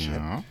relationship.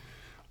 Yeah.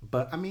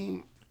 But, I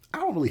mean, I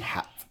don't really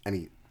have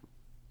any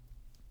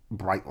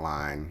bright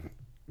line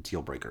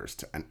deal breakers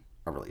to end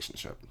a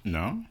relationship.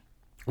 No?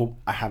 Well,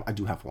 I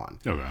do have one.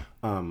 Okay.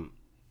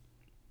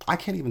 I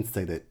can't even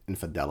say that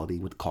infidelity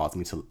would cause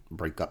me to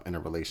break up in a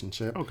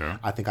relationship. Okay.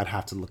 I think I'd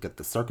have to look at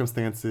the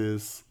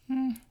circumstances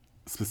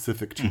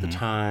specific to the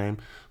time,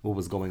 what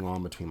was going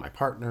on between my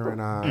partner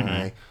and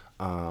I.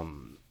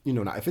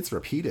 Now if it's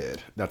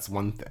repeated, that's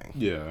one thing.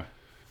 Yeah.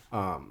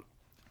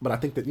 But I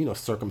think that,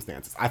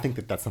 circumstances, I think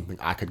that that's something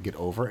I could get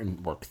over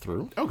and work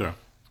through. Okay.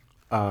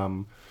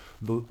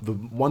 The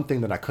one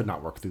thing that I could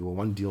not work through,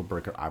 one deal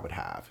breaker I would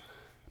have,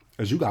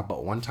 is you got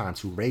but one time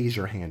to raise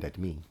your hand at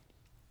me.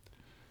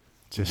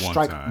 To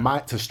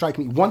strike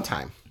me one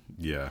time.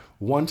 Yeah.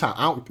 One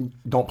time.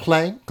 Don't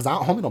play, because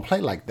homie don't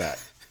play like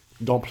that.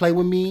 Don't play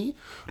with me.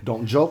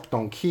 Don't joke.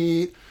 Don't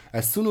kid.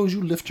 As soon as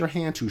you lift your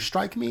hand to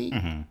strike me,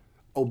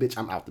 oh bitch,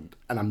 I'm out,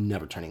 and I'm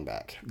never turning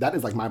back. That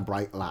is like my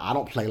bright line. I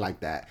don't play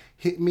like that.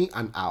 Hit me,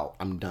 I'm out.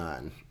 I'm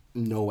done.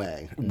 No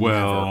way.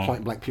 Well, never.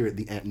 Point blank. Period.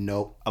 The end.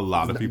 Nope. A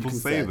lot of people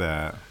say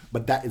that,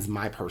 but that is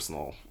my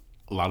personal.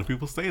 A lot of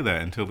people say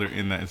that until they're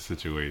in that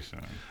situation.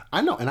 I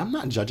know, and I'm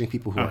not judging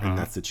people who are in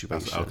that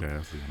situation. That's what I'm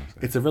gonna say.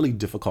 It's a really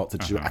difficult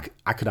situation.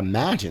 I could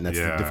imagine that's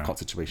a difficult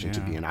situation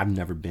to be in. I've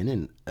never been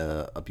in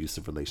an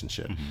abusive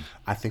relationship.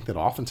 I think that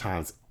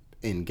oftentimes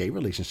in gay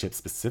relationships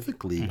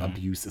specifically,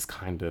 abuse is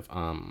kind of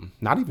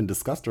not even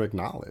discussed or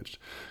acknowledged.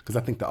 Because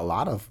I think that a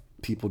lot of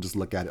people just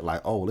look at it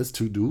like, oh, well, it's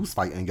 2 dudes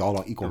fighting, y'all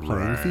on equal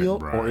playing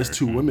field, or it's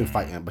 2 women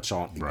fighting, but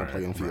y'all on equal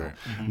playing field.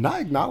 Not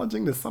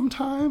acknowledging that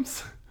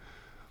sometimes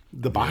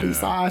the body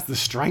size, the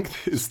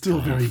strength is still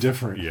very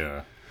different.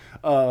 Yeah.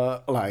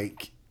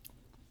 Like,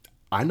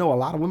 I know a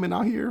lot of women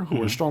out here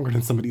who are stronger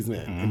than some of these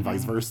men and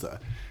vice versa.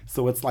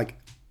 So it's like,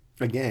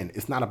 again,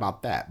 it's not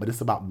about that, but it's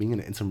about being in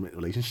an intimate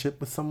relationship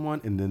with someone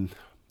and then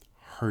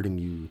hurting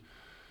you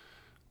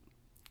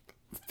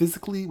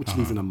physically, which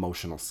leaves an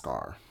emotional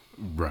scar.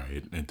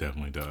 Right. It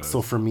definitely does.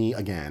 So for me,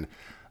 again,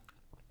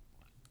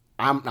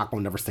 I'm not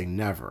going to never say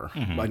never.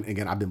 But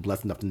again, I've been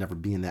blessed enough to never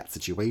be in that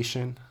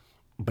situation.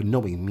 But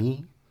knowing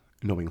me,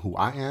 knowing who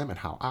I am and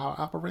how I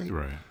operate,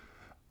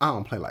 I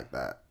don't play like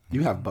that.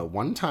 You have but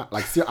one time.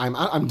 Like, see,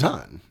 I'm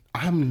done.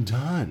 I'm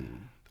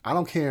done. I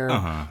don't care.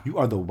 You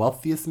are the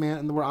wealthiest man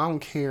in the world. I don't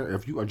care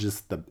if you are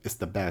just it's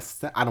the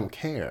best. I don't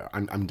care.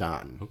 I'm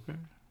done. Okay.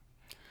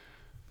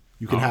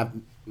 You can have.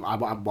 I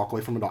walk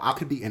away from it all. I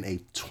could be in a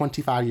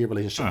 25-year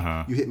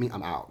relationship. You hit me,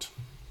 I'm out.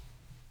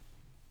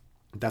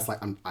 That's like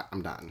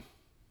I'm done.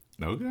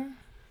 Okay.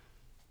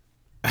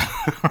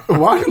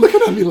 Why are you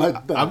looking at me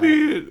like that?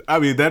 I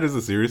mean that is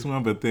a serious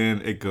one, but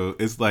then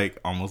it's like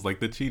almost like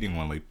the cheating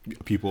one. Like,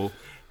 people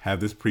have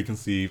this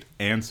preconceived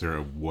answer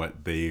of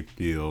what they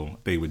feel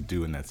they would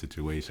do in that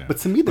situation. But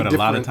to me, a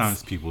lot of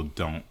times people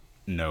don't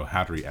know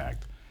how to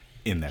react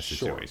in that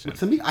situation. But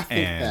to me, I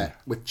think that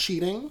with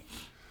cheating,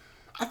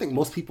 I think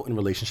most people in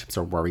relationships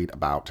are worried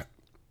about.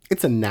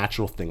 It's a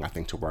natural thing, I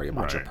think, to worry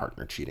about your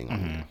partner cheating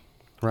on you,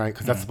 right?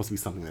 Because that's supposed to be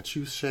something that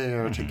you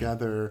share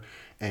together,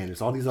 and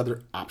there's all these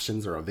other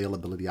options or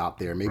availability out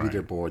there. Maybe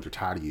they're bored, they're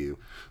tired of you.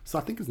 So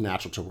I think it's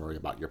natural to worry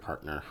about your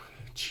partner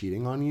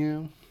cheating on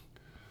you.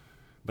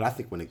 But I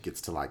think when it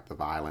gets to like the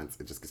violence,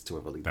 it just gets to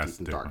a really deep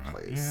and dark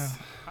place. Yeah,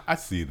 I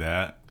see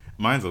that.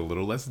 Mine's a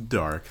little less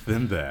dark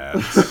than that.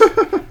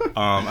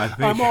 I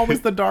think I'm always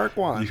the dark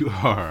one. You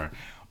are.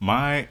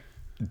 My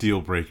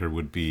deal breaker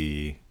would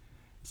be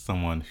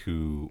someone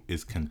who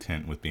is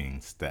content with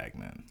being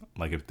stagnant.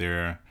 Like if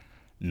they're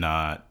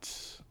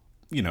not,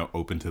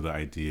 open to the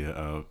idea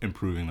of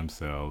improving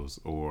themselves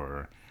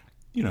or,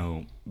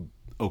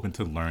 open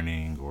to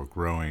learning or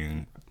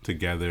growing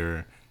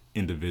together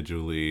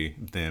individually,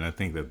 then I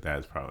think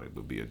that's probably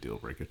would be a deal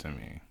breaker to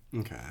me.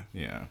 Okay.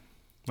 Yeah.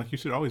 Like you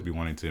should always be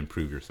wanting to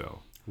improve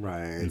yourself.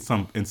 Right. In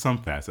some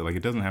facet. Like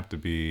it doesn't have to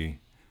be,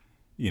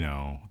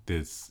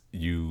 this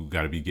you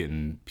gotta be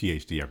getting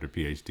PhD after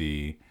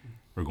PhD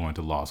or going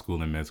to law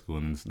school and med school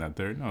and this and that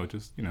there. No,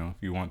 just, if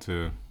you want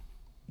to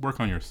work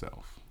on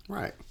yourself.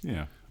 Right.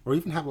 Yeah. Or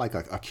even have like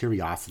a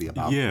curiosity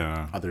about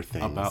other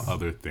things. About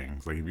other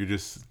things. Like if you're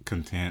just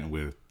content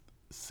with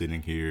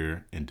sitting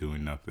here and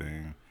doing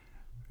nothing.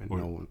 And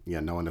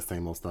knowing the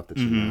same old stuff that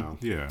you know.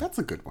 Yeah. That's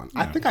a good one.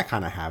 Yeah. I think I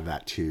kind of have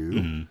that too.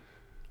 Mm-hmm.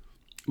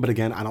 But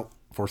again, I don't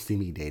foresee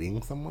me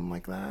dating someone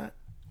like that.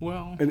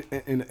 Well. And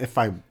if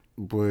I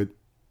would,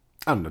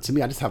 I don't know. To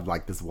me, I just have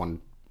like this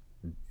one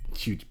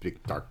huge,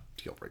 big, dark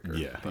deal breaker.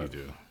 Yeah, you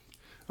do.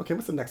 Okay,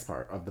 what's the next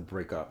part of the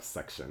breakup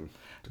section?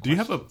 Do you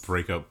have a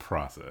breakup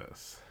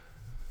process?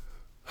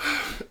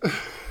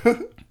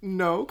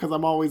 No, because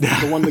I'm always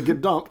the one to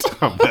get dumped. So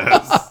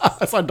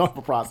I don't have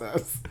a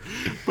process.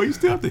 But you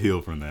still have to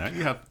heal from that.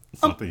 You have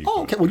something.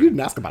 Okay. Well, you didn't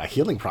ask about a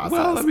healing process.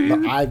 Well, I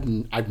mean,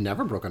 but I've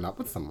never broken up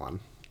with someone.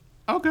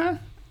 Okay,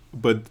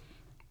 but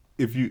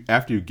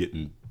after you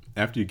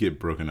get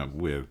broken up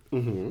with,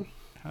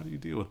 how do you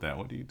deal with that?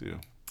 What do you do?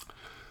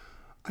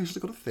 I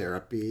usually go to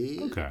therapy.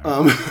 Okay.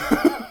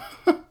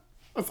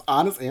 That's an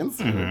honest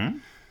answer.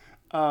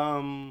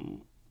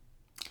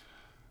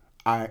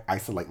 I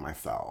isolate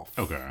myself.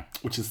 Okay.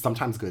 Which is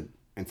sometimes good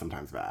and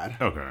sometimes bad.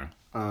 Okay.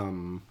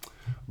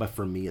 But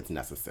for me, it's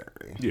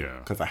necessary. Yeah.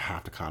 Because I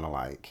have to kind of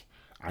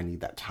I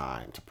need that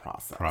time to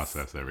process.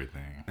 Process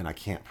everything. And I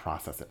can't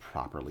process it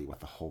properly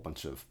with a whole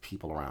bunch of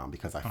people around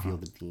because I feel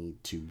the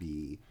need to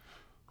be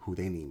who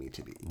they need me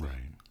to be. Right.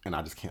 And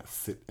I just can't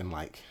sit in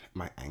my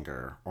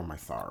anger or my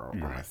sorrow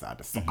or my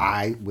sadness. So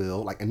I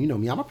will and you know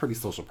me, I'm a pretty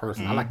social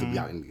person. I like to be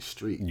out in these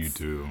streets. You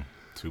do.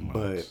 Too much.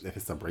 But if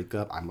it's a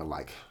breakup, I'm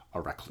a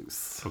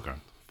recluse. Okay.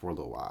 For a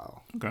little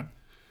while. Okay.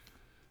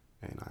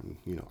 And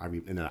I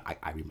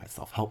read my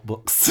self-help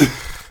books.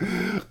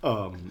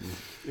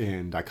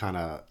 And I kind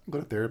of go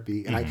to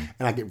therapy and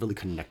I get really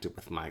connected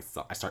with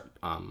myself. I start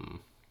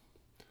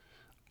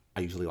I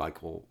usually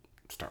will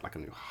start a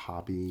new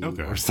hobby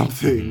or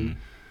something.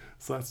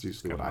 So that's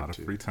usually what I do. A lot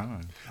of free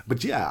time.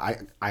 But yeah,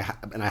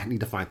 I need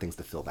to find things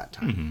to fill that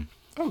time.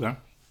 Okay.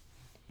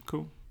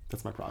 Cool.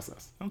 That's my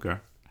process. Okay.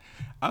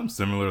 I'm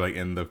similar.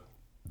 In the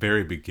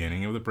very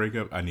beginning of the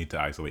breakup, I need to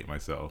isolate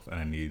myself and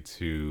I need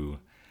to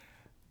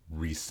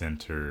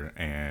recenter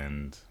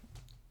and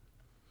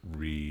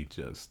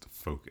just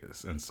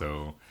focus. And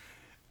so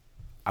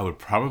I would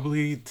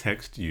probably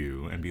text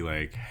you and be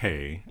like,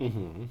 hey,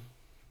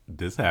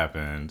 this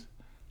happened.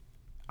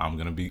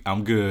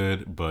 I'm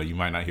good, but you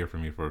might not hear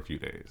from me for a few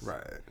days.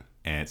 Right.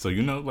 And so,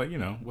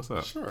 what's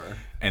up? Sure.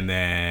 And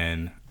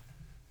then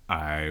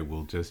I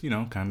will just,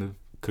 kind of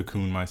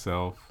cocoon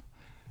myself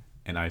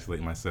and isolate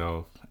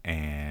myself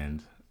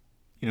and,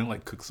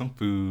 cook some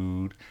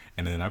food.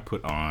 And then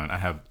I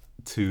have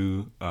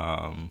 2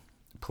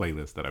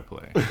 playlists that I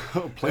play.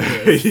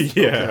 Playlists?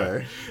 Yeah.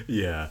 Okay.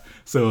 Yeah.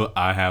 So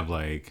I have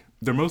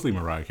they're mostly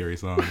Mariah Carey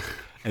songs.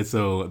 And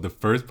so the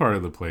first part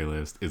of the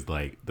playlist is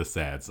the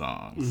sad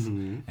songs.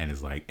 And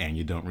it's And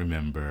You Don't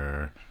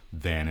Remember,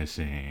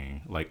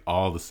 Vanishing,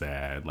 all the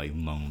sad,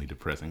 lonely,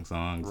 depressing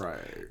songs.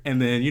 Right.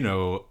 And then,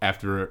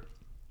 after,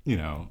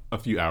 a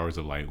few hours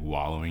of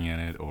wallowing in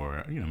it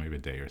or, maybe a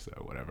day or so,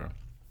 whatever.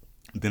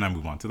 Then I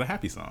move on to the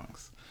happy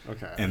songs.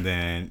 Okay. And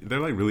then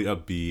they're really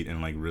upbeat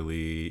and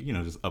really,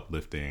 just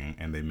uplifting.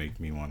 And they make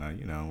me want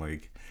to,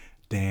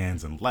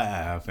 dance and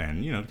laugh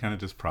and, kind of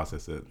just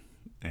process it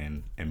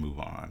and move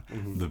on.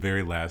 The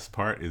very last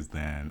part is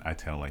then I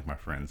tell my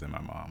friends and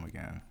my mom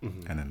again.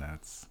 And then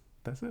that's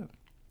it.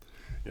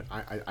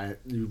 Yeah,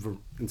 you've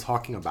been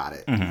talking about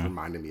it. You've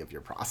reminded me of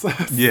your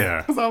process.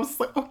 Yeah. Because I was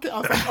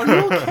are you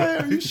okay?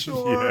 Are you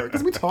sure?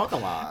 Because we talk a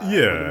lot.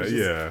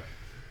 Yeah.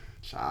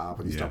 Child,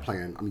 when you start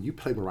playing, you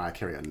play Mariah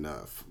Carey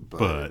enough.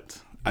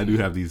 But I do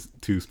have these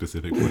 2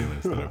 specific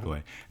playlists that I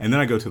play. And then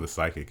I go to the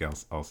psychic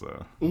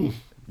also.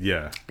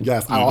 Yeah.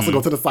 Yes, I also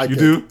go to the psychic.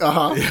 You do?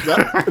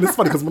 Yeah. And it's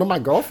funny because one of my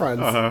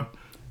girlfriends,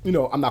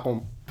 I'm not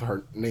going to put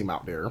her name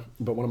out there,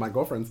 but one of my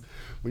girlfriends,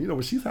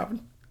 when she's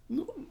having,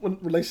 when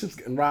relationships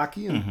getting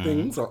rocky and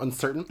things are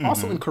uncertain,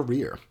 also in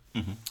career.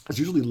 It's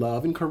usually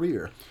love and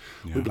career.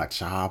 Yeah. We'd be like,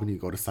 child, we need to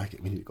go to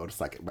psychic. We need to go to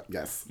psychic. But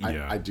yes,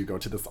 I do go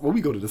to this. Well, we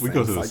go to the same. We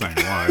go to psychic.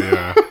 the same one,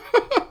 yeah.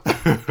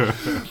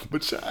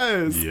 But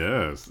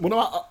yes, one of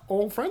my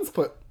old friends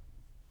put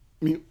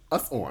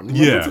us on. We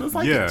went to the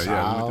psychic, we went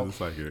child. to the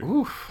psychic.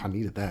 Oof, I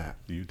needed that.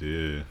 You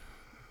did.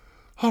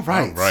 All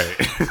right.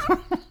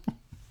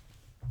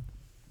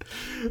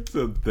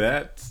 So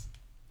that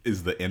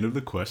is the end of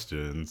the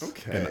questions.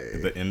 Okay.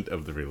 And the end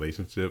of the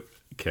relationship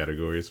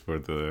categories for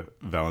the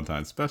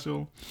Valentine's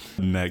special.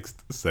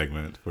 Next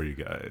segment for you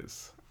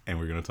guys. And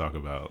we're going to talk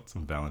about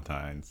some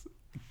Valentine's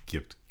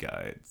gift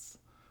guides.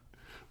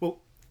 Well,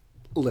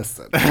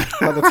 listen.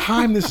 By the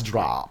time this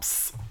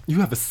drops, you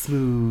have a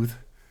smooth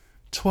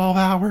 12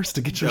 hours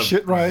to get your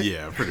shit right.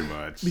 Yeah, pretty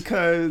much.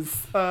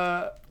 Because,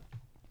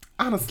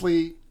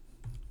 honestly,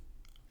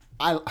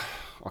 I'm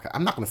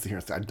not going to sit here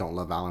and say I don't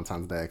love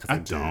Valentine's Day, because I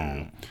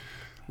don't.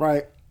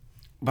 Right?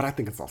 But I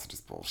think it's also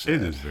just bullshit.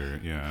 It is very,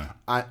 yeah.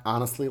 I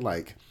honestly,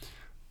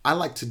 I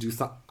like to do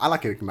some, I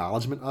like an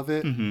acknowledgement of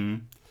it.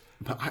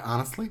 But I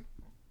honestly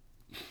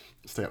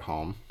stay at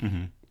home.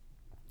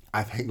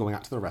 I hate going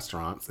out to the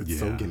restaurants. It's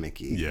so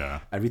gimmicky.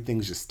 Yeah.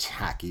 Everything's just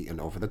tacky and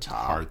over the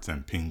top. Hearts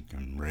and pink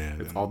and red.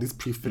 It's all these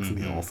prefix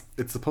meals.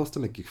 It's supposed to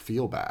make you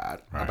feel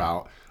bad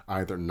about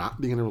either not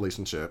being in a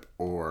relationship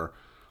or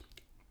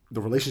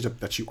the relationship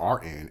that you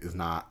are in is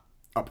not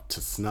up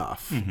to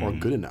snuff or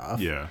good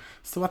enough. Yeah.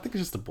 So I think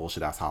it's just a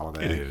bullshit ass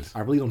holiday. It is. I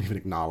really don't even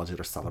acknowledge it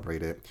or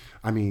celebrate it.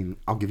 I mean,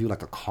 I'll give you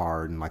like a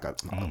card and like a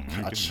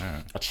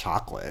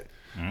chocolate.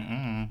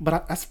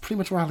 But that's pretty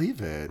much where I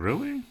leave it.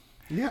 Really?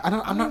 Yeah,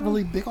 I'm not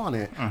really big on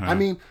it. I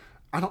mean,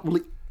 I don't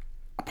really.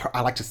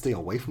 I like to stay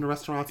away from the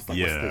restaurants. It's like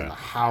let's stay in the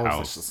house.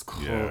 Let's just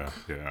cook.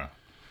 Yeah.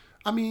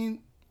 I mean,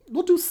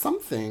 we'll do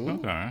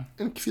something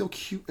and feel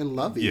cute and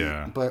lovey.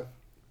 Yeah. But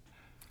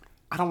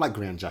I don't like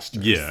grand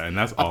gestures. Yeah, and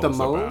that's all at the it's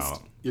most,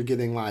 about. You're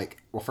getting like,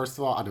 well, first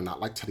of all, I do not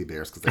like teddy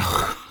bears because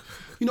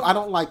they're I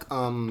don't like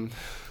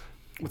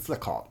what's that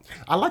called?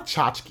 I like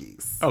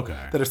tchotchkes.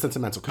 Okay. That are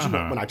sentimental because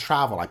when I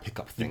travel, I pick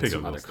up things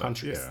from other stuff,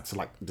 countries to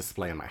like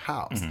display in my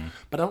house.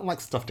 But I don't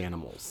like stuffed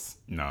animals.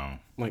 No.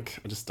 Like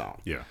I just don't.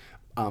 Yeah.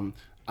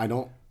 I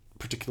don't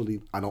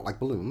like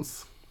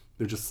balloons.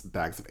 They're just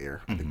bags of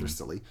air. I think they're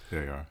silly.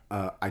 They are.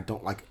 I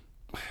don't like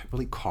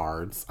really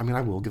cards. I mean,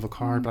 I will give a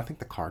card, but I think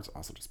the cards are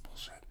also just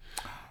bullshit.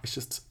 It's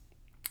just,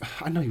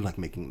 I know you like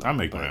making them. I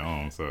make my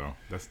own, so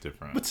that's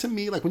different. But to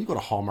me, like when you go to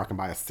Hallmark and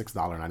buy a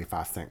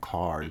 $6.95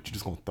 card that you're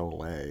just going to throw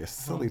away, it's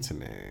silly to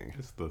me.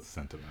 It's the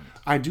sentiment.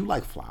 I do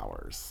like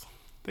flowers.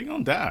 They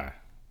gonna die.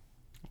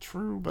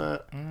 True,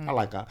 but I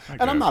like that.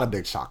 And I'm not a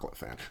big chocolate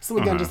fan. So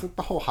again, just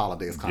the whole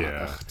holiday is kind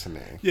of to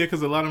me. Yeah,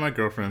 because a lot of my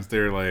girlfriends,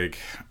 they're like,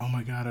 oh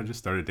my God, I just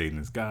started dating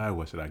this guy.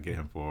 What should I get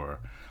him for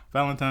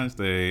Valentine's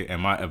Day?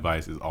 And my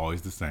advice is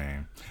always the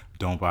same.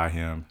 Don't buy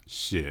him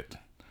shit.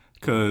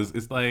 Because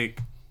it's like,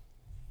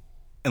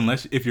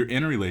 if you're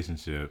in a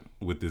relationship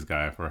with this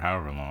guy for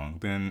however long,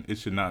 then it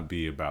should not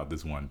be about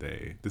this one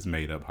day, this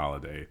made up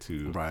holiday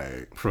to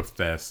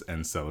profess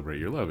and celebrate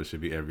your love. It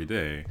should be every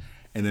day.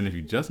 And then if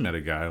you just met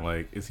a guy,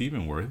 like, is he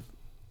even worth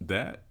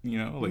that?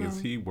 Is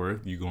he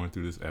worth you going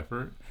through this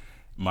effort?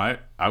 I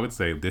would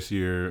say this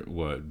year,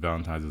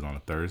 Valentine's is on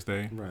a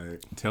Thursday. Right.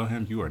 Tell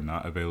him you are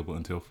not available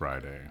until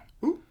Friday.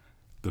 Ooh.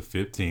 The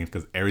 15th,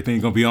 because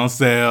everything's going to be on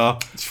sale.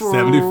 True,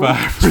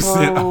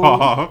 75%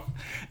 off.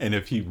 And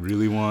if he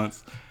really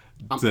wants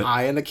I'm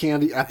eyeing the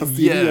candy at the CVS.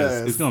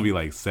 Yes, it's going to be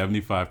like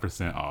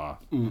 75% off.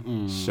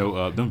 Show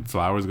up. Them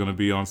flowers going to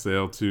be on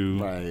sale too.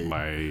 Right.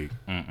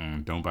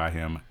 Like, don't buy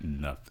him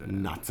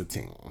nothing. Not a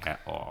thing.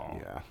 At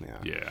all.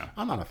 Yeah.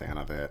 I'm not a fan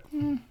of it.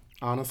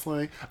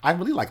 Honestly. I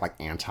really like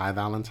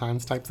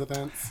anti-Valentine's types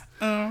events.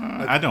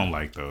 I don't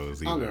like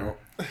those either. I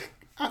know.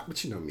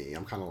 But you know me,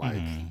 I'm kind of like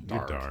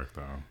dark. You're dark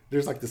though.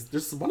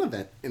 There's one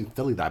event in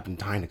Philly that I've been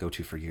dying to go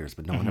to for years,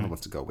 but no one ever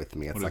wants to go with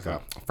me. It's like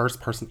a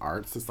first person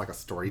arts. It's like a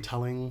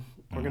storytelling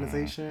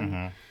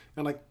organization,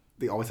 and like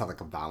they always have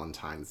like a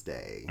Valentine's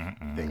Day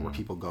thing where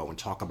people go and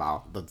talk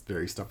about the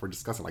very stuff we're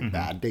discussing, like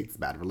bad dates,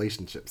 bad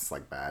relationships,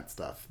 like bad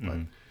stuff. But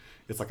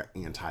it's like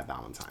an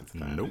anti-Valentine's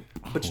event. Nope.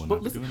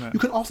 But listen, you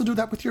can also do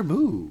that with your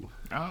boo.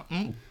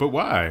 But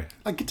why?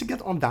 Like get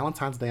together on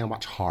Valentine's Day and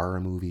watch horror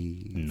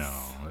movies. No,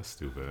 that's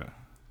stupid.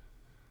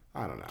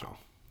 I don't know.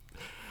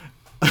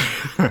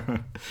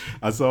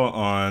 I saw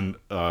on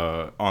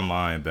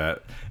online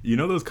that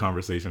those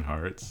conversation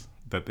hearts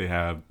that they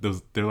have,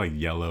 they're like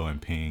yellow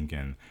and pink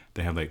and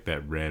they have like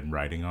that red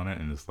writing on it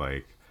and it's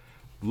like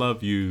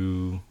love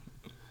you,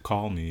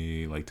 call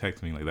me, like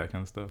text me, like that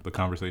kind of stuff. The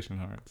conversation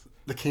hearts.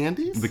 The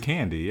candies? The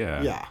candy,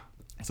 yeah. Yeah.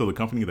 So the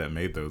company that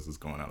made those is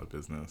going out of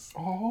business.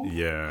 Oh.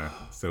 Yeah.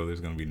 So there's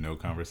going to be no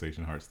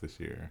conversation hearts this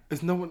year.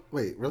 Is no one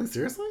wait, really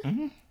seriously?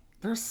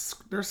 They're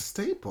a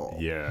staple.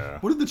 Yeah.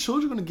 What are the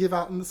children going to give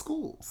out in the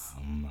schools?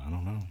 I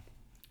don't know.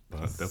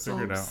 But they'll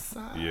figure it out.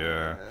 Sad.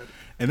 Yeah.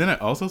 And then I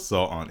also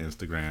saw on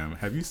Instagram,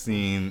 have you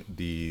seen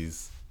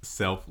these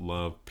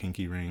self-love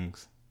pinky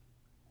rings.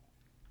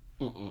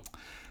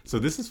 So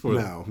this is for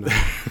No.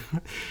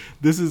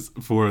 this is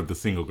for the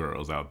single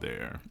girls out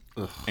there.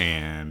 Ugh.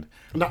 And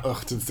Not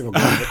ugh to the single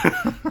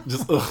girl, but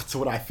just ugh to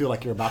what I feel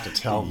like you're about to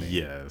tell me.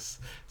 yes.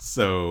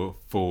 So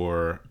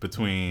for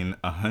between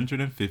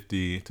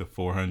 $150 to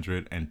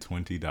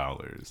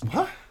 $420.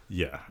 What?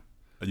 Yeah.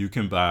 You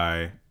can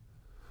buy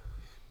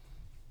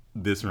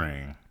this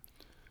ring.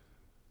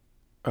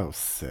 Oh,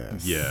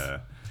 sis. Yeah.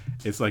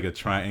 It's like a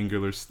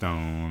triangular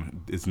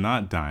stone. It's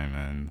not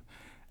diamond.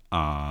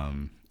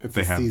 It's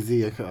they a have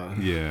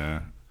CZ,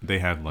 yeah. They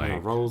have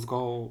like rose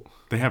gold.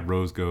 they have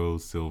rose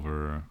gold,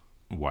 silver,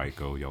 white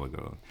gold, yellow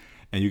gold.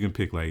 And you can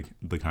pick like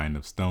the kind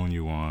of stone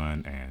you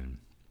want, and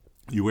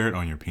you wear it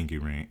on your pinky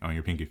ring, on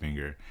your pinky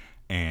finger,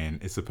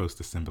 and it's supposed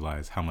to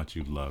symbolize how much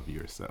you love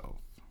yourself.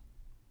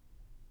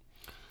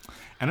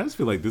 And I just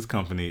feel like this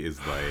company is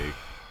like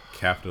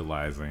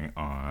capitalizing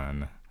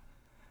on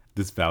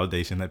this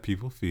validation that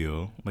people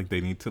feel like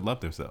they need to love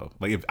themselves.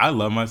 Like if I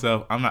love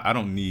myself, I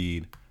don't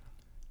need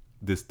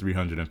this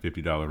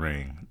 $350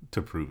 ring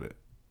to prove it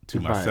to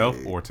myself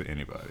or to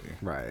anybody.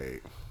 Right.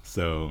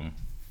 So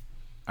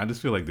I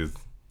just feel like this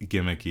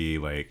gimmicky,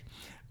 like,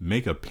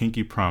 make a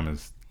pinky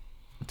promise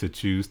to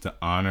choose to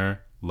honor,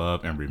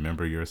 love, and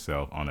remember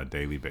yourself on a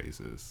daily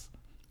basis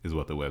is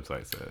what the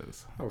website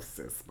says. Oh,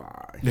 sis,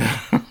 bye.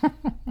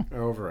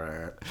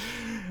 Over it.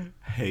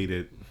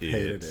 Hated it.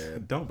 Hated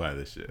it. Don't buy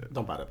this shit.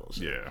 Don't buy that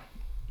bullshit. Yeah.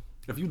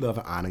 If you love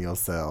and honor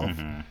yourself,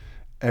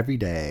 every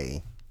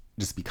day,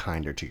 just be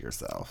kinder to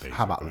yourself. Basically.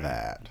 How about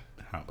that?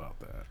 How about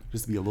that?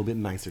 Just be a little bit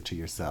nicer to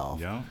yourself.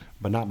 Yeah.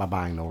 But not by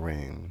buying no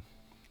ring.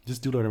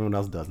 Just do what everyone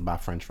else does and buy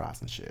French fries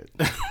and shit.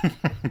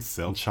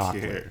 Self-care.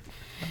 Chocolate.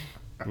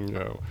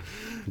 No.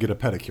 Get a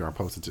pedicure and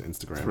post it to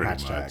Instagram. Pretty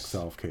Hashtag much.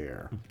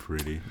 self-care.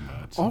 Pretty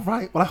much. All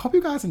right. Well, I hope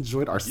you guys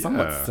enjoyed our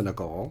somewhat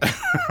cynical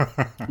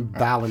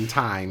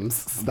Valentine's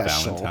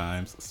special.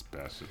 Valentine's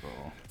special.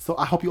 So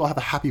I hope you all have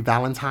a happy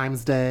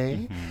Valentine's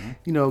Day.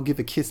 You know, give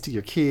a kiss to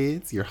your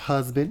kids, your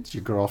husband,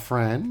 your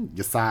girlfriend,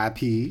 your side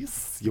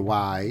piece, your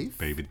wife,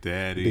 Baby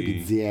daddy.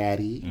 baby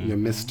daddy, your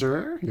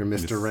mister, your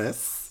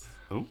mistress,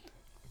 Oh,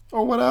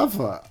 or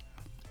whatever.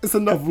 It's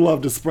enough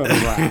love to spread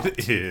around.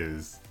 it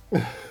is.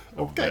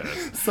 Okay.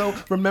 Yes. So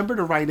remember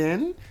to write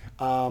in.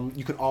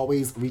 You can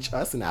always reach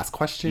us and ask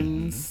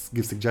questions,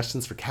 give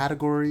suggestions for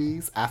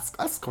categories, ask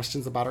us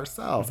questions about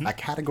ourselves at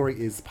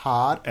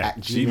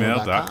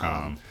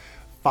categoryispod@gmail.com.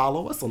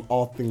 Follow us on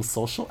all things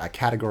social at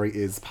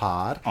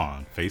categoryispod.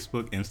 On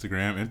Facebook,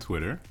 Instagram, and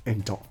Twitter.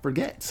 And don't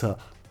forget to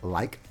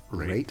like,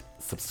 rate,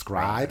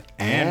 subscribe,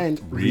 and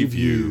and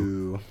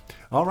review.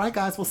 All right,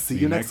 guys. We'll see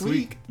you next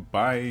week.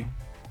 Bye.